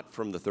about not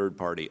from the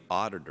third-party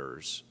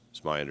auditors,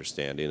 is my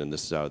understanding, and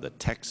this is out of the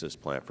Texas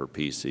plant for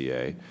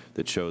PCA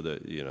that show the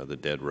the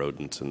dead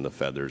rodents and the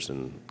feathers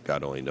and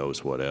God only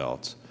knows what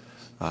else.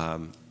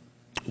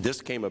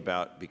 This came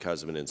about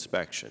because of an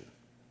inspection.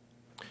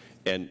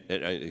 And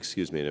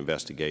excuse me, an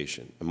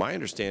investigation. And my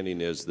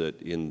understanding is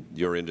that in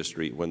your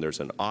industry, when there's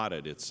an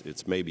audit,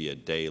 it's maybe a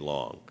day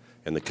long,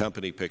 and the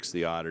company picks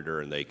the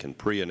auditor, and they can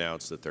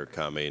pre-announce that they're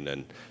coming,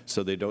 and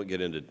so they don't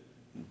get into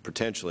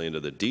potentially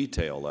into the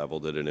detail level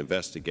that an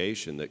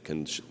investigation that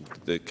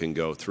can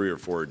go 3 or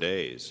 4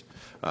 days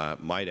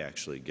might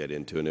actually get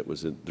into, and it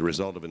was the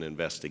result of an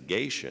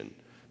investigation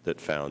that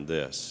found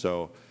this.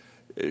 So,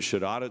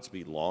 should audits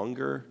be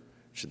longer?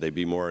 Should they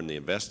be more on the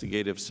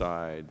investigative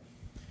side?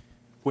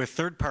 With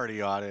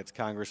third-party audits,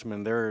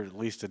 Congressman, they're at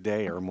least a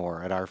day or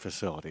more at our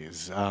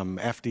facilities.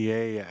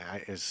 FDA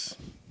is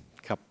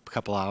a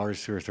couple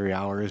hours, 2 or 3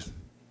 hours.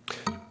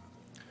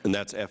 And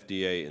that's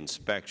FDA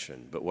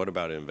inspection, but what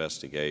about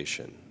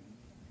investigation?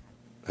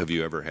 Have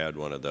you ever had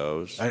one of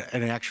those?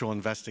 An actual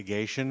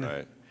investigation?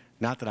 Right.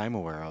 Not that I'm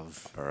aware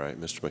of. All right,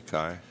 Mr.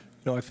 Mackay.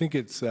 No, I think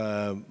it's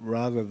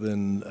rather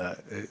than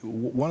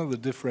one of the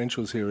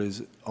differentials here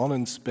is on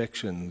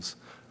inspections.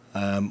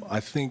 I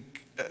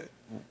think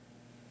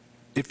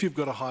if you've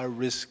got a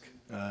high-risk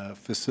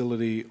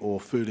facility or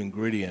food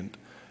ingredient,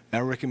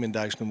 our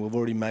recommendation, and we've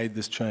already made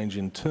this change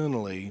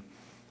internally,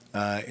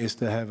 is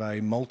to have a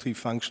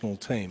multifunctional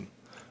team.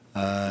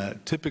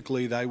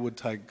 Typically, they would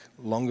take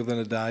longer than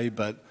a day,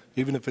 but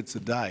even if it's a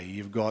day,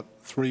 you've got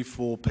 3,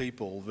 4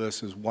 people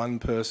versus 1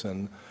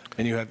 person,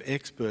 and you have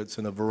experts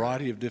in a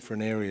variety of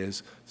different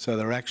areas, so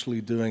they're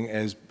actually doing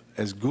as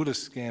good a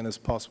scan as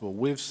possible.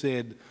 We've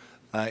said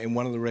in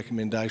one of the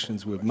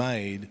recommendations we've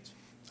made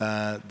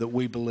that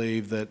we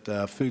believe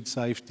that food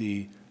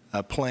safety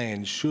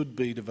plans should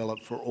be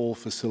developed for all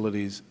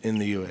facilities in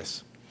the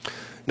U.S.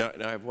 Now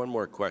I have one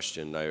more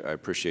question. I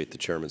appreciate the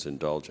Chairman's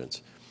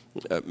indulgence.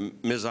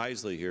 Ms.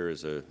 Isley here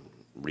is a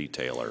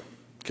retailer.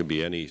 Could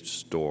be any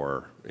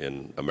store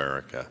in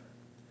America.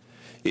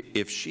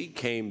 If she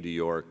came to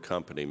your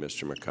company,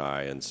 Mr.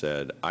 Mackay, and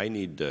said, I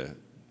need to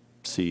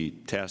see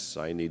tests,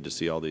 I need to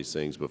see all these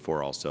things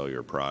before I'll sell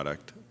your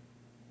product.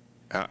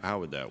 How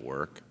would that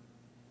work?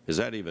 Is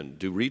that even,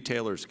 do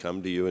retailers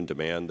come to you and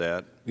demand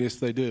that? Yes,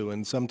 they do,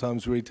 and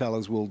sometimes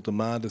retailers will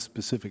demand a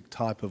specific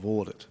type of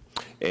audit.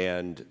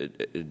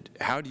 And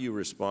how do you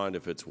respond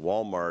if it's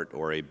Walmart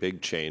or a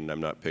big chain,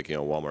 I'm not picking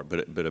on Walmart,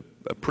 but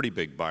a pretty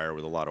big buyer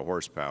with a lot of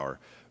horsepower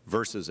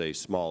versus a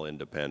small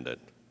independent?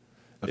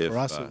 For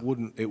us,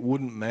 it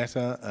wouldn't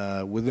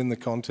matter. Within the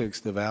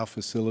context of our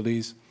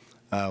facilities,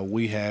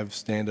 we have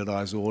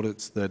standardized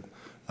audits that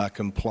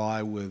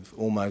comply with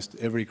almost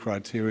every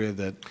criteria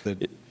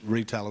that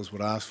retailers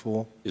would ask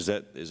for. Is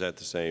that the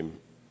same,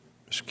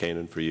 Mr.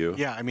 Kanan, for you?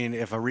 Yeah, I mean,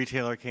 if a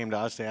retailer came to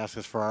us to ask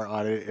us for our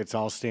audit, it's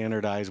all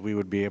standardized. We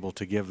would be able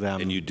to give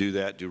them. And you do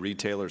that? Do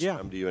retailers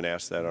come to you and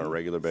ask that on a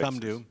regular basis? Some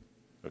do.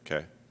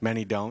 Okay.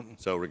 Many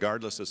don't. So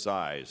regardless of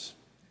size,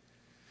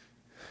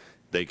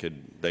 they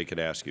could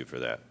ask you for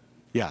that?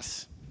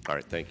 Yes. All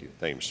right. Thank you.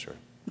 Thank you, Mr.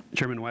 Chairman.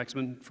 Chairman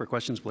Waxman, for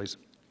questions, please.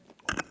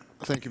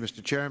 Thank you,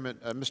 Mr. Chairman.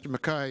 Mr.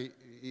 Mackay,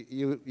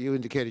 you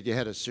indicated you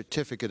had a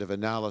certificate of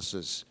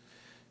analysis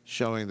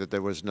showing that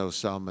there was no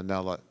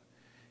salmonella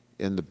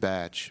in the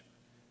batch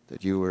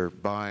that you were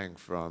buying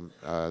from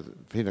the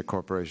Peanut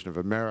Corporation of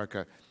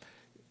America.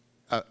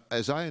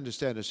 As I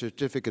understand, a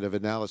certificate of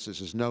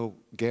analysis is no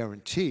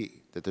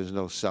guarantee that there's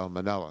no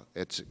salmonella.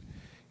 It's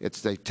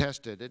they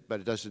tested it, but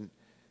it doesn't,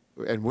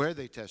 and where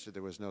they tested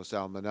there was no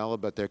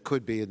salmonella, but there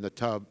could be in the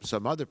tub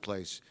some other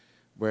place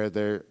where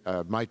there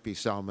might be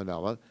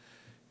salmonella,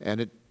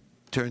 and it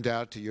turned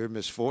out to your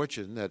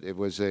misfortune that it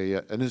was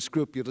an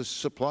unscrupulous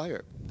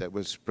supplier that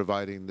was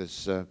providing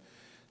this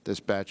this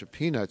batch of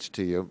peanuts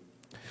to you.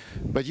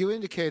 But you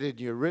indicated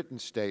in your written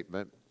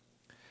statement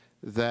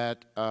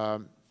that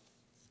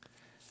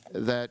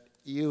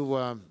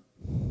you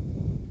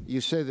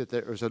say that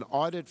there was an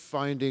audit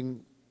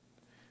finding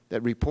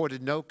that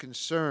reported no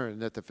concern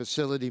that the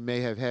facility may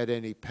have had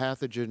any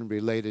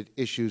pathogen-related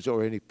issues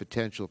or any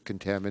potential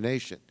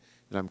contamination.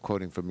 And I'm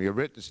quoting from your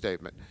written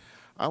statement.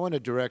 I want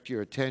to direct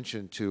your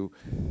attention to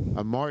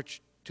a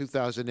March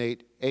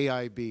 2008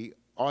 AIB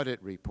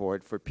audit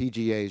report for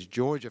PGA's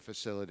Georgia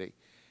facility.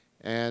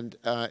 And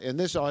in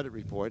this audit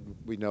report,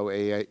 we know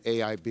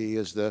AIB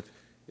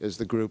is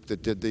the group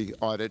that did the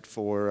audit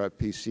for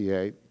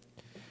PCA.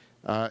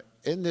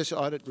 In this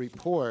audit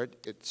report,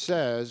 it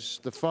says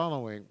the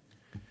following: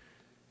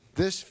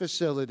 this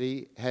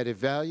facility had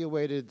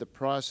evaluated the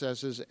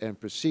processes and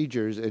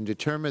procedures and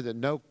determined that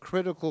no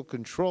critical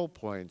control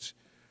points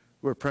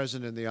were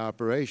present in the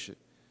operation.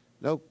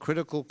 No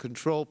critical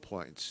control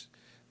points.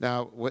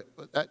 Now,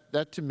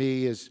 that to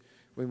me is,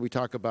 when we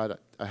talk about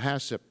a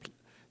HACCP,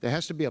 there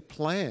has to be a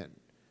plan.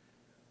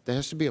 There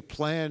has to be a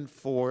plan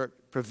for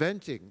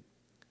preventing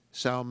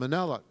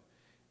salmonella.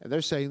 And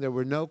they're saying there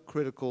were no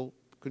critical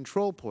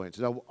control points.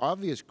 Now,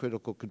 obvious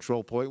critical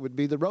control point would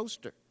be the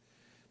roaster,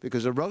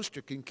 because a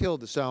roaster can kill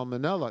the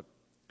salmonella.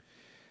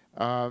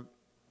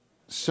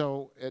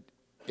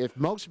 If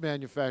most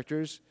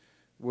manufacturers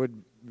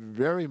would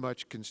very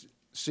much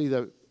see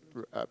the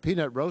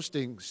peanut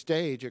roasting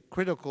stage a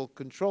critical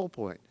control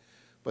point.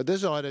 But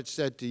this audit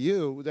said to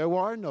you there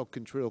are no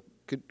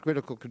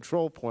critical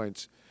control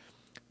points.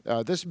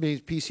 This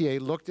means PCA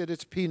looked at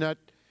its peanut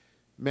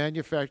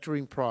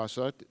manufacturing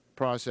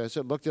process,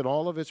 it looked at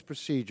all of its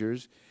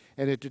procedures,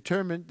 and it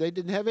determined they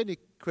didn't have any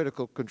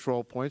critical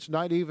control points,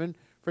 not even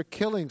for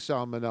killing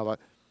salmonella.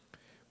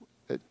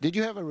 Did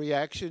you have a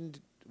reaction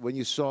when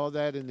you saw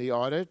that in the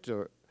audit,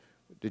 or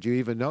did you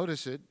even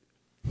notice it?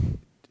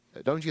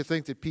 Don't you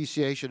think that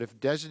PCA should have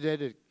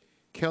designated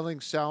killing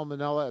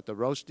salmonella at the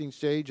roasting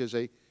stage as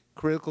a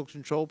critical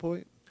control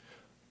point?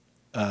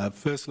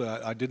 Firstly,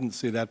 I didn't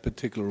see that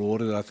particular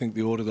audit. I think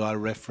the audit I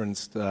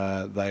referenced,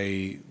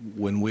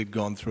 when we'd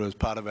gone through as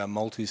part of our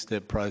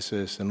multi-step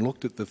process and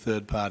looked at the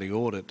third-party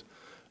audit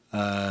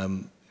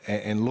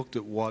and looked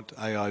at what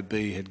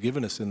AIB had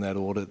given us in that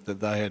audit, that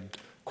they had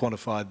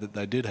quantified that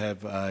they did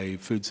have a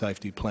food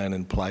safety plan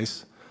in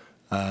place.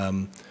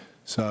 And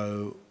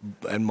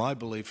my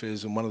belief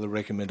is, and one of the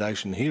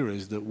recommendations here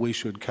is, that we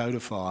should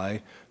codify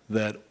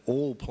that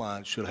all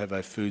plants should have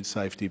a food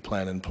safety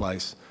plan in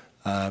place,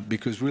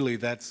 because really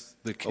that's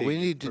the key. Well, we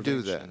need to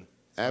do that. Sorry?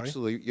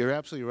 Absolutely. You're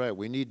absolutely right.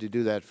 We need to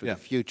do that for the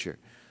future.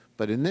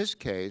 But in this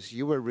case,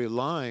 you were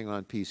relying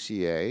on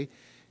PCA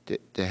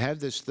to have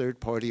this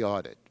third-party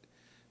audit.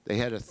 They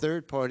had a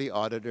third-party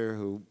auditor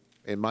who,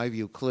 in my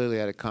view, clearly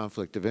had a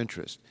conflict of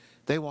interest.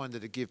 They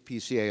wanted to give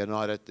PCA an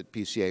audit that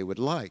PCA would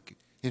like.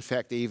 In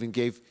fact, they even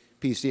gave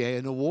PCA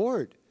an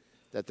award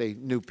that they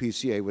knew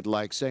PCA would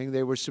like, saying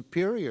they were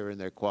superior in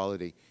their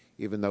quality,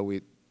 even though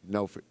we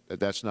know that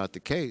that's not the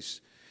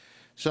case.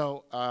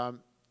 So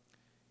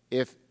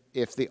if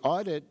the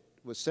audit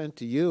was sent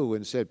to you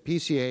and said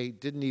PCA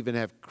didn't even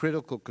have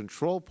critical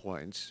control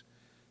points,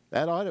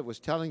 that audit was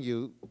telling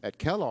you at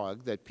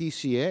Kellogg that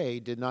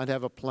PCA did not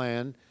have a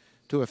plan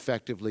to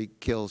effectively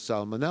kill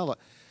salmonella.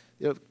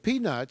 You know,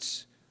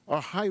 peanuts are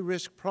a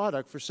high-risk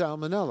product for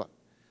salmonella.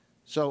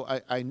 So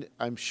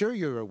I'm sure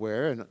you're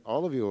aware, and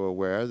all of you are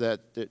aware,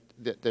 that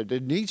there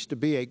needs to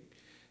be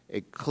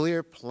a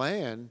clear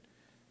plan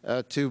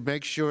to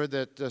make sure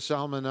that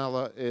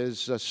salmonella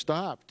is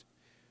stopped.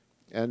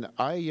 And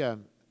I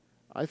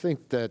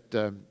think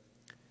that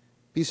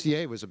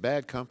PCA was a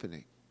bad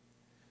company.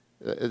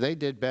 They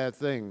did bad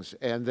things,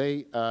 and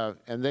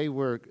they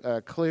were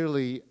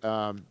clearly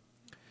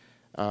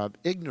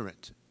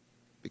ignorant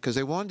because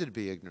they wanted to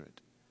be ignorant.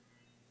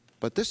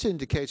 But this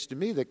indicates to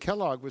me that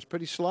Kellogg was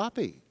pretty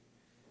sloppy.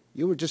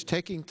 You were just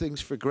taking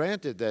things for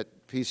granted that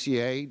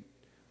PCA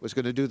was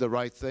going to do the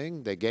right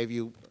thing. They gave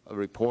you a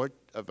report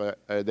of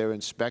their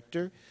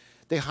inspector.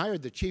 They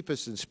hired the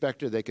cheapest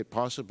inspector they could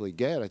possibly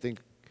get. I think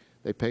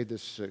they paid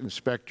this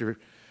inspector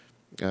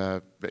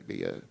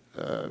maybe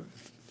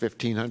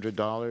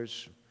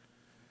 $1,500.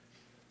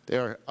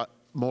 There are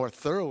more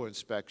thorough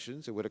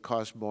inspections. It would have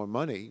cost more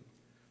money.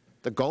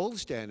 The gold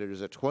standard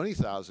is a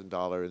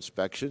 $20,000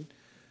 inspection.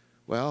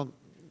 Well,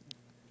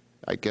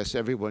 I guess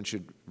everyone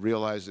should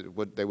realize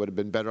that they would have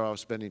been better off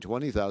spending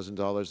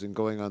 $20,000 than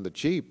going on the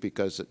cheap,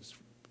 because it's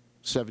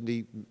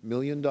 $70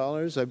 million,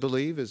 I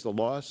believe, is the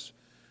loss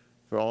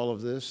for all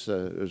of this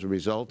as a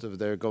result of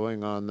their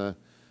going on the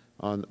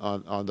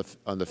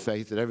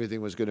faith that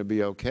everything was going to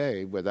be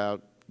okay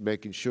without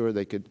making sure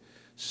they could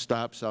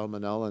stop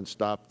salmonella and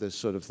stop this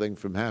sort of thing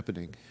from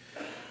happening.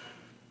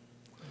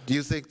 Do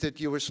you think that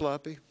you were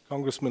sloppy?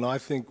 Congressman, I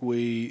think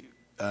we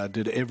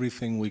did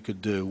everything we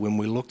could do. When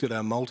we looked at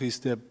our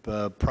multi-step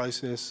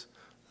process,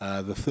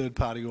 the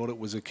third-party audit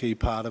was a key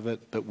part of it,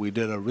 but we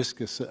did a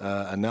risk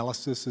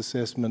analysis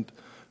assessment.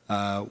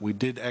 We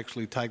did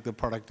actually take the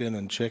product in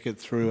and check it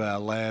through our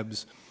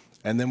labs,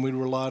 and then we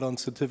relied on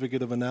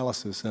certificate of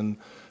analysis. And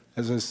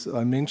as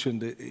I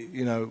mentioned,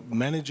 you know,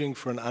 managing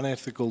for an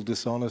unethical,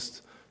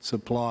 dishonest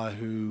supplier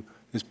who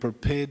is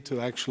prepared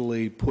to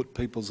actually put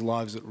people's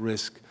lives at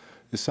risk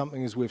is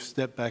something, as we've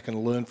stepped back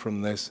and learned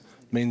from this,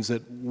 means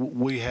that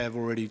we have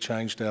already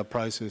changed our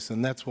process.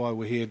 And that's why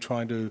we're here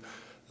trying to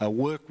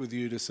work with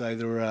you to say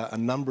there are a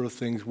number of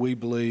things we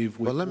believe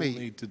we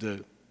need to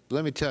do.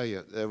 Let me tell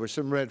you, there were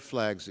some red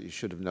flags that you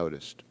should have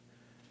noticed.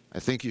 I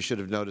think you should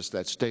have noticed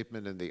that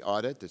statement in the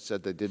audit that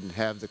said they didn't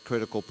have the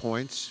critical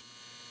points.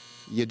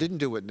 You didn't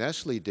do what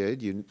Nestle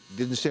did. You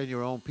didn't send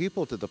your own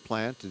people to the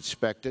plant to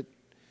inspect it.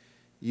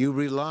 You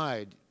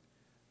relied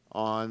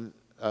on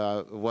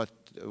what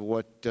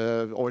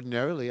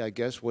ordinarily, I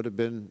guess, would have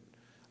been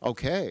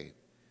okay.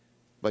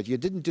 But you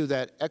didn't do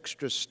that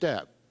extra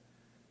step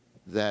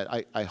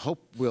that I hope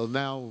will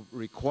now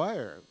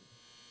require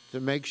to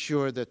make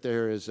sure that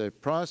there is a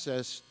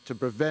process to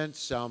prevent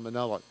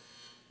salmonella.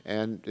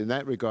 And in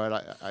that regard,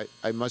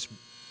 I must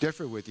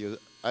differ with you.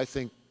 I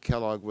think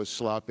Kellogg was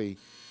sloppy.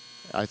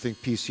 I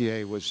think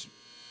PCA was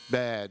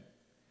bad.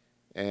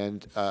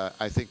 And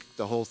I think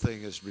the whole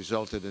thing has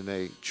resulted in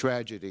a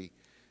tragedy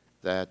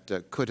that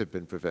could have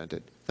been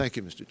prevented. Thank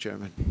you, Mr.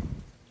 Chairman.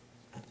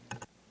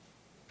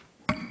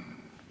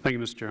 Thank you,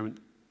 Mr. Chairman.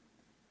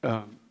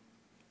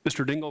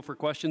 Mr. Dingell, for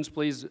questions,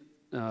 please.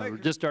 We're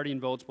just starting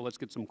votes, but let's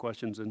get some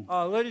questions in.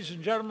 Ladies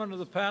and gentlemen of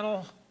the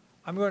panel,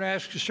 I'm going to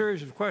ask a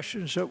series of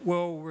questions that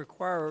will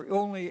require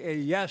only a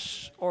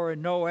yes or a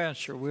no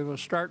answer. We will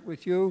start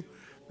with you,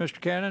 Mr.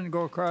 Cannon, and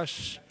go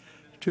across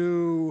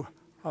to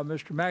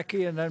Mr.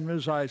 Mackey and then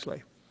Ms.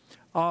 Isley.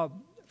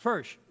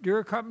 First, do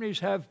your companies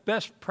have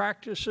best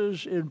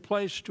practices in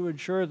place to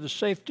ensure the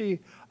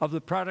safety of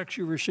the products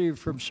you receive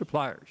from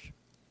suppliers?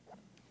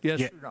 Yes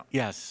or no?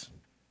 Yes.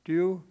 Do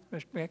you,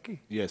 Mr.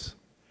 Mackey? Yes.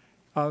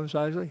 Ms.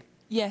 Isley?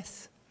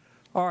 Yes.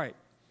 All right.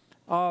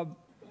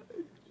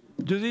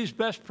 Do these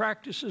best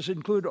practices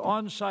include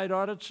on-site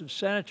audits of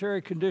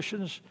sanitary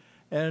conditions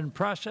and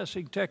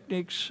processing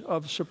techniques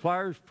of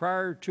suppliers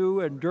prior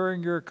to and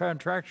during your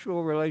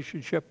contractual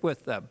relationship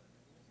with them?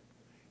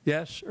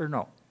 Yes or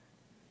no?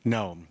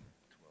 No.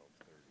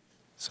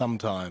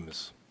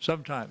 Sometimes.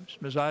 Sometimes.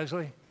 Ms.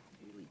 Isley?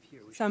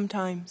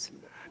 Sometimes.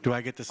 Do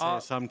I get to say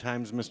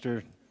sometimes,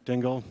 Mr.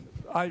 Dingell?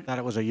 I thought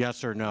it was a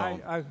yes or no.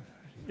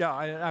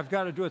 I've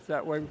got to do it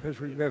that way because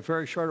we have a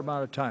very short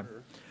amount of time.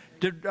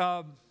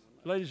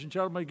 Ladies and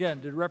gentlemen, again,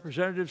 did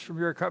representatives from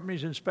your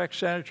companies inspect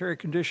sanitary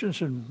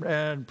conditions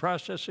and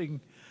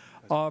processing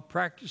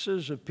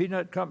practices of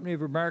Peanut Company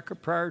of America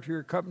prior to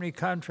your company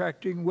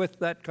contracting with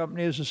that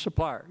company as a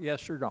supplier?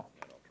 Yes or no?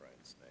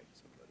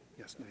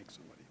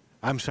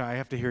 I'm sorry, I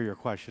have to hear your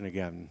question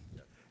again.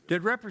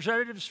 Did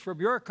representatives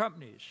from your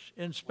companies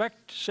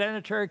inspect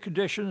sanitary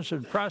conditions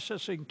and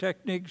processing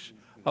techniques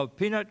of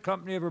Peanut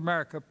Company of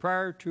America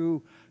prior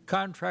to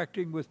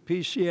contracting with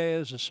PCA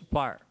as a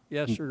supplier?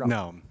 Yes or no?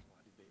 No.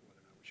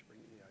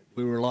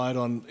 We relied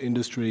on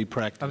industry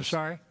practice. I'm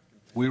sorry?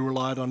 We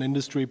relied on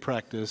industry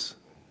practice.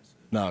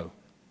 No.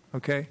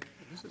 Okay.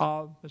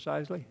 Ms.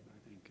 Isley?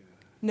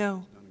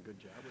 No.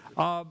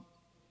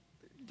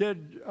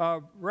 Did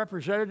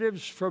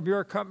representatives from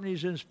your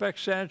companies inspect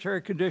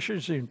sanitary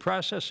conditions and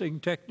processing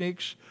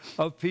techniques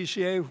of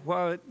PCA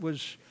while it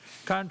was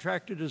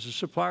contracted as a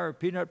supplier of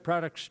peanut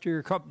products to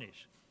your companies?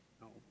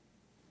 No.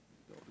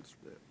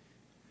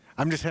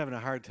 I'm just having a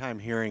hard time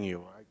hearing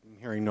you. I'm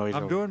hearing noise.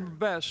 I'm doing my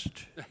best.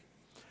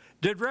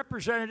 Did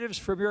representatives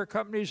from your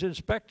companies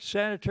inspect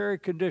sanitary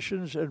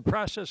conditions and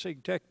processing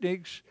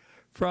techniques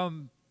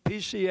from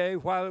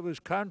PCA while it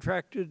was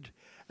contracted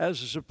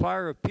as a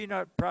supplier of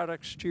peanut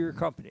products to your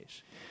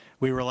companies?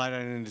 We relied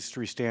on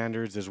industry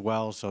standards as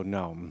well, so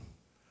no.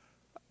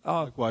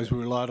 Likewise, we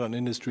relied on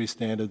industry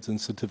standards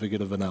and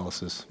certificate of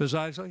analysis. Ms.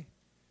 Isley?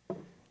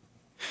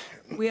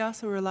 We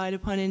also relied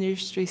upon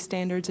industry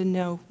standards, and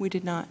no, we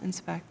did not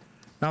inspect.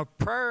 Now,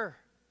 prior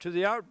to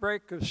the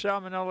outbreak of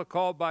salmonella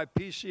called by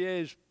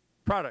PCA's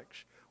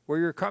products, were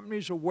your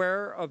companies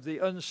aware of the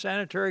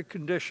unsanitary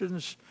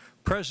conditions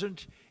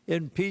present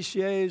in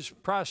PCA's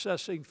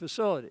processing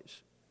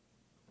facilities?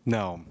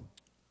 No.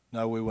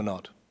 No, we were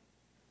not.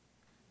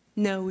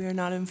 No, we are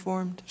not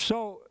informed.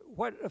 So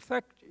what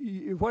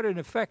in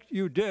effect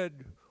you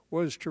did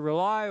was to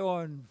rely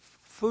on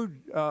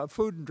Food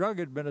and Drug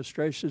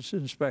Administration's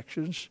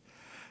inspections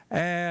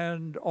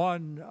and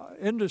on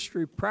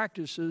industry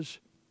practices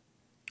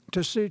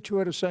to see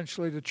to it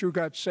essentially that you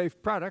got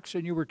safe products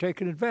and you were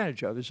taken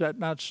advantage of. Is that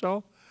not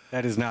so?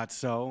 That is not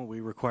so. We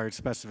required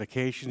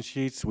specification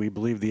sheets. We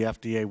believe the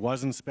FDA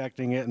was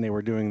inspecting it and they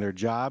were doing their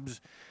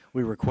jobs.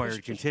 We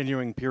required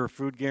continuing pure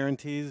food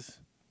guarantees.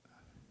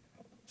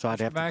 So I'd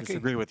have to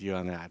disagree with you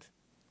on that.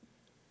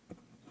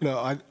 You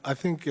know, I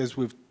think as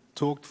we've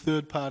talked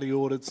third-party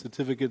audits,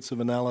 certificates of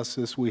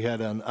analysis, we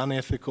had an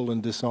unethical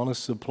and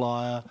dishonest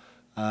supplier.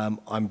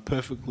 I'm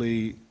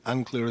perfectly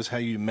unclear as how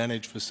you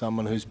manage for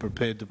someone who's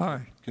prepared to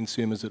put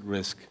consumers at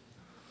risk.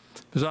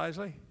 Ms.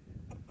 Isley?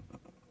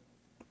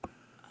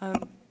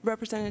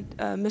 Representative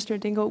Mr.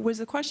 Dingell, was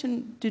the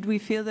question, did we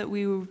feel that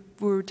we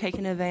were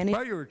taken advantage?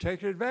 Well, you were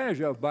taken advantage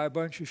of by a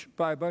bunch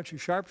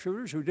of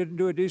sharpshooters who didn't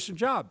do a decent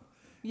job.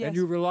 Yes. And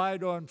you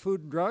relied on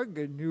Food and Drug,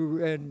 and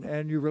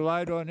you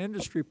relied on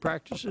industry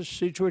practices to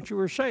see to it you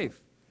were safe.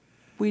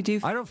 We do.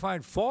 I don't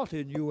find fault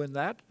in you in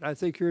that. I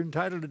think you're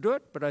entitled to do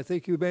it, but I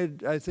think you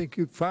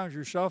found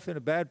yourself in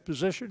a bad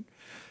position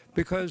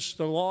because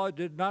the law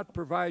did not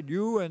provide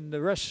you and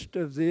the rest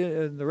of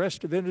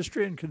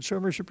industry and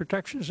consumers the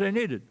protections they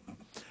needed.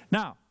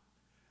 Now,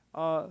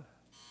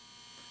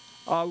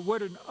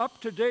 would an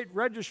up-to-date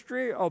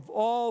registry of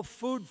all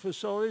food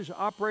facilities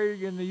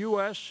operating in the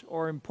U.S.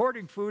 or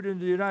importing food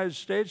into the United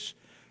States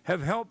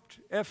have helped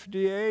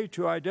FDA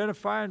to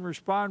identify and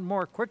respond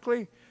more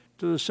quickly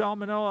to the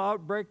salmonella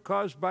outbreak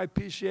caused by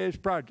PCA's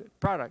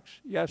products?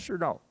 Yes or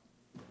no?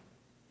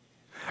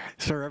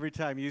 Sir, every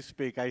time you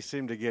speak, I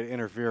seem to get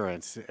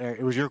interference.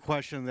 It was your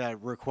question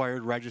that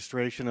required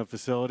registration of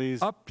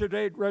facilities?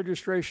 Up-to-date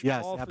registration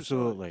yes, of all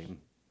absolutely. facilities.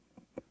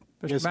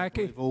 Mr. Yes,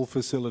 Mackey? I believe all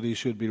facilities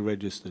should be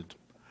registered.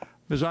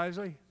 Ms.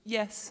 Isley?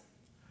 Yes.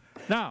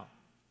 Now,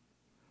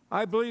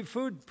 I believe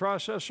food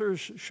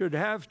processors should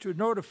have to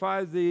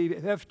notify the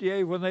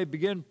FDA when they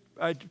begin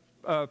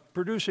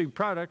producing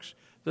products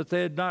that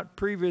they had not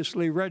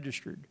previously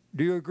registered.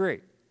 Do you agree?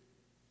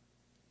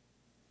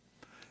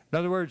 In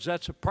other words,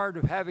 that's a part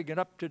of having an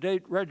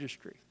up-to-date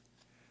registry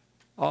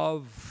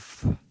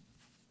of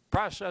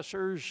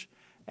processors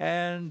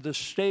and the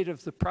state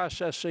of the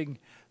processing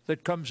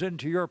that comes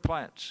into your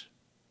plants.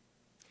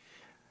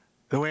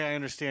 The way I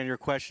understand your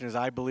question is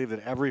I believe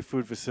that every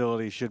food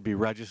facility should be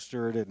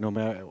registered at no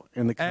matter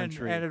in the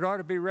country. And it ought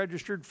to be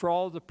registered for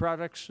all the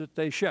products that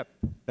they ship.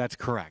 That's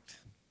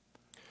correct.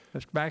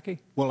 Mr. Mackey?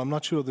 Well, I'm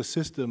not sure the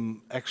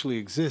system actually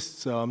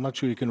exists, so I'm not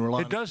sure you can rely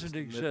on it. It doesn't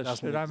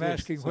exist, and I'm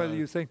asking whether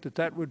you think that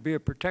that would be a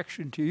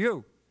protection to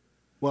you.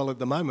 Well, at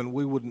the moment,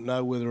 we wouldn't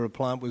know whether a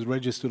plant was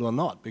registered or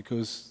not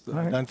because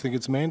I don't think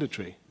it's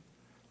mandatory.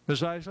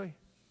 Ms. Isley?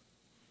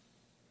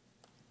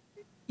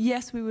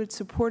 Yes, we would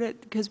support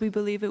it because we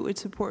believe it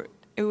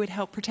would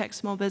help protect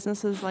small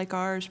businesses like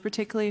ours,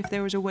 particularly if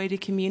there was a way to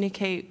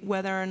communicate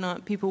whether or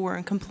not people were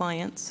in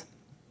compliance.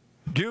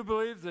 Do you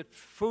believe that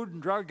Food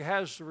and Drug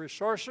has the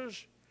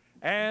resources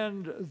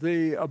and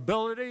the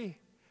ability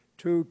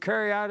to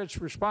carry out its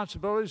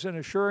responsibilities in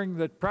assuring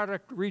that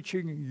product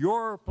reaching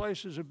your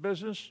places of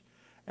business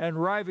and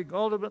arriving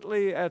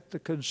ultimately at the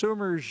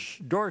consumer's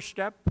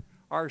doorstep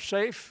are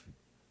safe?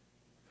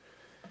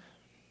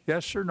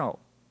 Yes or no?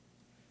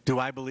 Do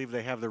I believe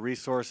they have the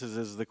resources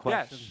is the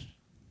question?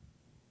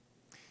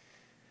 Yes.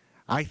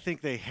 I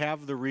think they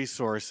have the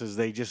resources.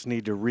 They just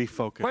need to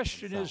refocus. The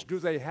question is, do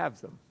they have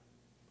them?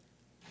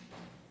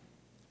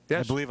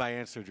 Yes. I believe I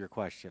answered your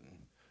question.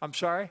 I'm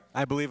sorry?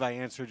 I believe I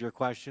answered your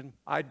question.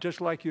 I'd just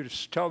like you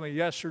to tell me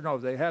yes or no.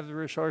 They have the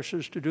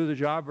resources to do the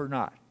job or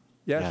not?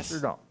 Yes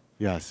or no?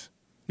 Yes.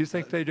 You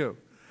think they do?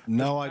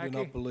 No, I do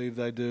not believe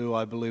they do.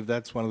 I believe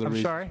that's one of the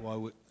reasons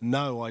why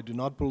no, I do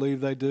not believe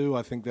they do.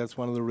 I think that's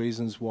one of the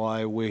reasons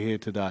why we're here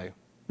today.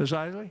 Ms.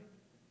 Isley?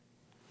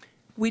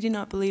 We do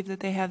not believe that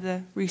they have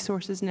the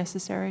resources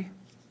necessary.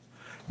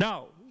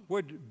 Now,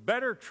 would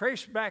better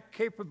traceback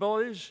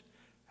capabilities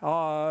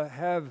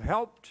have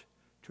helped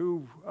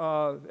to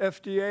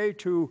FDA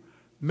to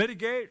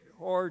mitigate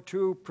or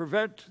to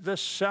prevent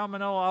this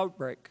salmonella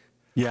outbreak?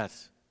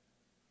 Yes.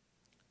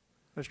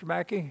 Mr.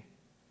 Mackey?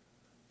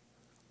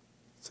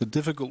 It's a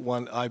difficult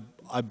one.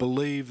 I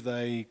believe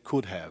they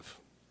could have.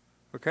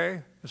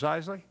 Okay. Ms.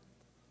 Isley?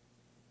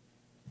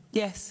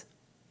 Yes.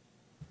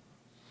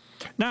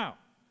 Now,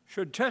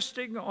 should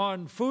testing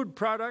on food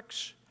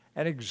products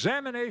and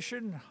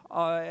examination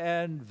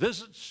and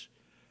visits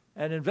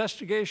and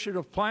investigation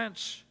of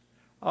plants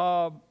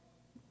that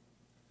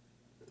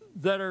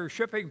are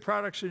shipping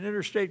products in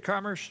interstate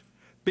commerce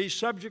be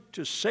subject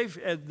to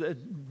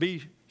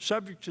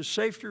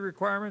safety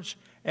requirements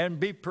and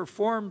be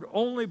performed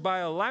only by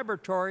a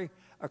laboratory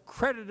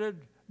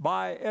accredited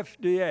by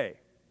FDA?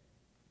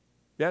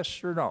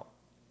 Yes or no?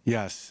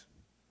 Yes.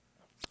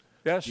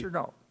 Yes or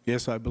no?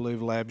 Yes, I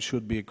believe labs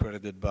should be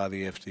accredited by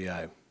the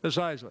FDA. Ms.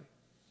 Isley?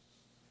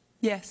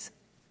 Yes.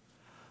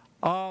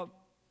 Could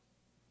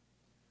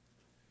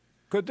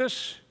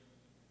this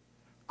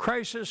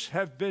crisis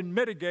have been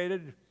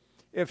mitigated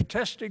if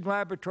testing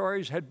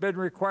laboratories had been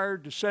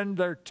required to send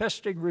their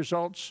testing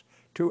results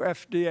to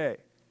FDA?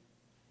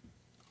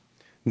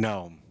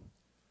 No.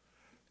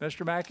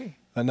 Mr. Mackey?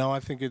 No,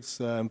 I think it's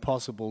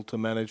impossible to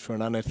manage for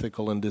an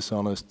unethical and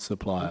dishonest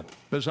supplier.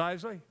 Ms.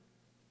 Isley?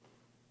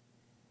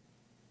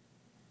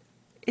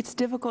 It's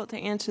difficult to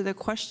answer the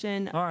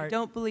question. I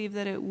don't believe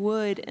that it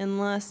would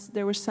unless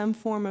there was some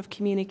form of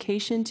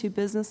communication to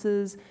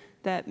businesses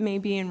that may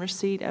be in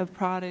receipt of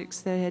products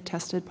that had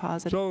tested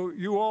positive. So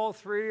you all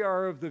three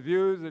are of the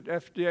view that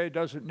FDA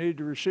doesn't need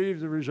to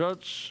receive the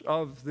results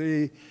of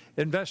the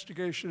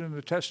investigation and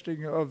the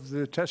testing of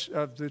the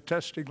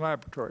testing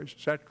laboratories.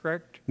 Is that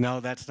correct? No,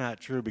 that's not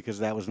true because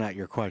that was not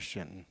your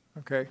question.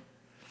 Okay.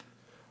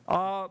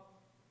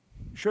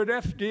 Should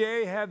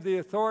FDA have the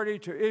authority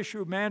to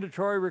issue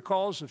mandatory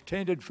recalls of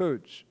tainted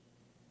foods?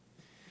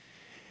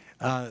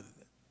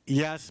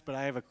 Yes, but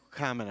I have a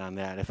comment on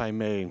that, if I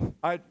may.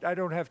 I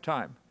don't have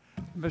time.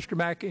 Mr.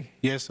 Mackey?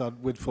 Yes, I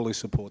would fully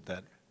support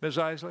that. Ms.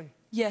 Isley?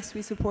 Yes,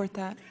 we support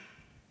that.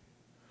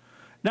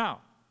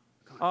 Now,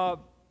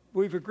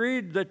 we've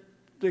agreed that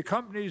the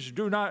companies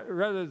do not,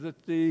 rather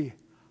that the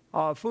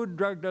Food and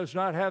Drug does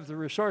not have the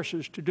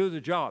resources to do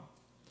the job.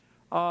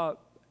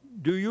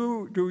 Do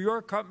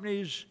your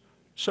companies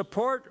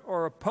support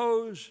or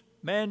oppose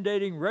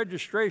mandating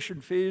registration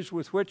fees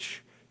with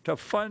which to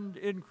fund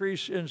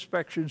increased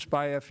inspections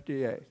by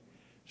FDA?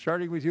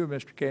 Starting with you,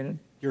 Mr. Keenan.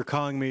 You're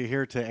calling me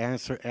here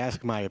to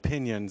ask my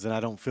opinions, and I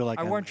don't feel like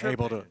I'm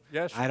able to.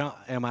 Yes.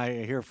 Am I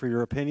here for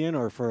your opinion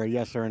or for a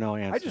yes or a no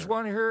answer? I just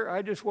want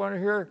to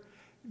hear.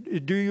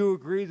 Do you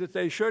agree that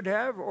they should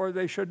have or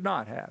they should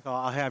not have? So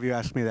I'll have you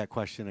ask me that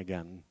question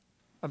again.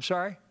 I'm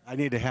sorry? I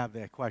need to have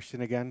that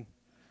question again.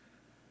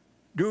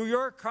 Do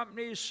your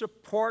companies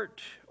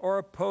support or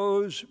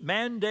oppose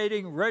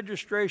mandating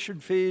registration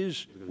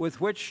fees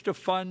with which to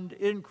fund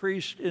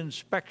increased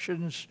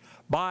inspections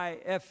by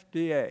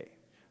FDA?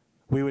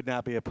 We would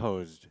not be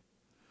opposed.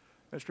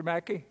 Mr.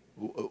 Mackey?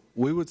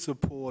 We would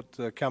support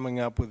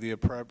coming up with the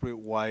appropriate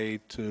way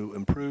to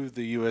improve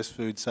the U.S.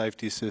 food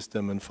safety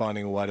system and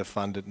finding a way to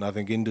fund it, and I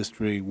think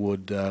industry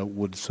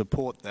would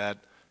support that.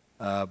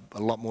 A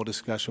lot more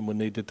discussion would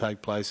need to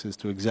take place as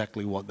to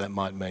exactly what that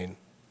might mean.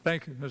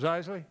 Thank you. Ms.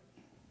 Isley?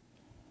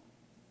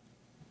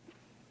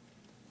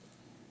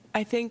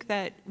 I think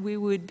that we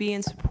would be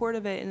in support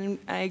of it, and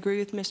I agree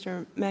with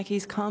Mr.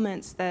 Mackey's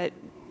comments that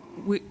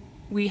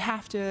we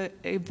have to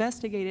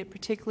investigate it,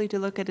 particularly to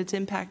look at its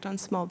impact on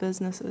small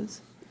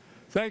businesses.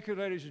 Thank you,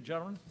 ladies and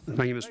gentlemen.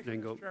 Thank you, Mr.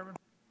 Dingell.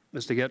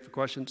 Ms. DeGette for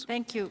questions?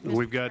 Thank you, Mr.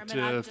 We've got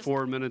Chairman.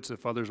 4 minutes.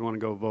 If others want to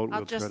go vote,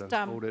 we'll try just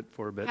to hold it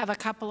for a bit. have a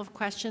couple of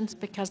questions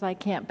because I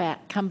can't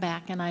come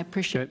back, and I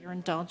appreciate your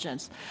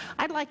indulgence.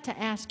 I'd like to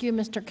ask you,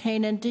 Mr.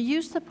 Keenan, do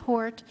you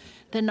support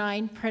the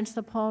 9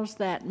 principles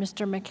that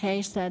Mr.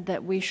 McKay said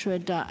that we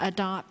should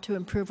adopt to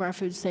improve our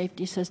food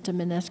safety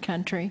system in this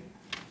country?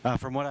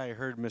 From what I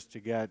heard, Ms.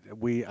 DeGette,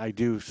 I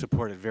do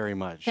support it very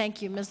much.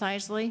 Thank you. Ms.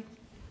 Isley?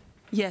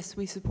 Yes,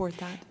 we support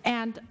that.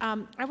 And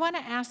I want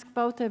to ask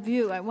both of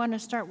you, I want to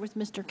start with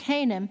Mr.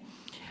 Keenan.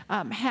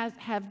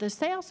 Have the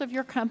sales of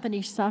your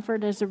company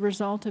suffered as a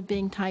result of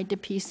being tied to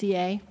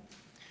PCA?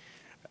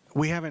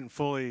 We haven't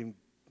fully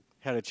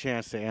had a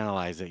chance to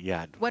analyze it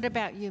yet. What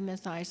about you,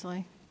 Ms.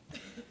 Isley?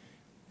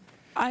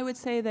 I would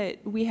say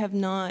that we have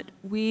not.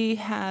 We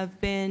have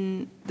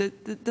been,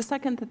 the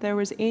second that there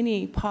was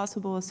any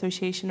possible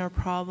association or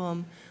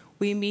problem,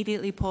 we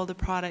immediately pulled the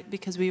product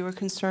because we were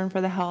concerned for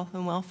the health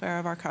and welfare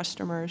of our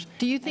customers.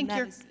 Do you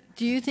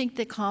think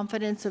the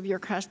confidence of your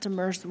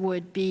customers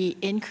would be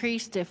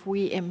increased if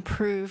we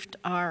improved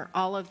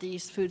all of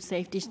these food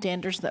safety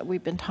standards that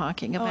we've been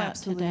talking about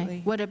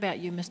today? What about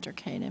you, Mr.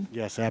 Keenan?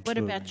 Yes,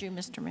 absolutely. What about you,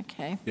 Mr.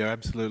 McKay? Yeah,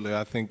 absolutely.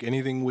 I think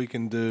anything we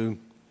can do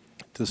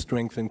to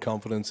strengthen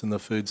confidence in the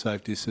food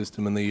safety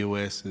system in the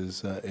U.S.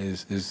 is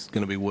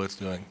going to be worth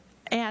doing.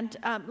 And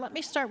let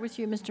me start with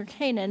you, Mr.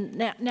 Keenan.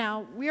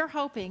 Now, we're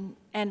hoping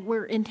and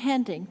we're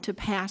intending to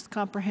pass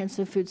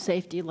comprehensive food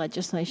safety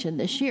legislation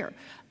this year.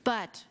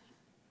 But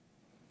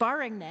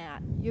barring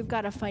that, you've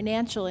got a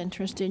financial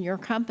interest in your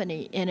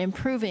company in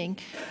improving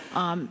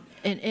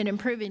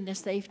the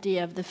safety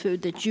of the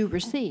food that you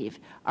receive.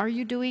 Are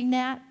you doing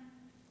that?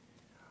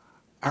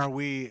 Are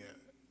we?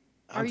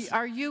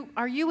 Are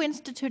you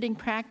instituting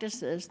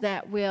practices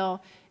that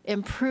will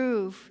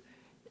improve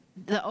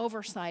the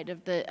oversight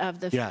of the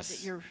food Yes,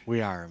 that you're.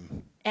 we are.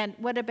 And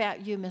what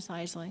about you, Ms.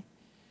 Isley?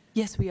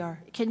 Yes, we are.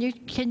 Can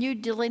you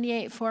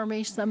delineate for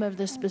me some of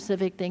the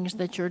specific things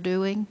that you're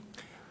doing?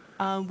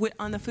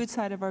 On the food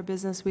side of our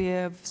business, we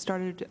have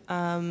started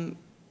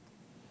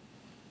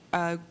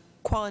a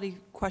quality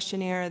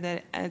questionnaire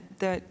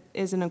that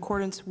is in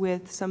accordance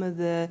with some of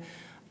the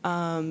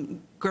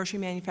Grocery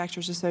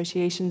Manufacturers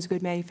Association's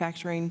good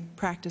manufacturing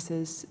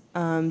practices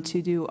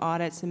to do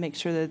audits and make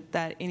sure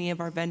that any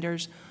of our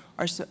vendors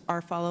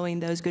are following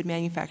those good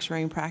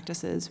manufacturing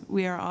practices.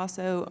 We are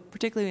also,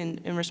 particularly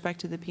in respect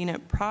to the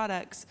peanut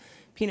products,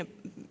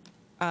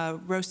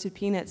 roasted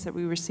peanuts that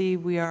we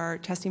receive, we are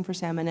testing for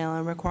salmonella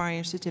and requiring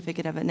a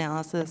certificate of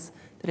analysis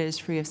that it is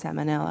free of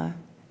salmonella.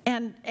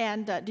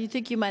 And do you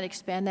think you might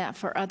expand that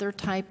for other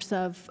types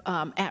of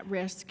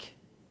at-risk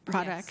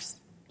products?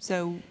 Yes.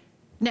 So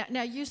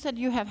now you said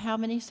you have how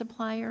many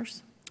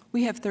suppliers?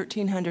 we have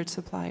 1,300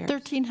 suppliers.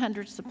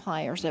 1,300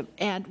 suppliers.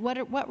 And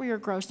what were your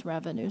gross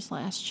revenues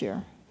last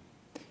year?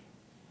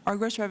 Our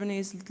gross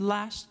revenues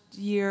last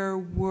year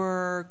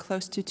were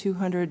close to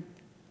 $200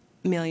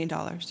 million.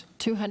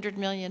 $200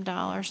 million.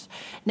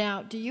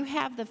 Now, do you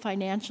have the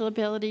financial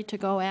ability to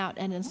go out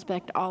and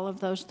inspect all of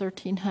those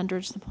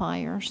 1,300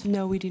 suppliers?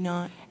 No, we do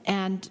not.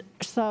 And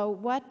so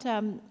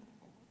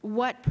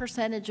what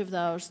percentage of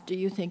those do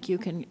you think you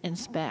can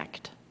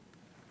inspect?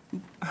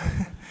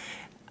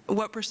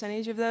 What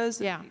percentage of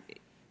those? Yeah.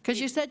 Because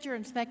you said you're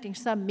inspecting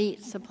some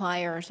meat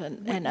suppliers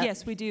and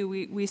yes, we do.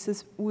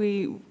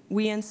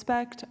 We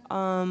inspect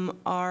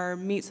our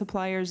meat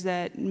suppliers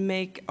that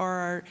make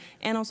our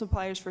animal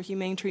suppliers for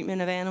humane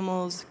treatment of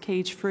animals,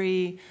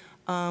 cage-free,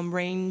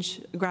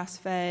 range,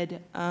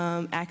 grass-fed,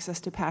 access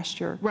to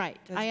pasture. Right.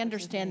 I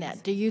understand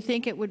that. Do you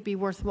think it would be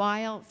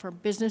worthwhile for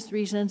business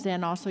reasons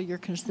and also your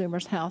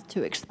consumers' health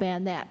to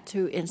expand that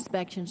to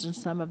inspections in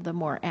some of the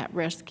more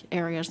at-risk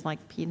areas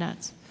like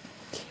peanuts?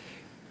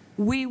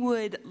 We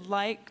would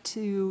like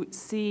to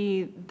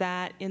see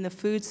that in the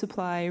food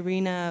supply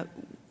arena,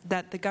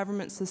 that the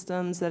government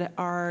systems that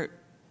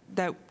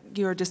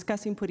you're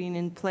discussing putting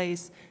in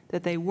place,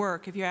 that they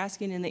work. If you're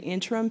asking in the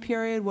interim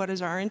period, what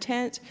is our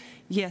intent?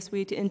 Yes,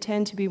 we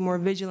intend to be more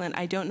vigilant.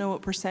 I don't know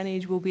what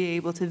percentage we'll be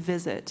able to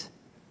visit.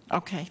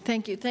 Okay.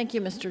 Thank you. Thank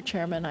you, Mr.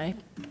 Chairman.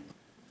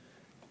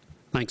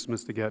 Thanks,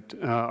 Ms.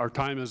 DeGette. Our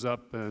time is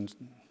up and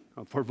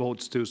for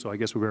votes, too, so I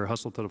guess we better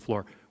hustle to the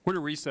floor. We're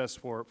going to recess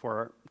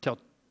till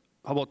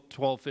how about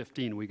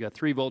 12:15? We got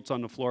 3 votes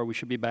on the floor. We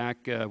should be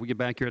back. We get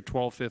back here at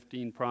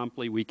 12:15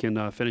 promptly. We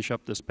can finish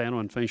up this panel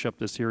and finish up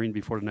this hearing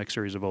before the next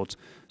series of votes.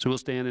 So we'll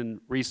stand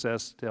in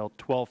recess till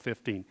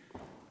 12:15.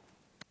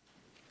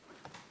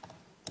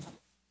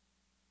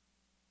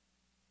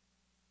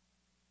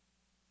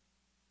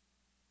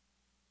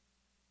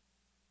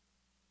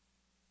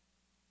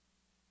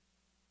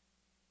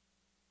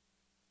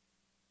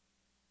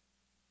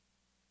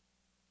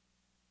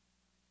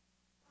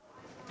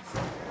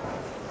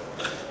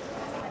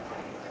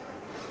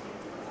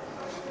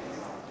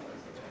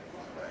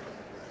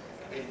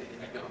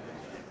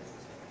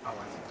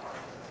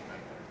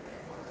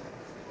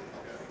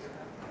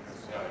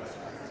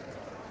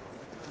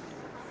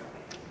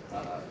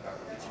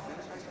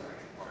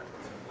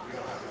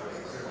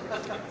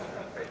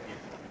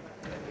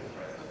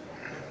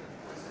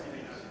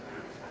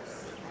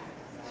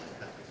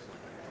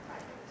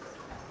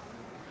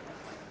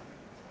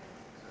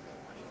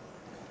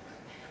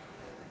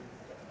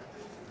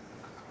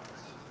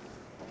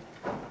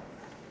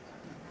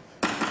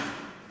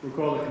 We'll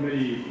call the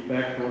committee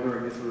back to order.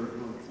 I guess we're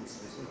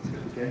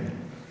okay.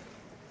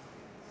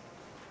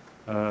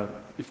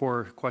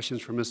 Before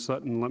questions from Ms.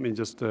 Sutton, let me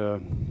just,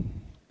 Mr.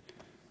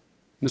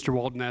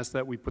 Walden asked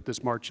that we put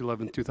this March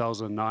 11,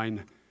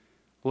 2009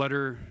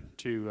 letter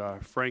to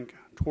Frank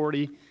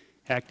Twardy,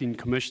 Acting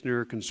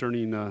Commissioner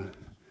concerning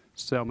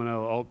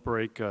Salmonella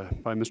Outbreak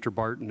by Mr.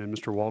 Barton, and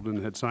Mr.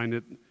 Walden had signed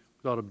it.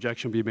 Without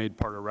objection, be made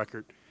part of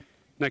record.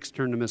 Next,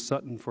 turn to Ms.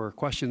 Sutton for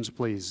questions,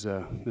 please.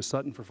 Ms.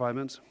 Sutton for 5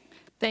 minutes.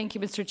 Thank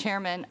you, Mr.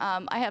 Chairman.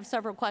 I have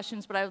several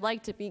questions, but I would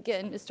like to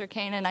begin, Mr.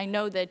 Keenan. I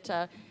know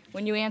that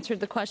when you answered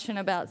the question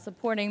about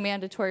supporting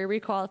mandatory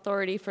recall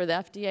authority for the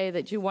FDA,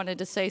 that you wanted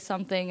to say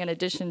something in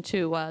addition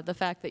to the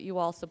fact that you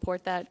all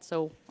support that.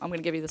 So I'm going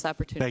to give you this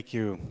opportunity. Thank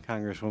you,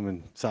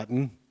 Congresswoman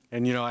Sutton.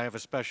 And you know, I have a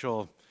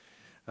special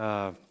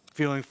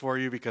feeling for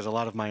you because a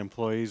lot of my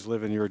employees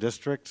live in your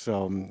district,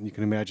 so you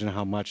can imagine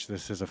how much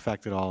this has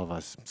affected all of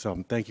us.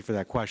 So thank you for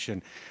that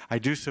question. I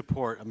do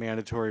support a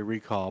mandatory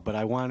recall, but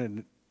I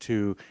wanted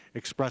to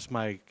express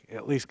my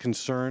at least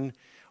concern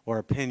or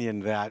opinion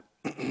that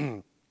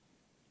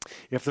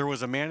if there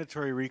was a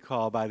mandatory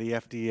recall by the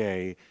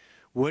FDA,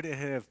 would it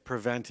have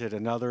prevented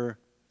another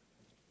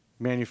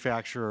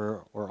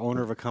manufacturer or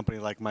owner of a company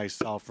like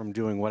myself from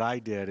doing what I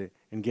did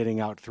and getting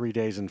out 3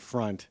 days in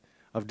front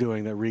of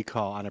doing the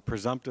recall on a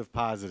presumptive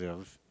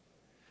positive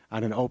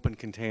on an open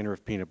container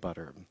of peanut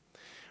butter?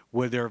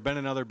 Would there have been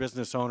another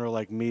business owner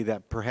like me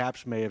that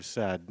perhaps may have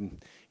said,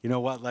 you know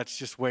what, let's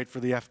just wait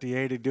for the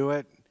FDA to do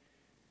it.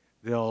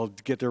 They'll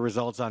get their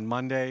results on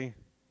Monday,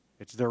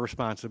 it's their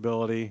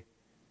responsibility,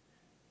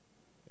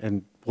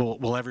 and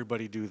will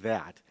everybody do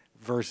that?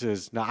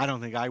 Versus, now I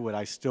don't think I would,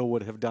 I still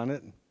would have done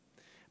it,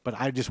 but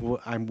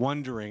I'm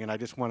wondering, and I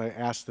just want to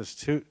ask this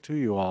to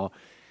you all,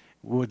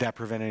 would that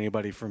prevent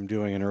anybody from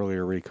doing an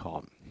earlier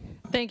recall?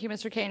 Thank you,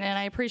 Mr. Kane, and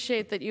I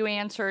appreciate that you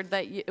answered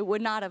that it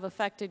would not have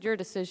affected your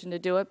decision to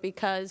do it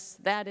because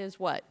that is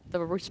what?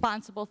 The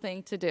responsible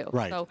thing to do.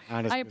 Right. So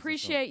I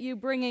appreciate you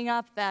bringing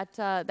up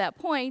that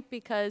point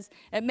because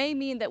it may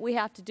mean that we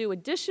have to do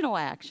additional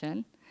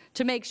action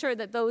to make sure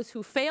that those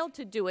who failed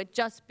to do it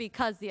just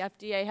because the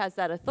FDA has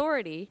that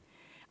authority,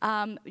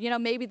 you know,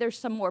 maybe there's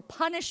some more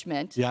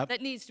punishment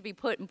that needs to be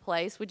put in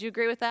place. Would you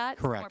agree with that?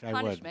 Correct, Some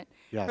more punishment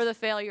Yes. for the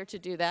failure to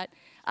do that.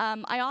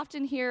 I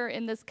often hear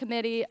in this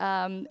committee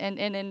and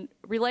in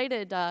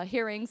related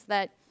hearings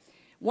that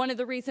one of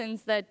the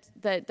reasons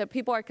that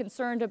people are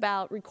concerned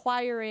about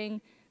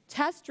requiring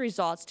test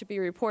results to be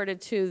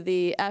reported to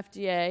the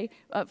FDA,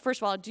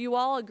 first of all, do you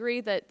all agree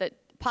that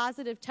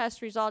positive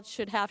test results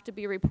should have to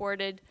be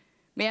reported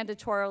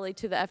mandatorily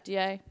to the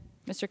FDA?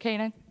 Mr.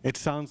 Keenan? It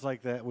sounds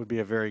like that would be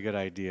a very good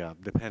idea,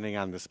 depending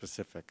on the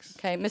specifics.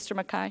 Okay, Mr.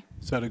 Mackay?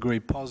 So I'd agree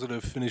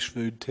positive finished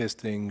food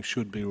testing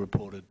should be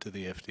reported to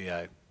the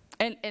FDA.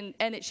 And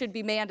it should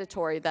be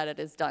mandatory that it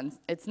is done.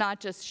 It's not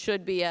just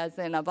should be as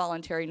in a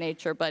voluntary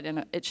nature, but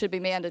it should be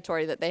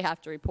mandatory that they have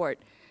to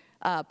report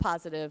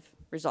positive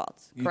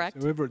results, correct?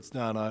 Yes, however it's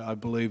done, I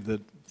believe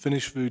that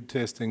finished food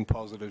testing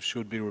positive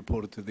should be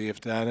reported to the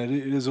FDA. And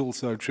it is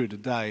also true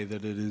today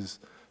that it is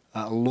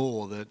a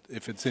law that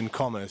if it's in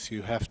commerce,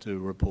 you have to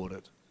report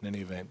it in any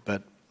event.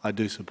 But I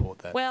do support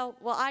that. Well,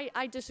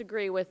 I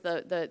disagree with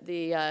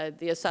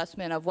the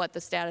assessment of what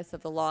the status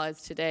of the law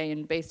is today,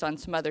 and based on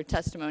some other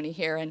testimony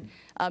here. And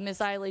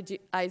Ms.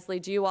 Isley,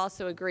 do you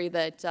also agree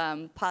that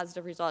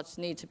positive results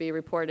need to be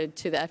reported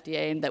to the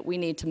FDA, and that we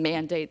need to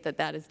mandate that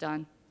that is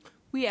done?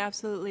 We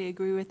absolutely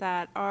agree with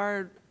that.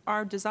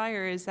 Our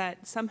desire is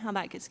that somehow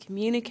that gets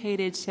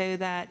communicated so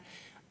that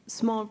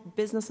small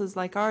businesses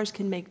like ours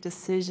can make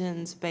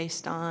decisions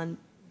based on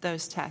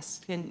those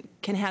tests and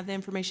can have the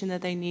information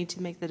that they need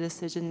to make the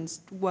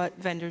decisions what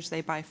vendors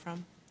they buy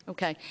from.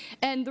 Okay.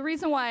 And the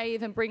reason why I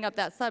even bring up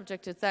that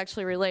subject, it's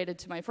actually related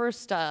to my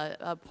first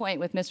point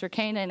with Mr.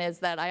 Keenan, is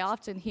that I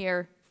often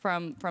hear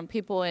from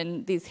people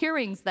in these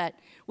hearings that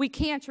we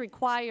can't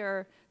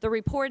require the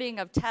reporting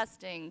of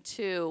testing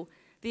to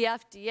the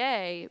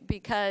FDA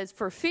because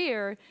for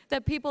fear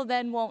that people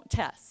then won't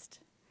test.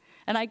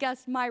 And I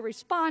guess my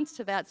response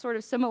to that, sort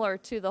of similar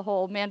to the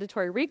whole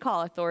mandatory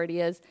recall authority,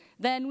 is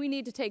then we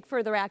need to take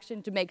further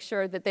action to make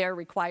sure that they are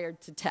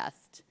required to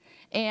test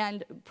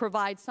and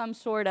provide some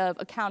sort of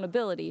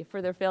accountability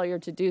for their failure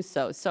to do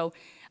so. So,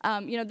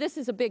 you know, this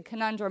is a big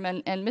conundrum.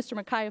 And Mr.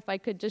 Mackay, if I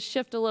could just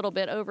shift a little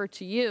bit over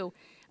to you,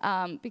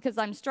 because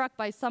I'm struck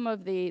by some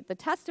of the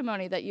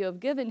testimony that you have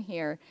given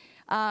here.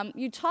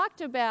 You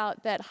talked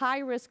about that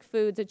high-risk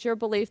foods, it's your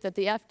belief that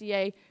the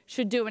FDA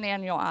should do an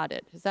annual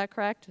audit. Is that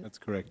correct? That's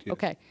correct, yes.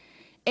 Okay.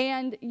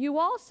 And you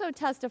also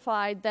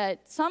testified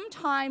that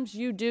sometimes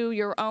you do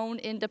your own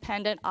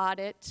independent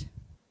audit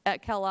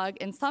at Kellogg,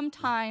 and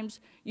sometimes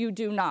you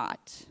do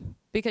not,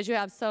 because you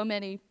have so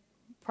many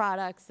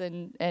products.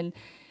 And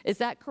is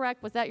that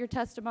correct? Was that your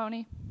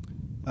testimony?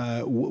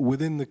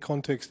 Within the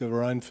context of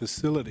our own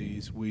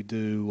facilities, we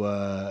do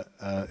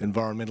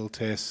environmental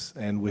tests,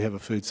 and we have a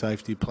food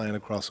safety plan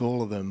across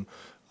all of them.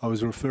 I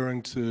was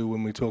referring to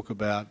when we talk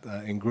about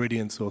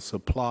ingredients or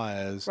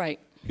suppliers. Right.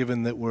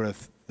 Given that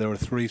there are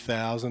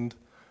 3,000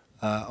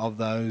 of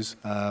those,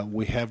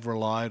 we have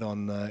relied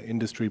on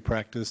industry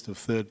practice of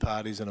third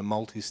parties in a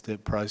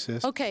multi-step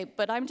process. Okay,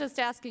 but I'm just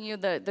asking you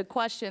the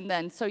question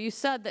then. So you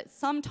said that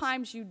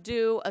sometimes you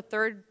do a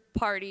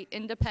third-party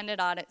independent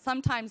audit.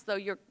 Sometimes, though,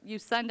 you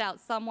send out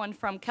someone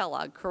from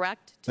Kellogg,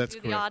 correct, to That's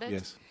do the correct, audit?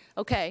 yes.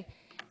 Okay.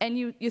 And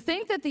you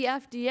think that the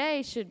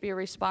FDA should be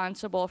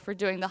responsible for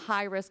doing the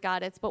high-risk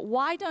audits, but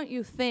why don't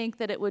you think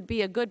that it would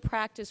be a good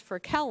practice for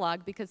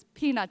Kellogg, because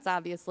peanuts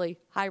obviously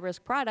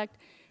high-risk product,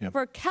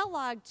 for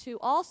Kellogg to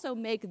also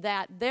make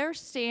that their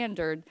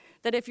standard,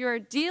 that if you're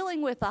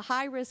dealing with a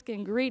high-risk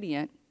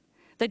ingredient,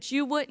 that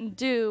you wouldn't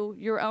do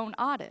your own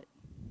audit?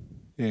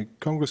 Yeah,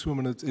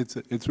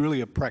 Congresswoman, it's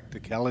really a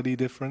practicality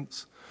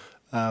difference.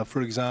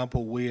 For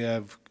example, we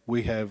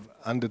have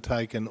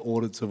undertaken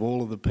audits of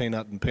all of the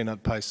peanut and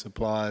peanut paste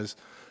suppliers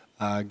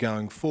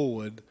going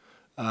forward,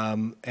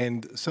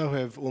 and so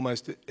have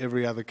almost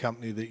every other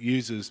company that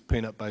uses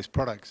peanut-based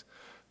products.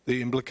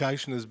 The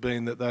implication has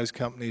been that those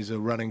companies are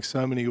running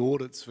so many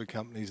audits for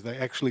companies, they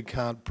actually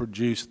can't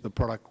produce the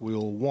product we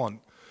all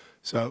want.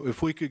 So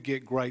if we could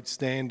get great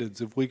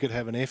standards, if we could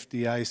have an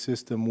FDA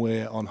system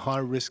where on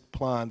high-risk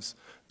plants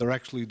they're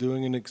actually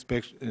doing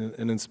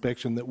an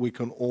inspection that we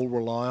can all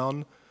rely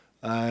on,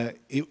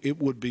 it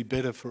would be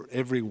better for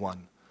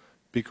everyone,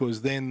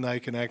 because then they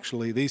can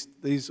actually,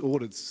 these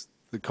audits,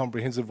 the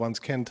comprehensive ones,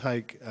 can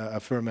take a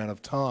fair amount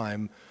of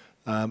time,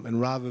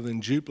 and rather than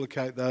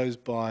duplicate those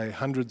by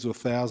hundreds or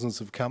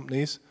thousands of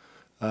companies,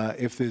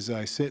 if there's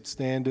a set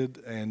standard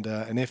and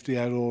an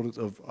FDA audit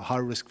of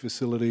high-risk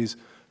facilities,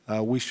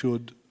 we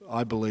should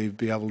I believe,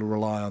 be able to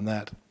rely on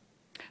that.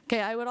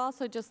 Okay, I would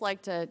also just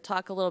like to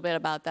talk a little bit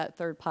about that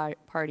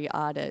third-party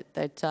audit.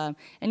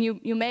 And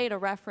you made a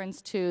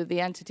reference to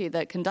the entity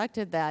that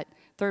conducted that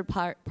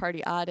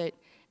third-party audit.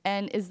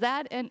 And is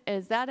that an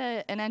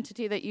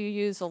entity that you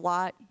use a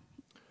lot?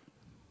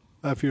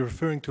 If you're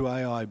referring to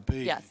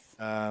AIB, yes.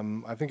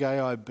 I think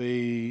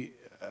AIB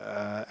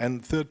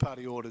and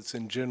third-party audits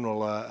in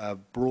general are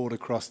broad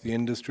across the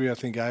industry. I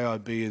think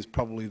AIB is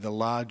probably the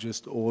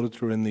largest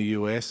auditor in the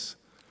U.S.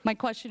 My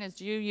question is,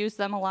 do you use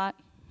them a lot?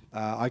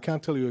 I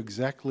can't tell you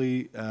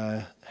exactly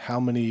how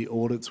many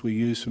audits we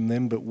use from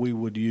them, but we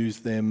would use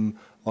them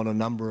on a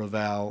number of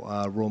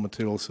our raw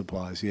material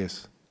supplies,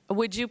 yes.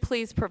 Would you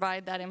please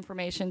provide that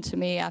information to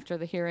me after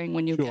the hearing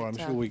when you get I'm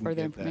sure we can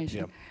further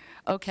information? That,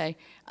 yeah. Okay.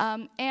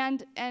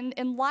 And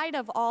in light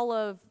of all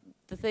of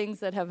the things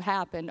that have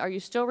happened, are you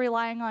still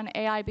relying on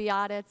AIB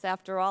audits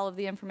after all of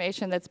the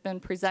information that's been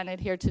presented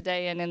here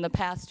today and in the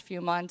past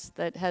few months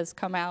that has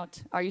come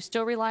out? Are you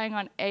still relying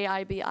on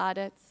AIB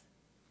audits?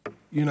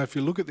 You know, if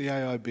you look at the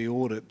AIB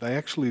audit, they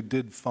actually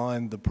did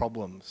find the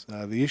problems.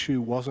 The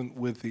issue wasn't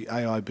with the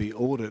AIB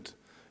audit.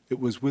 It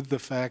was with the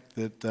fact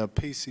that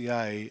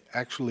PCA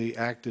actually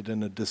acted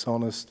in a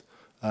dishonest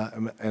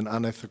and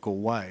unethical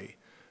way.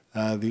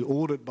 The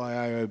audit by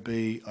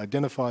AIB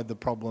identified the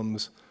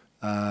problems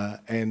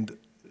and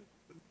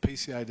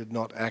PCA did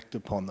not act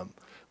upon them.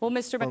 Well,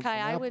 Mr. Mackay,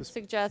 I would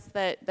suggest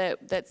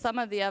that some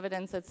of the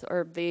evidence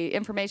or the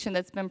information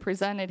that's been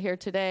presented here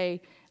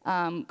today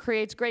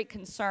creates great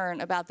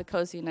concern about the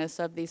coziness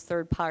of these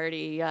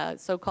third-party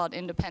so-called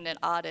independent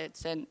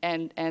audits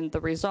and the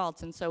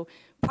results. And so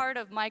part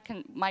of my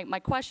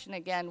question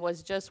again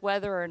was just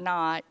whether or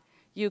not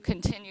you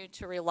continue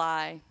to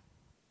rely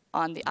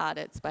on the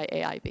audits by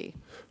AIB.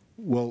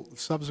 Well,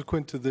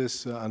 subsequent to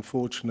this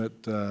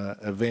unfortunate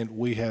event,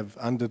 we have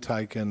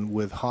undertaken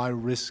with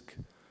high-risk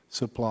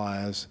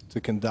suppliers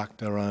to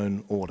conduct our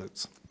own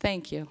audits.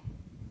 Thank you.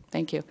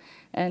 Thank you.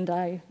 And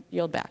I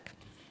yield back.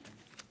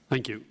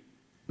 Thank you.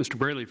 Mr.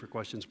 Braley for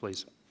questions,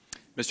 please.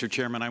 Mr.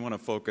 Chairman, I want to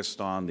focus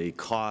on the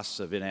costs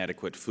of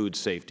inadequate food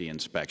safety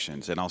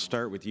inspections. And I'll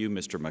start with you,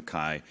 Mr.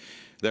 Mackay.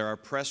 There are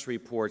press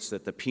reports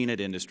that the peanut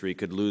industry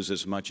could lose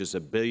as much as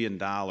 $1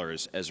 billion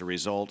as a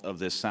result of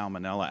this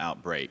Salmonella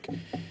outbreak.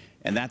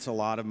 And that's a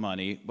lot of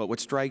money, but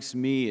what strikes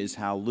me is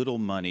how little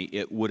money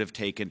it would have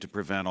taken to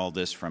prevent all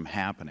this from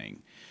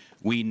happening.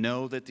 We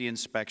know that the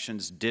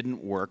inspections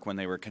didn't work when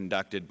they were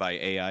conducted by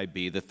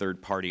AIB, the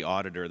third-party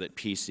auditor that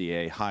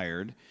PCA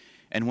hired.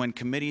 And when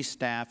committee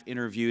staff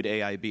interviewed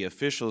AIB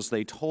officials,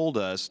 they told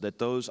us that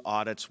those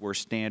audits were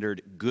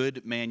standard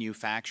good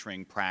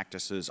manufacturing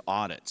practices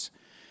audits,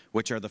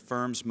 which are the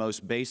firm's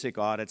most basic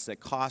audits that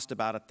cost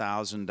about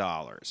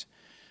 $1,000.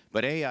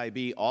 But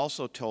AIB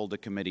also told the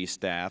committee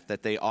staff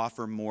that they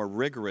offer more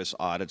rigorous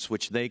audits,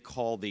 which they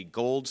call the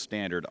gold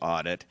standard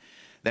audit,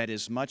 that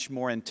is much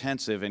more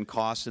intensive and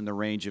costs in the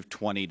range of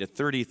 $20,000 to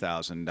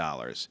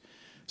 $30,000.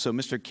 So,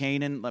 Mr.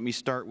 Keenan, let me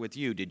start with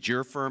you. Did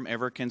your firm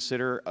ever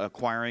consider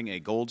acquiring a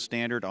gold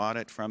standard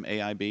audit from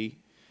AIB?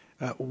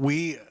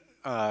 We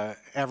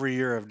every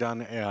year have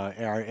done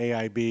our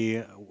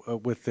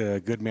AIB with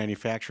the good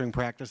manufacturing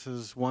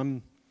practices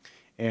one,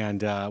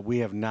 and we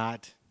have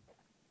not,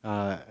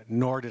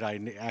 nor did I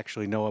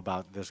actually know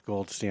about this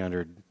gold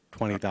standard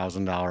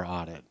 $20,000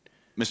 audit.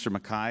 Mr.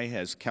 Mackay,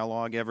 has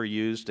Kellogg ever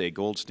used a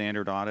gold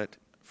standard audit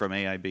from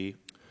AIB?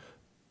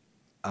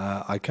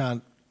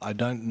 I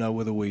don't know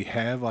whether we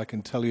have. I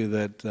can tell you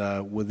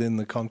that within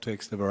the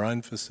context of our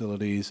own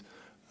facilities,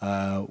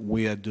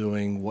 we are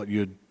doing what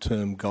you'd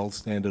term gold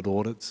standard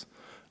audits.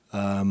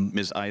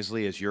 Ms.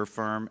 Isley, has your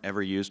firm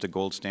ever used a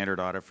gold standard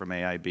audit from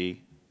AIB?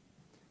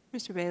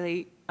 Mr.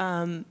 Bailey,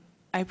 I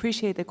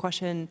appreciate the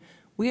question.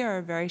 We are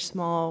a very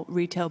small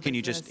retail business. Can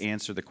you just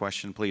answer the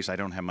question, please? I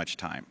don't have much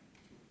time.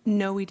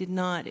 No, we did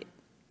not.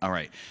 All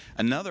right.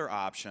 Another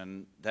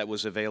option that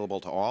was available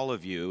to all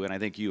of you, and I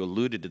think you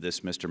alluded to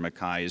this, Mr.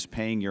 Mackay, is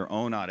paying your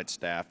own audit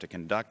staff to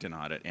conduct an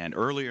audit. And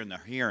earlier in the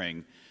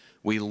hearing,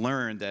 we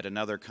learned that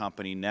another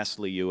company,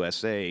 Nestle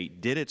USA,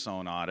 did its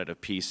own audit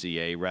of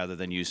PCA rather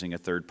than using a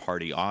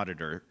third-party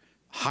auditor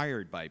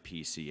hired by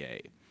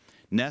PCA.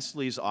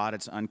 Nestle's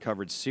audits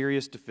uncovered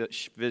serious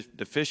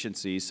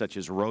deficiencies such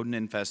as rodent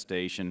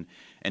infestation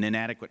and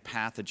inadequate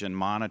pathogen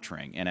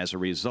monitoring, and as a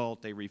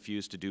result, they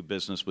refused to do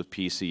business with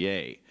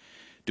PCA.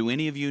 Do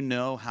any of you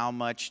know how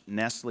much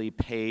Nestle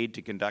paid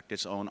to conduct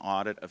its own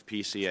audit of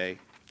PCA?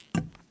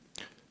 No.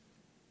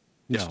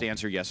 Just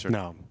answer yes or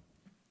no.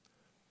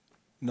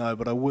 No,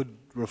 but I would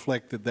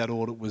reflect that that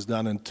audit was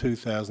done in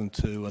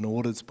 2002, and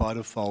audits by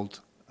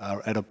default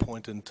are at a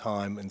point in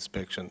time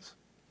inspections.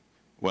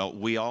 Well,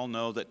 we all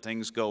know that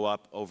things go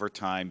up over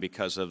time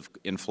because of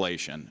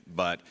inflation,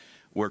 but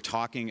we're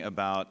talking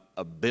about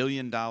a $1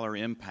 billion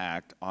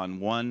impact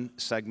on one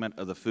segment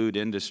of the food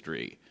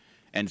industry.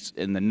 And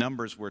the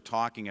numbers we're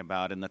talking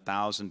about in the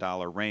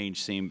 $1,000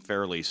 range seem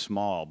fairly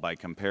small by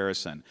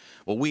comparison.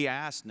 Well, we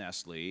asked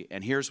Nestle,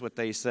 and here's what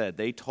they said.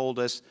 They told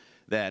us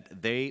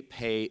that they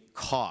pay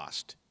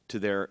cost to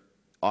their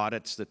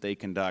audits that they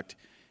conduct,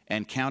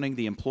 And counting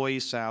the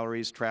employee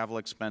salaries, travel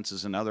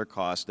expenses, and other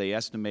costs, they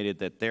estimated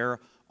that their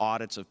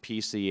audits of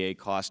PCA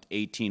cost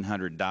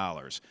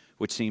 $1,800,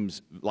 which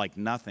seems like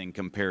nothing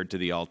compared to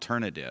the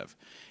alternative.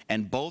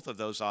 And both of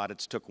those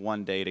audits took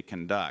 1 day to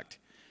conduct.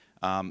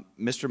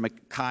 Mr.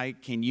 Mackay,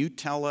 can you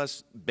tell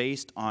us,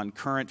 based on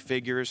current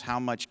figures, how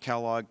much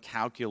Kellogg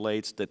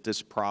calculates that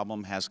this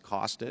problem has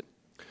cost it?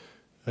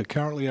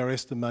 Currently, our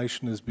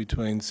estimation is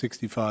between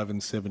 $65 and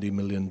 $70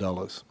 million.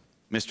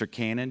 Mr.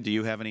 Cannon, do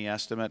you have any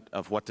estimate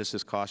of what this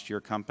has cost your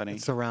company?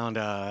 It's around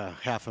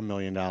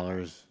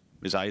 $500,000.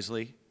 Ms.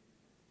 Isley?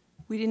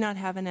 We do not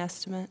have an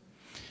estimate.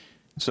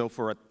 So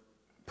for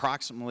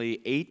approximately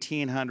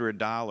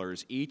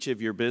 $1,800, each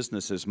of your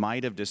businesses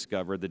might have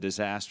discovered the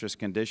disastrous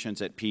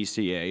conditions at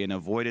PCA and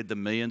avoided the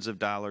millions of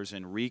dollars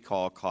in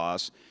recall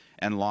costs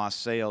and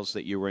lost sales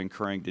that you were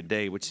incurring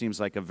today, which seems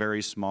like a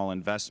very small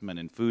investment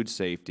in food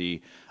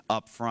safety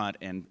up front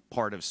and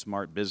part of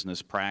smart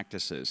business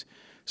practices.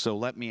 So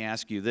let me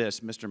ask you this,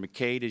 Mr.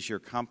 Mackay, does your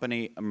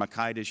company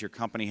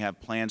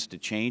have plans to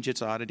change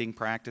its auditing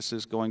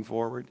practices going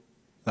forward?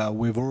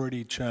 We've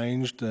already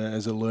changed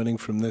as a learning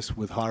from this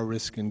with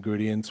high-risk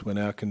ingredients. We're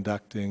now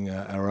conducting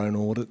our own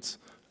audits.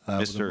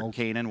 Mr.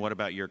 Cannon, what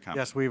about your company?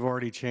 Yes, we've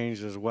already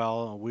changed as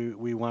well.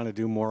 We want to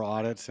do more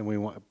audits, and we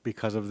want,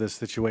 because of this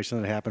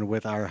situation that happened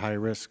with our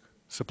high-risk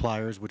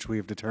suppliers, which we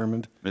have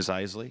determined. Ms.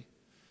 Isley?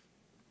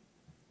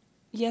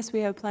 Yes, we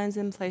have plans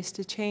in place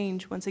to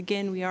change. Once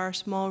again, we are a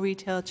small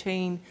retail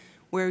chain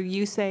where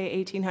you say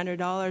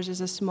 $1,800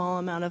 is a small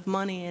amount of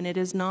money, and it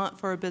is not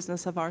for a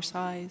business of our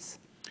size.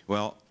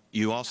 Well,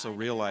 you also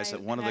realize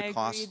that one of the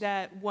costs— I agree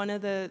that one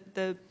of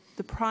the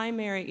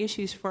primary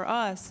issues for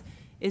us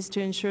is to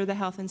ensure the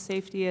health and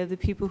safety of the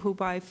people who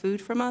buy food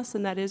from us,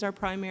 and that is our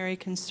primary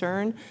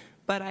concern.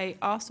 But I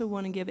also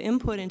want to give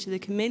input into the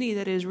committee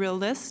that is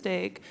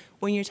realistic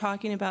when you're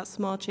talking about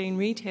small chain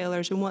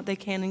retailers and what they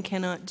can and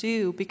cannot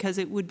do, because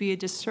it would be a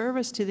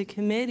disservice to the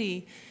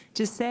committee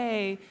to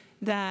say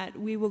that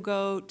we will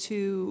go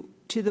to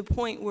the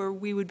point where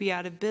we would be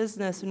out of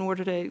business in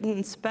order to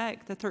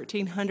inspect the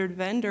 1,300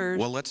 vendors.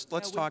 Well, let's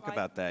talk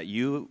about that.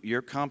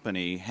 Your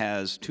company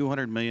has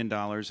 $200 million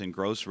in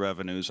gross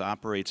revenues,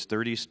 operates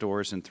 30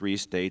 stores in 3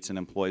 states, and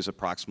employs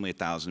approximately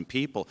 1,000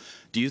 people.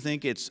 Do you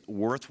think it's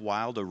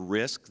worthwhile to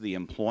risk the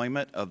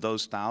employment of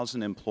those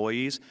 1,000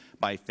 employees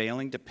by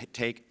failing to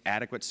take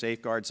adequate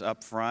safeguards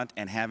up front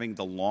and having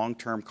the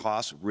long-term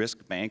costs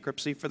risk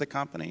bankruptcy for the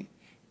company?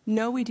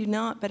 No, we do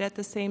not, but at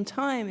the same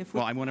time, if we—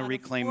 Well, I want to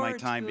reclaim my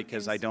time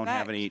because I don't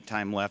have any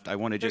time left. I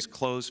want to just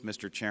close,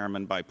 Mr.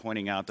 Chairman, by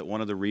pointing out that one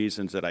of the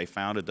reasons that I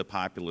founded the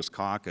Populist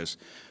Caucus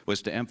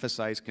was to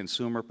emphasize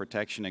consumer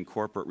protection and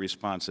corporate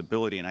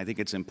responsibility, and I think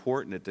it's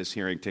important at this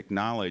hearing to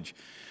acknowledge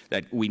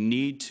that we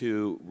need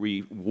to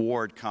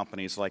reward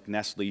companies like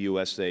Nestle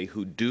USA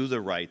who do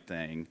the right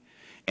thing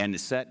and to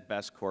set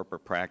best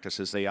corporate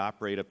practices. They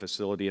operate a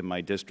facility in my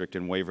district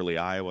in Waverly,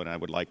 Iowa, and I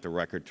would like the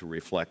record to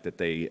reflect that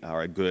they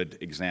are a good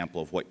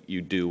example of what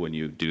you do when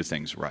you do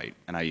things right.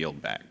 And I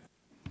yield back.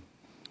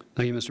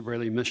 Thank you, Mr.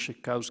 Braley. Ms.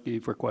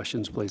 Schakowsky for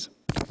questions, please.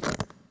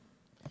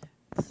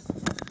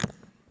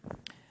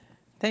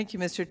 Thank you,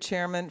 Mr.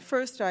 Chairman.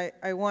 First, I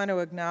want to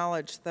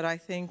acknowledge that I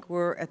think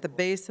we're at the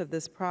base of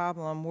this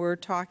problem. We're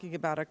talking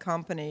about a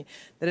company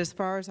that, as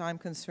far as I'm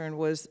concerned,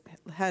 was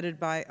headed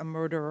by a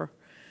murderer.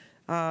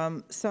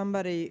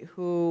 Somebody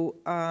who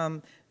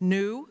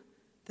knew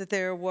that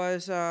there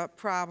was a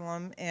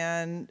problem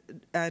and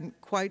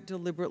quite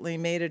deliberately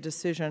made a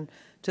decision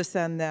to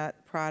send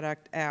that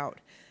product out.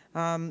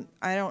 I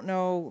don't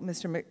know,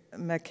 Mr.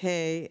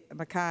 Mackay,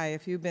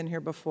 if you've been here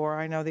before.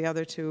 I know the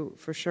other two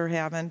for sure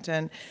haven't,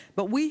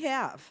 but we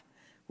have.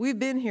 We've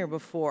been here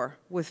before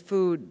with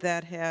food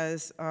that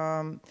has,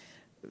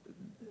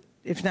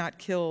 if not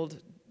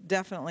killed,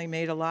 definitely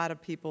made a lot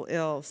of people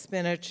ill.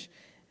 Spinach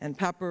and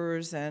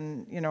peppers,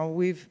 and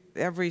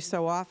every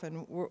so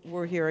often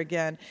we're here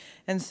again.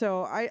 And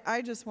so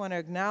I just want to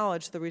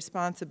acknowledge the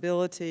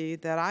responsibility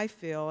that I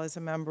feel as a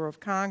member of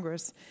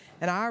Congress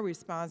and our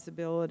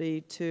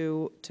responsibility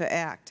to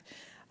act.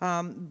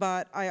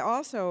 But I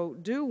also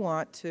do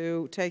want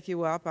to take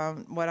you up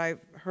on what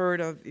I've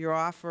heard of your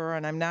offer,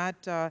 and I'm not,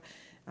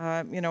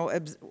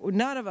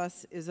 none of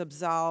us is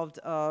absolved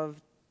of,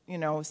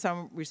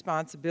 some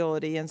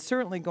responsibility, and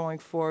certainly going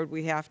forward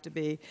we have to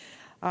be.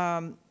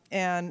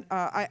 And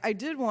I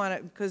did want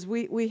to, because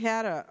we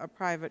had a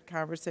private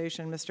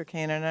conversation, Mr.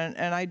 Cannon,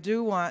 and I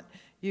do want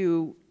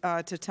you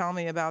to tell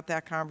me about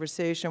that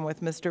conversation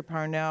with Mr.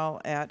 Parnell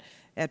at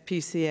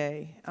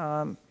PCA.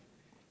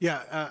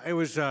 It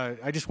was.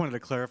 I just wanted to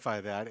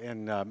clarify that.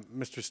 And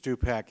Mr.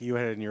 Stupak, you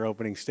had in your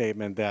opening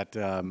statement that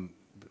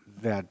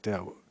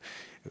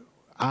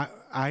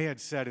I had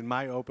said in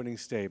my opening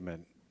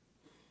statement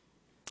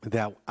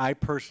that I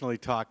personally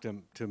talked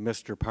to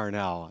Mr.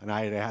 Parnell, and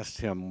I had asked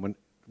him, when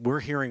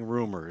we're hearing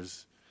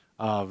rumors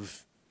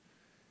of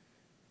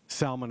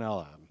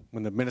salmonella,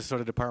 when the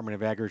Minnesota Department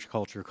of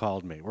Agriculture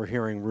called me, we're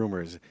hearing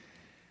rumors.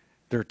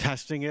 They're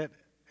testing it,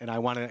 and I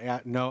want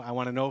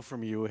to know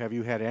from you, have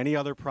you had any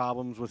other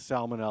problems with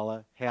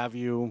salmonella? Have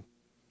you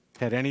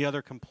had any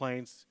other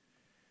complaints?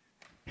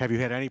 Have you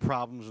had any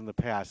problems in the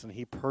past? And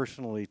he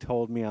personally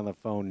told me on the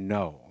phone,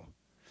 no.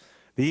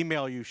 The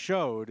email you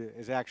showed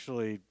is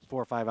actually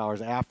 4 or 5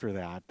 hours after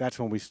that. That's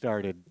when we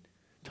started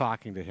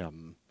talking to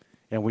him.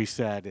 And we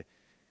said,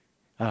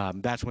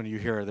 that's when you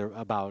hear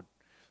about,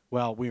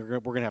 well, we're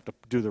going to have to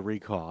do the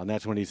recall. And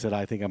that's when he said,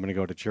 I think I'm going to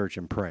go to church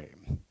and pray.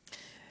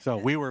 So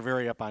we were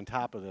very up on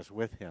top of this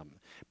with him.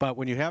 But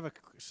when you have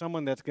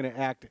someone that's going to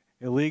act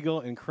illegal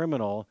and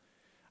criminal,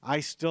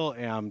 I still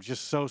am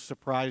just so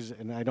surprised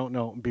and I don't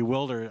know,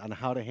 bewildered on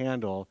how to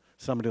handle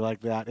somebody like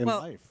that in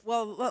life.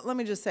 Well, let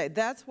me just say,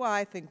 that's why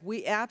I think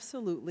we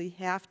absolutely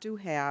have to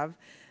have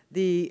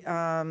the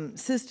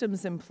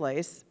systems in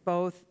place,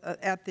 both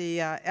at the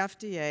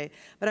FDA,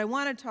 but I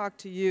want to talk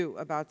to you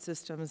about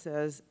systems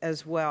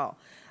as well.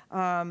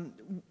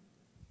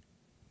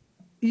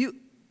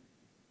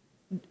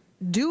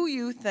 Do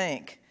you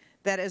think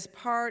that as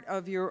part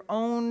of your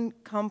own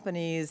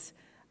company's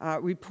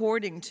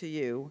reporting to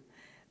you,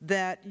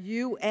 that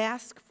you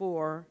ask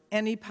for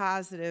any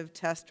positive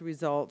test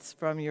results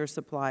from your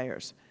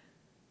suppliers?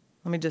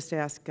 Let me just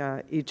ask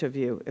each of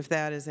you if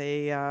that is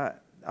a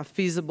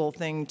feasible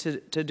thing to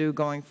do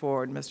going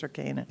forward, Mr.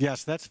 Keenan.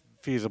 Yes, that's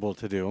feasible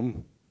to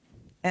do.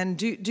 And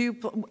do you,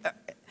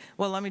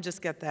 well, let me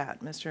just get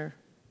that, Mr.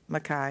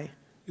 Mackay.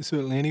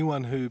 Certainly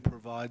anyone who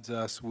provides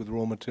us with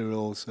raw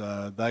materials,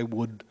 they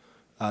would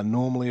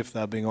normally, if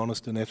they're being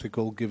honest and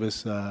ethical, give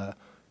us a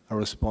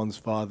response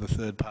via the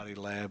third-party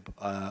lab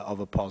of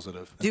a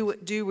positive. Do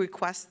you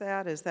request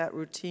that? Is that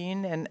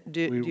routine? And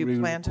do you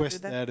plan to do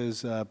that? We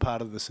request that as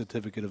part of the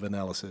certificate of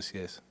analysis,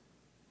 yes.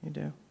 You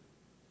do?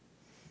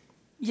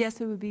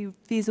 Yes, it would be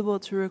feasible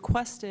to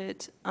request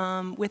it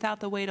without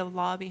the weight of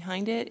law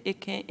behind it.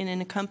 It can,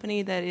 in a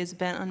company that is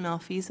bent on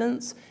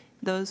malfeasance,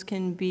 those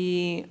can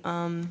be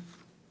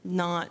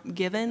not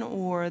given,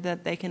 or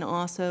that they can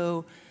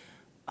also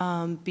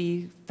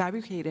be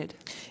fabricated.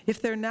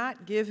 If they're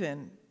not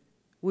given,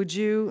 would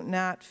you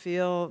not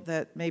feel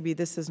that maybe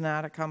this is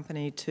not a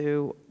company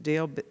to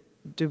do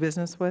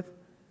business with?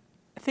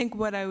 I think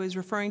what I was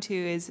referring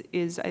to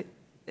is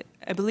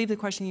I believe the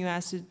question you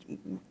asked is,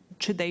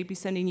 should they be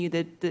sending you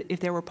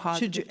if there were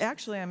positive?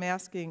 Actually, I'm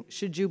asking,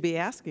 should you be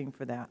asking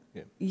for that?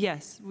 Yeah.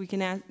 Yes, we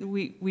can ask.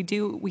 We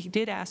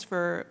did ask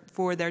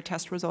for their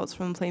test results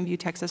from the Plainview,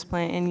 Texas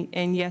plant,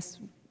 and yes,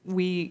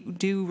 we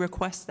do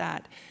request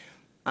that.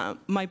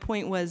 My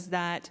point was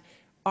that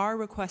our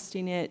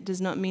requesting it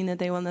does not mean that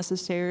they will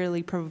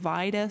necessarily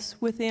provide us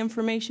with the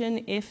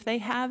information if they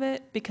have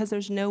it, because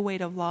there's no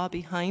weight of law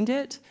behind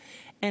it.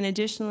 And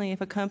additionally,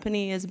 if a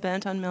company is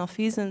bent on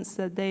malfeasance,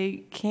 that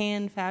they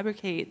can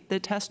fabricate the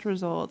test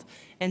result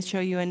and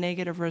show you a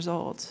negative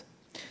result.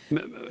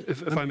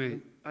 If I may,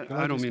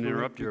 I don't mean to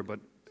interrupt here, but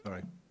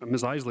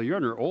Ms. Isley, you're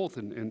under oath,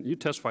 and you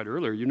testified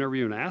earlier. You never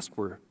even asked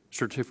for a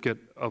certificate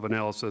of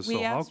analysis.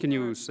 So how can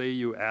you say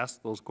you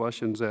asked those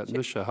questions at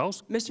Ms.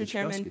 Shahowski? Mr.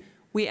 Chairman,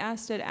 we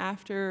asked it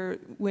after,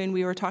 when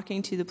we were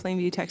talking to the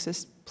Plainview,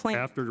 Texas plant.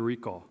 After the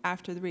recall?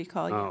 After the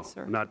recall, yes,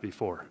 sir. Not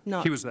before.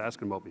 No. He was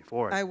asking about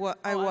before. I was.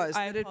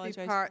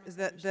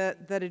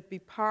 That it be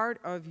part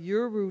of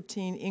your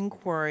routine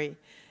inquiry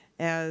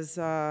as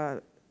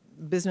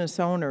business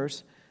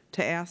owners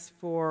to ask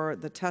for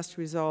the test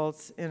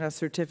results in a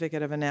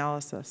certificate of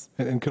analysis.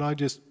 And can I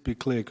just be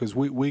clear, because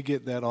we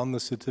get that on the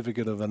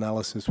certificate of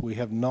analysis. We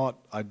have not,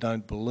 I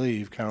don't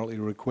believe, currently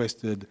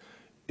requested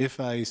if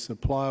a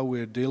supplier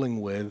we're dealing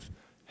with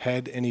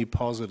had any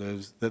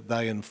positives that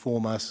they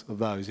inform us of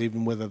those,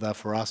 even whether they're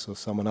for us or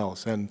someone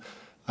else. And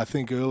I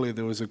think earlier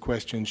there was a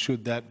question,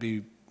 should that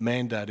be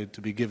mandated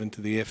to be given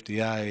to the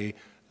FDA,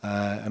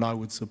 and I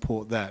would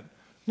support that.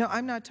 No,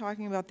 I'm not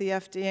talking about the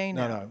FDA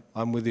now. No,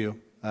 I'm with you.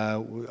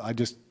 I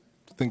just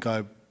think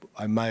I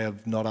may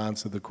have not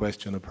answered the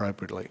question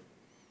appropriately.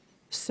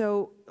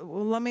 So,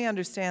 well, let me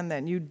understand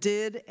then. You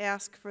did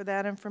ask for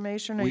that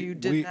information, or you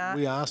did not?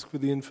 We ask for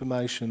the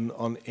information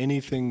on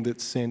anything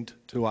that's sent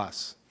to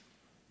us.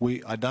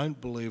 I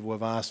don't believe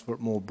we've asked for it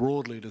more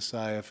broadly to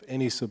say if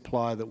any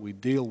supplier that we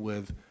deal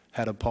with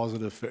had a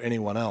positive for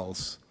anyone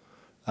else,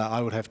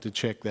 I would have to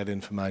check that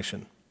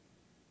information.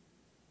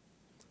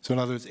 So in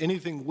other words,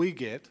 anything we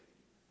get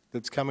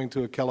that's coming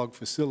to a Kellogg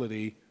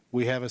facility,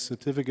 we have a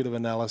certificate of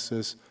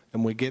analysis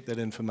and we get that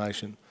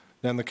information.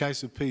 Now, in the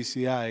case of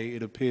PCA,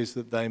 it appears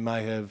that they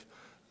may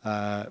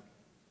have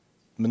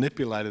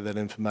manipulated that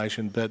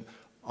information, but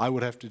I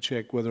would have to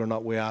check whether or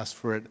not we asked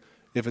for it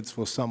if it's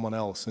for someone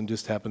else and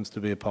just happens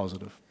to be a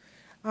positive.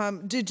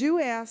 Did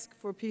you ask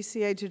for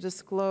PCA to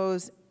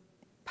disclose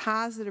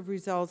positive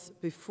results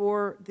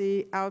before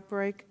the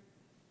outbreak?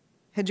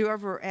 Had you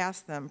ever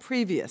asked them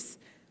previous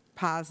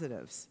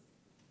positives?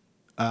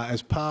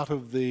 As part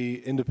of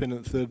the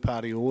independent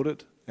third-party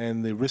audit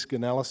and the risk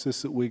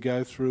analysis that we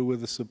go through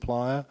with the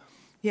supplier,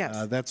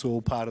 yes, that's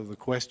all part of the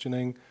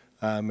questioning.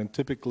 And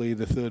typically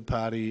the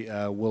third-party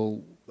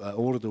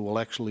auditor will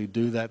actually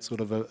do that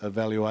sort of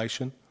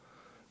evaluation.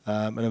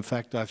 And in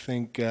fact, I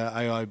think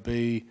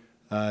AIB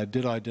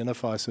did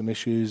identify some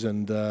issues,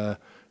 and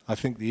I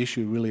think the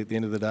issue really at the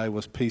end of the day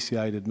was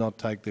PCA did not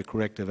take the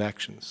corrective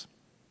actions.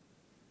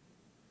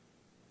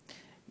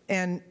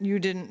 And you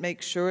didn't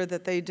make sure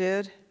that they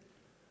did?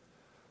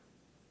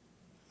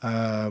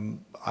 I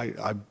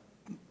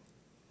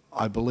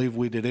believe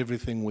we did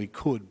everything we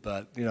could,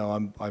 but you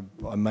know,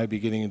 I may be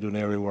getting into an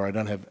area where I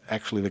don't have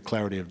actually the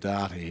clarity of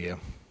data here.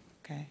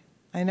 Okay.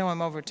 I know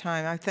I'm over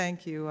time. I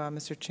thank you,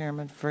 Mr.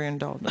 Chairman, for your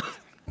indulgence.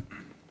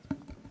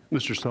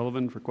 Mr.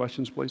 Sullivan for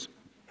questions, please.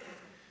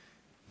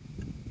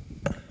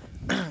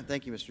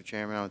 Thank you, Mr.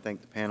 Chairman. I want to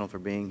thank the panel for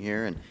being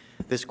here. And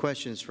this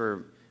question is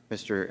for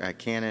Mr.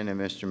 Cannon and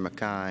Mr.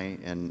 Mackay,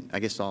 and I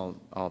guess all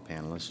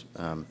panelists.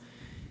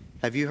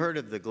 Have you heard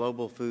of the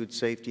Global Food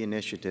Safety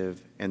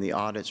Initiative and the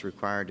audits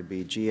required to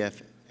be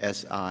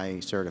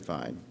GFSI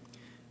certified?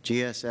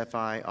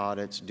 GSFI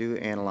audits do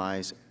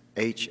analyze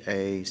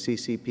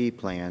HACCP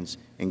plans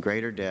in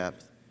greater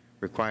depth,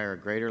 require a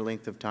greater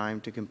length of time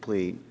to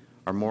complete,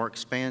 are more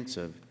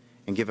expansive,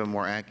 and give a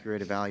more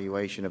accurate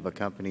evaluation of a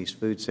company's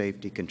food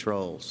safety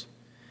controls.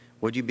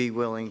 Would you be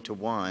willing to,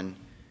 1,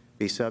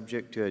 be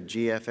subject to a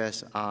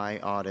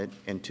GFSI audit,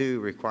 and 2,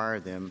 require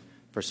them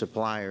for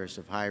suppliers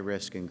of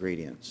high-risk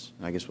ingredients?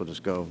 I guess we'll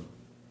just go.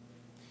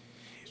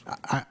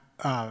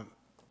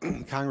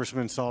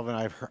 Congressman Sullivan,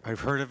 I've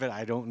heard of it.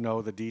 I don't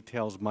know the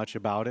details much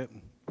about it.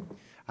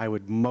 I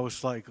would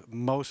most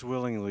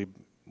willingly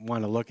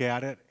want to look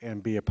at it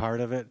and be a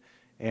part of it,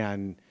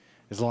 and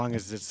as long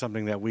as it's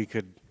something that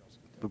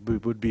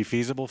would be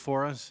feasible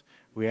for us,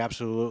 we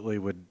absolutely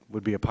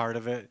would be a part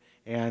of it.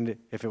 And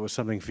if it was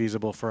something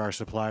feasible for our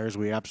suppliers,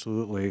 we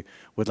absolutely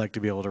would like to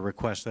be able to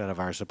request that of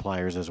our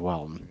suppliers as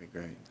well. Okay,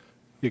 great.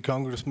 Yeah,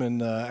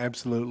 Congressman,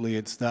 absolutely.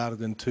 It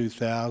started in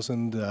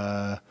 2000,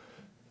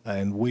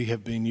 and we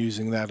have been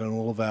using that in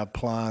all of our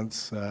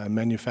plants and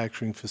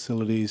manufacturing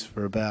facilities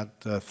for about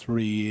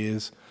 3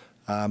 years.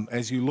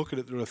 As you look at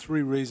it, there are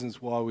 3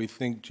 reasons why we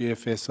think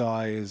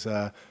GFSI is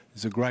a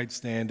great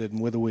standard,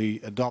 and whether we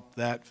adopt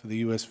that for the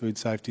U.S. food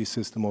safety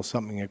system or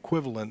something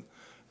equivalent,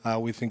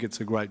 we think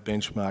it's a great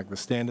benchmark. The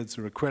standards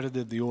are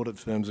accredited, the audit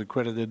firms are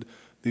accredited,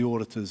 the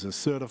auditors are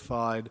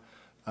certified,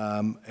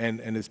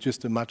 and it's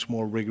just a much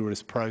more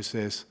rigorous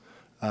process.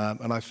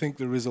 And I think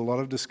there is a lot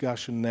of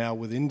discussion now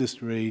with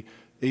industry,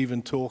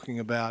 even talking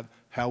about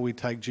how we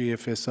take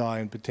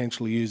GFSI and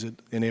potentially use it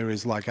in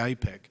areas like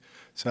APEC.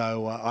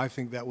 So I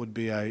think that would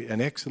be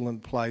an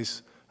excellent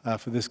place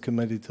for this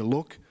committee to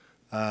look,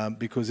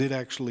 because it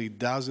actually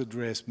does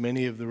address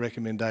many of the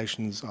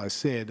recommendations I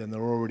said, and they're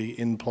already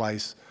in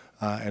place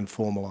and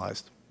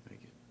formalized.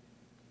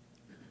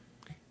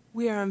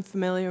 We are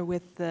unfamiliar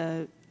with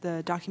the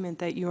document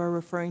that you are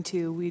referring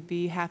to. We'd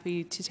be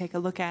happy to take a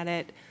look at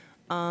it.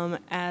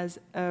 As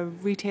a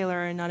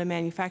retailer and not a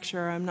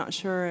manufacturer, I'm not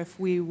sure if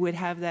we would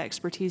have the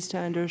expertise to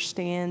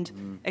understand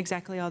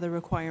exactly all the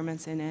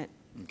requirements in it.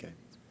 Okay.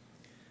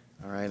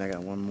 All right, I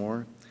got one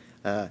more.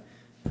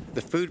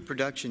 The food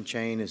production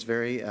chain is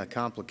very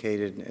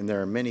complicated, and there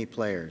are many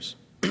players,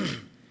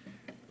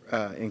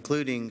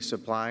 including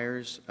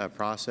suppliers,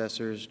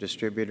 processors,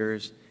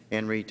 distributors,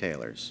 and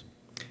retailers.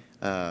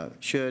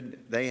 Should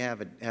they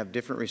have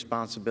different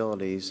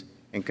responsibilities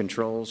and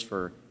controls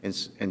for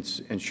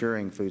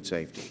ensuring food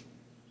safety?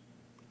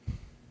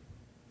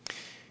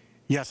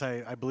 Yes,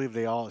 I believe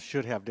they all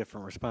should have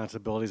different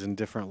responsibilities and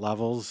different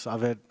levels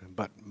of it,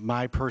 but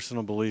my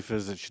personal belief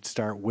is it should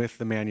start with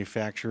the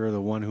manufacturer,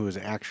 the one who is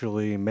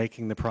actually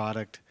making the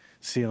product,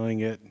 sealing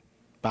it,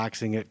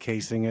 boxing it,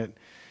 casing it.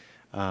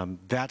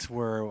 That's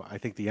where I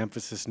think the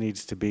emphasis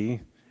needs to be,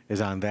 is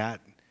on that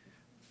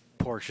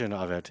portion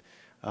of it.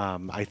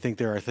 I think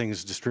there are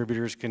things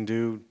distributors can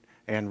do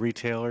and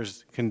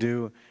retailers can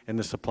do in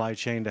the supply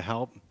chain to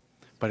help,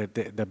 but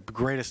the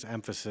greatest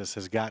emphasis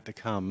has got to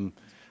come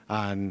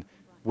on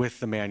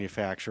with the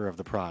manufacturer of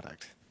the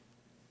product.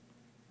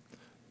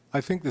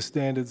 I think the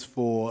standards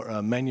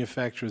for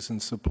manufacturers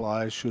and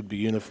suppliers should be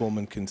uniform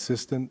and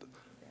consistent,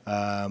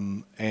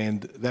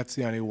 and that's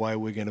the only way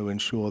we're going to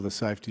ensure the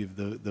safety of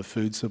the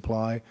food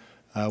supply.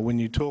 When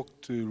you talk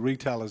to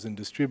retailers and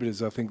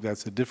distributors, I think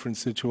that's a different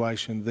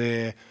situation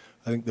there.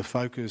 I think the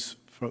focus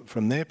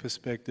from their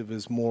perspective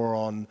is more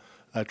on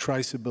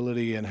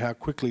traceability and how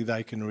quickly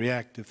they can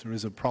react if there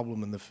is a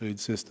problem in the food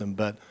system.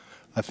 But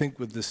I think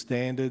with the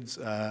standards,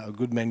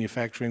 good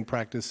manufacturing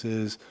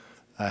practices,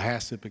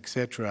 HACCP,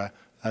 etc.,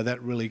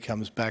 that really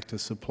comes back to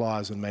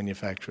suppliers and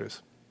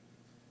manufacturers.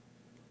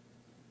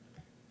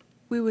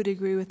 We would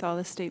agree with all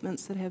the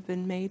statements that have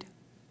been made.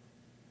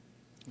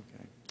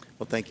 Okay.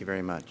 Well, thank you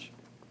very much.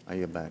 I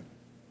yield back.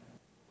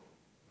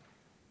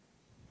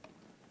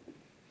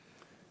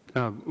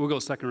 We'll go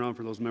second round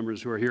for those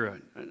members who are here,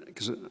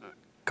 because a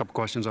couple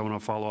questions I want to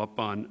follow up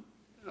on.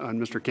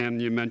 Mr. Cannon,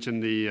 you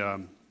mentioned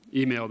the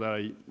email that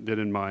I did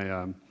in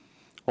my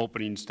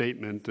opening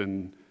statement,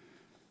 and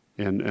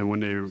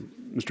when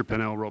Mr.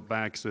 Pennell wrote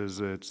back, says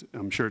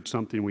I'm sure it's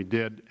something we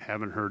did,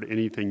 haven't heard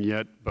anything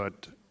yet,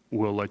 but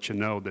we'll let you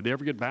know. Did they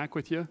ever get back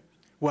with you?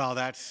 Well,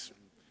 that's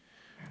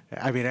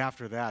I mean,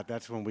 after that,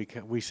 that's when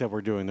we said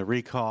we're doing the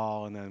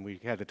recall, and then we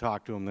had to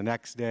talk to them the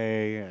next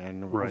day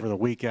and over the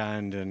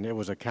weekend, and it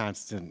was a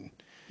constant.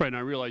 Right, and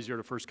I realize you're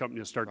the first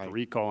company to start the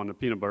recall on the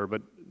peanut butter,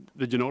 but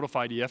did you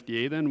notify the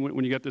FDA then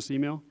when you got this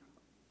email?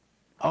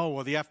 Oh,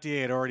 well, the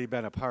FDA had already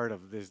been a part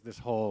of this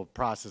whole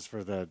process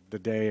for the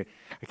day.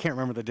 I can't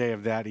remember the day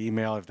of that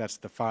email, if that's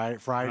the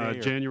Friday.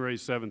 January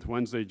 7th,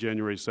 Wednesday,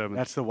 January 7th.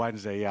 That's the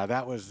Wednesday, yeah.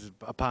 That was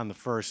upon the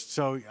 1st.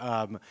 So,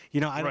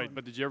 you know, I don't. Right,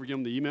 but did you ever give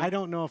them the email? I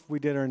don't know if we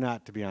did or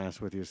not, to be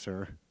honest with you,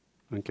 sir.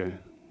 Okay.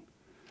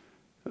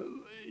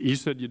 You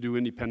said you do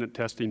independent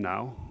testing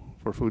now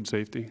for food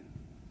safety?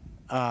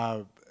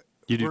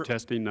 You do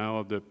testing now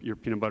of your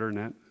peanut butter and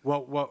that?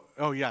 Well,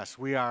 oh, yes.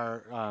 We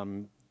are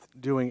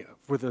doing,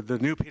 for the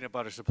new peanut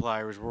butter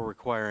suppliers, we're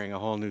requiring a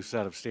whole new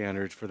set of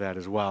standards for that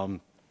as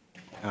well.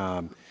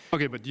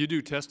 Okay, but do you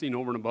do testing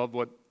over and above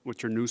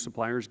what your new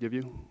suppliers give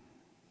you?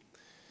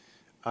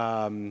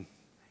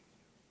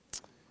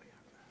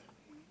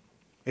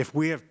 If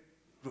we have,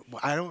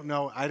 I don't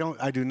know,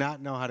 I do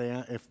not know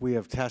if we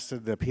have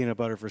tested the peanut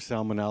butter for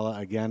salmonella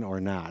again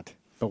or not.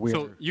 But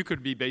so you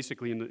could be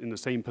basically in the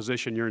same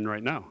position you're in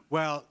right now.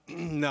 Well,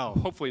 no.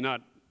 Hopefully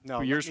not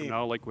 2 years from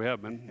now like we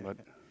have been.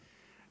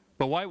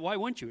 But why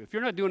wouldn't you? If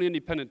you're not doing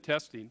independent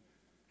testing,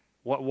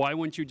 why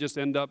wouldn't you just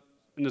end up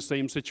in the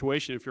same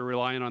situation if you're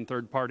relying on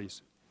third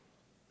parties?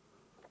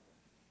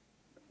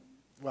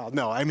 Well,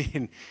 no. I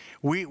mean,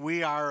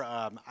 we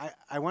are,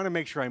 I want to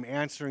make sure I'm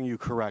answering you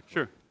correctly.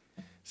 Sure.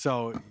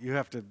 So you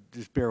have to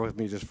just bear with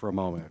me just for a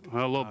moment.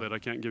 Well, a little bit. I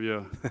can't give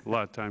you a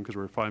lot of time because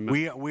we're 5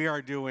 minutes. We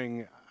are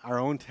doing our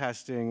own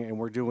testing, and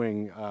we're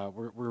doing,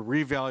 we're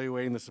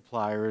reevaluating the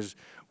suppliers.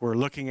 We're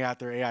looking at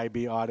their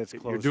AIB audits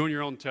closely. You're doing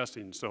your own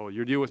testing, so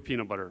you deal with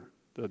peanut butter.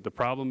 The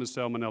problem is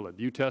salmonella.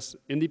 Do you test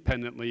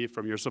independently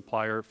from your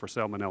supplier for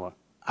salmonella?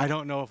 I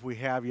don't know if we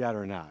have yet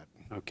or not.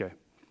 Okay.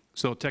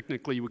 So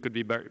technically, we could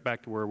be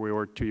back to where we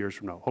were 2 years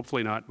from now.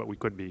 Hopefully not, but we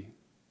could be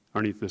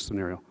underneath this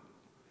scenario.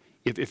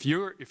 If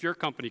your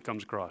company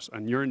comes across,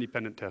 on your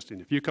independent testing,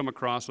 if you come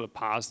across with a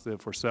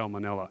positive for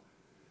salmonella,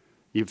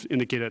 you've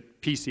indicated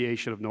PCA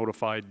should have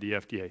notified the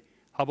FDA.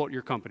 How about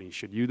your company?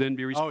 Should you then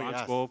be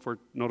responsible for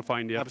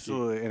notifying the FDA?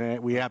 Absolutely, and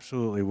we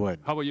absolutely would.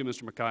 How about you,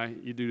 Mr. Mackay?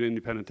 You do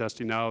independent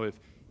testing now.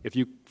 If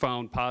you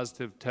found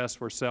positive tests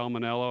for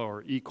salmonella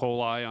or E.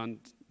 coli on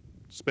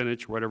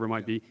spinach, or whatever it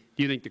might be,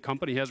 do you think the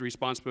company has a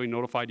responsibility to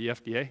notify the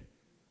FDA?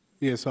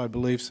 Yes, I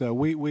believe so.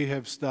 We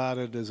have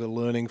started as a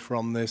learning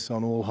from this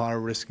on all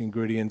high-risk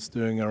ingredients,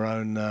 doing our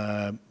own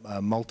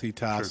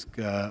multitask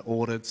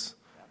audits.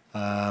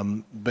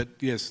 But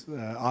yes,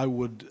 I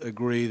would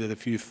agree that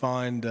if you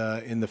find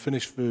in the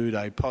finished food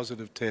a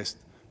positive test,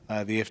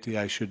 the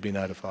FDA should be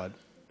notified.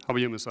 How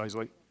about you, Ms.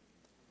 Isley?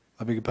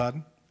 I beg your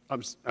pardon?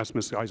 Ask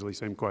Ms. Isley,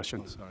 same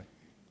question. Oh, sorry.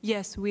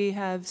 Yes, we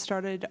have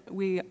started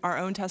our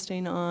own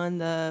testing on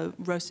the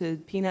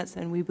roasted peanuts,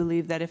 and we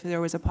believe that if there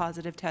was a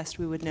positive test,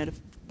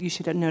 you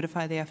should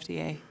notify the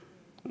FDA.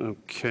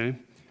 Okay.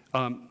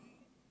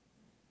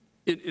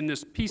 In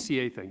this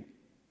PCA thing,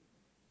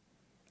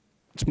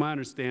 it's my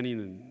understanding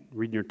and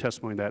reading your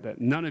testimony that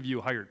none of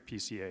you hired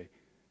PCA,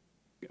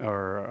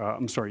 or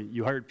I'm sorry,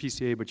 you hired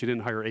PCA, but you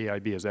didn't hire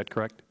AIB. Is that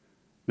correct,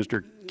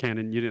 Mr.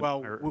 Cannon? You didn't.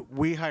 Well,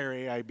 we hire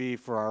AIB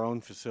for our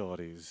own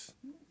facilities.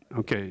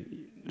 Okay.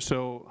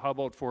 So how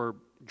about for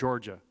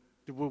Georgia?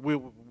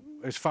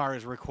 As far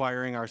as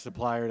requiring our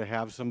supplier to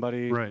have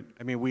somebody, right?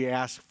 I mean, we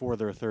ask for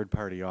their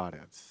third-party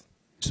audits.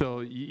 So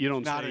you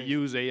don't say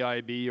use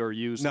AIB or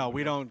use? No,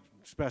 we don't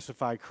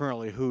specify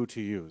currently who to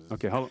use.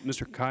 Okay.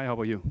 Mr. Kai, how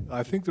about you?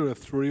 I think there are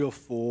 3 or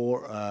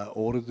 4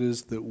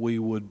 auditors that we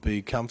would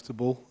be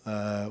comfortable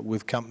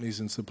with companies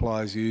and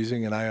suppliers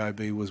using, and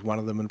AIB was one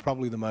of them, and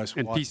probably the most.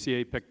 And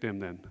PCA picked them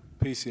then?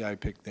 PCA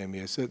picked them,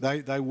 yes. So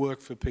they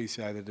worked for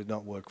PCA. They did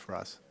not work for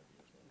us.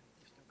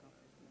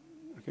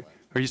 Okay.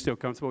 Are you still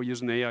comfortable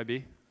using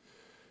AIB?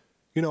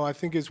 You know, I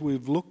think as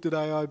we've looked at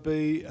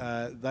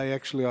AIB, they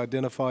actually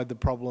identified the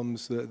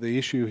problems. The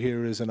issue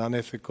here is an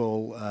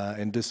unethical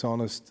and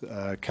dishonest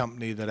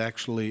company that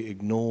actually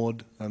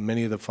ignored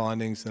many of the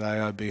findings that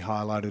AIB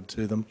highlighted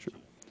to them. Sure.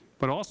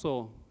 But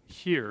also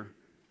here,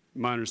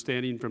 my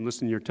understanding from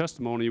listening to your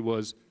testimony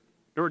was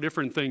there were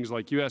different things,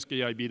 like you asked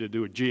AIB to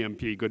do a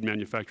GMP, good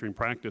manufacturing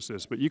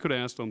practices, but you could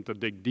ask them to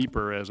dig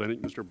deeper, as I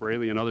think Mr.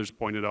 Braley and others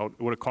pointed out.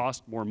 It would have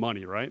cost more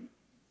money, right?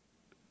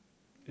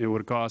 It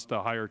would have cost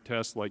a higher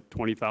test, like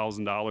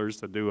 $20,000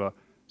 to do a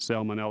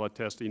salmonella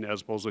testing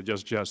as opposed to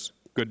just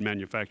good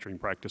manufacturing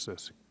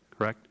practices,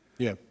 correct?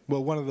 Yeah.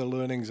 Well, one of the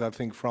learnings, I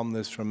think, from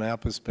this, from our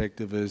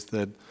perspective, is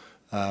that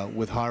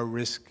with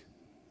high-risk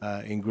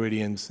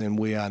ingredients, then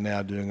we are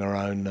now doing our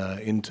own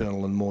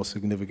internal and more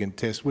significant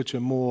tests, which are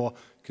more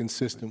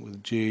consistent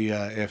with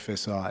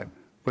GFSI.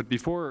 But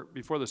before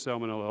the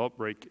Salmonella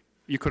outbreak,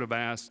 you could have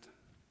asked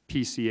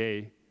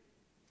PCA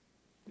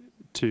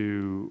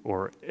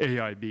or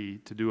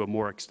AIB to do a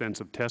more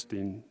extensive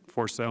testing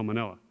for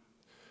Salmonella.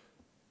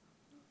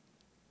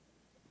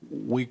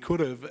 We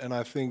could have, and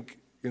I think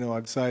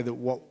I'd say that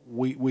what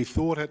we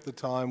thought at the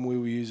time we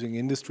were using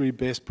industry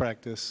best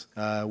practice.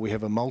 We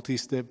have a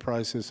multi-step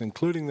process,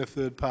 including the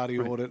third-party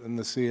audit and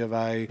the C of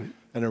A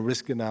and a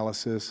risk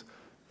analysis.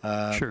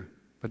 Sure,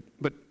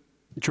 but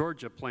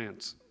Georgia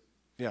plants.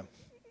 Yeah.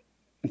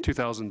 In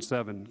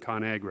 2007,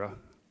 ConAgra,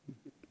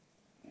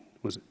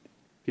 was it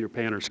Peter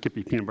Pan or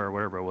Skippy Peanut Bar,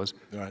 whatever it was.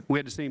 Right. We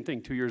had the same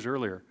thing 2 years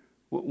earlier.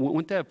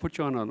 Wouldn't that put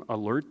you on an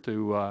alert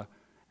to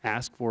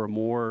ask for a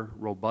more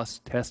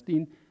robust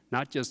testing,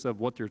 not just of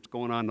what's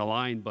going on the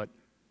line, but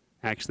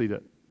actually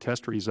to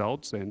test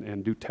results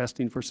and do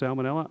testing for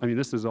Salmonella? I mean,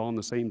 this is all in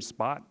the same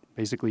spot.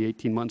 Basically,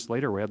 18 months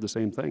later, we have the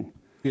same thing.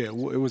 Yeah,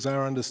 it was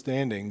our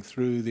understanding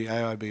through the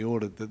AIB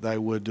audit that they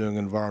were doing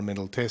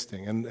environmental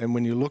testing. And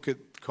when you look at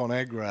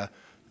ConAgra,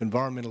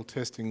 environmental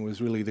testing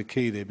was really the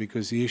key there,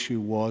 because the issue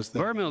was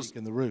that leak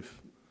in the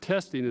roof.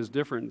 Testing is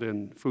different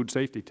than food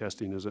safety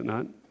testing, is it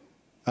not?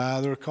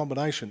 They're a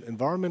combination.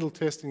 Environmental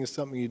testing is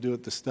something you do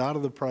at the start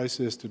of the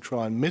process to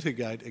try and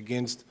mitigate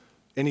against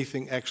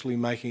anything actually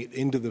making it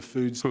into the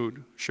food.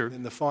 Sure.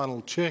 And the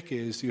final check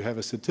is you have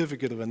a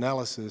certificate of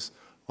analysis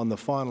on the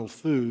final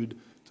food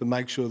to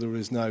make sure there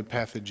is no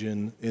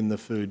pathogen in the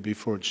food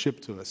before it's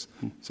shipped to us.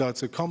 So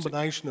it's a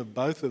combination of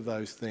both of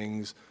those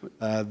things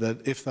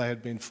that, if they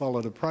had been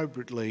followed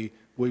appropriately,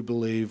 we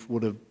believe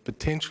would have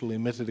potentially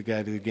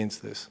mitigated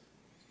against this.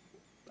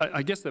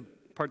 I guess the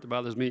part that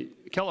bothers me,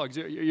 Kellogg's,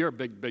 you're a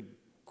big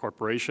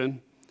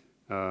corporation.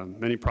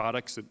 Many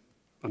products that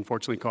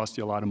unfortunately cost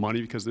you a lot of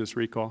money because of this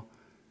recall.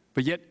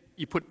 But yet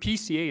you put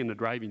PCA in the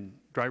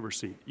driver's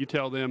seat. You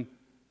tell them,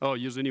 oh,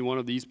 use any one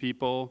of these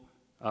people.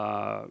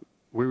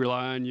 We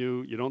rely on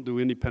you. You don't do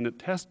independent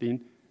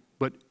testing.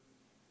 But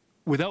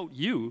without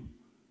you,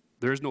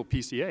 there's no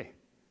PCA.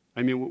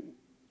 I mean,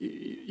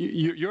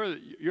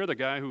 you're the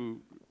guy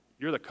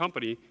you're the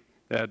company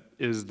that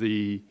is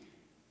the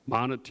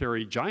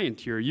monetary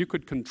giant here. You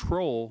could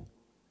control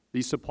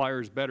these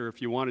suppliers better if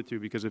you wanted to,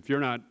 because if you're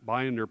not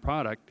buying their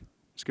product,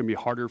 it's going to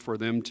be harder for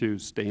them to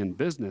stay in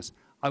business.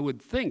 I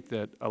would think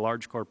that a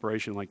large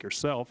corporation like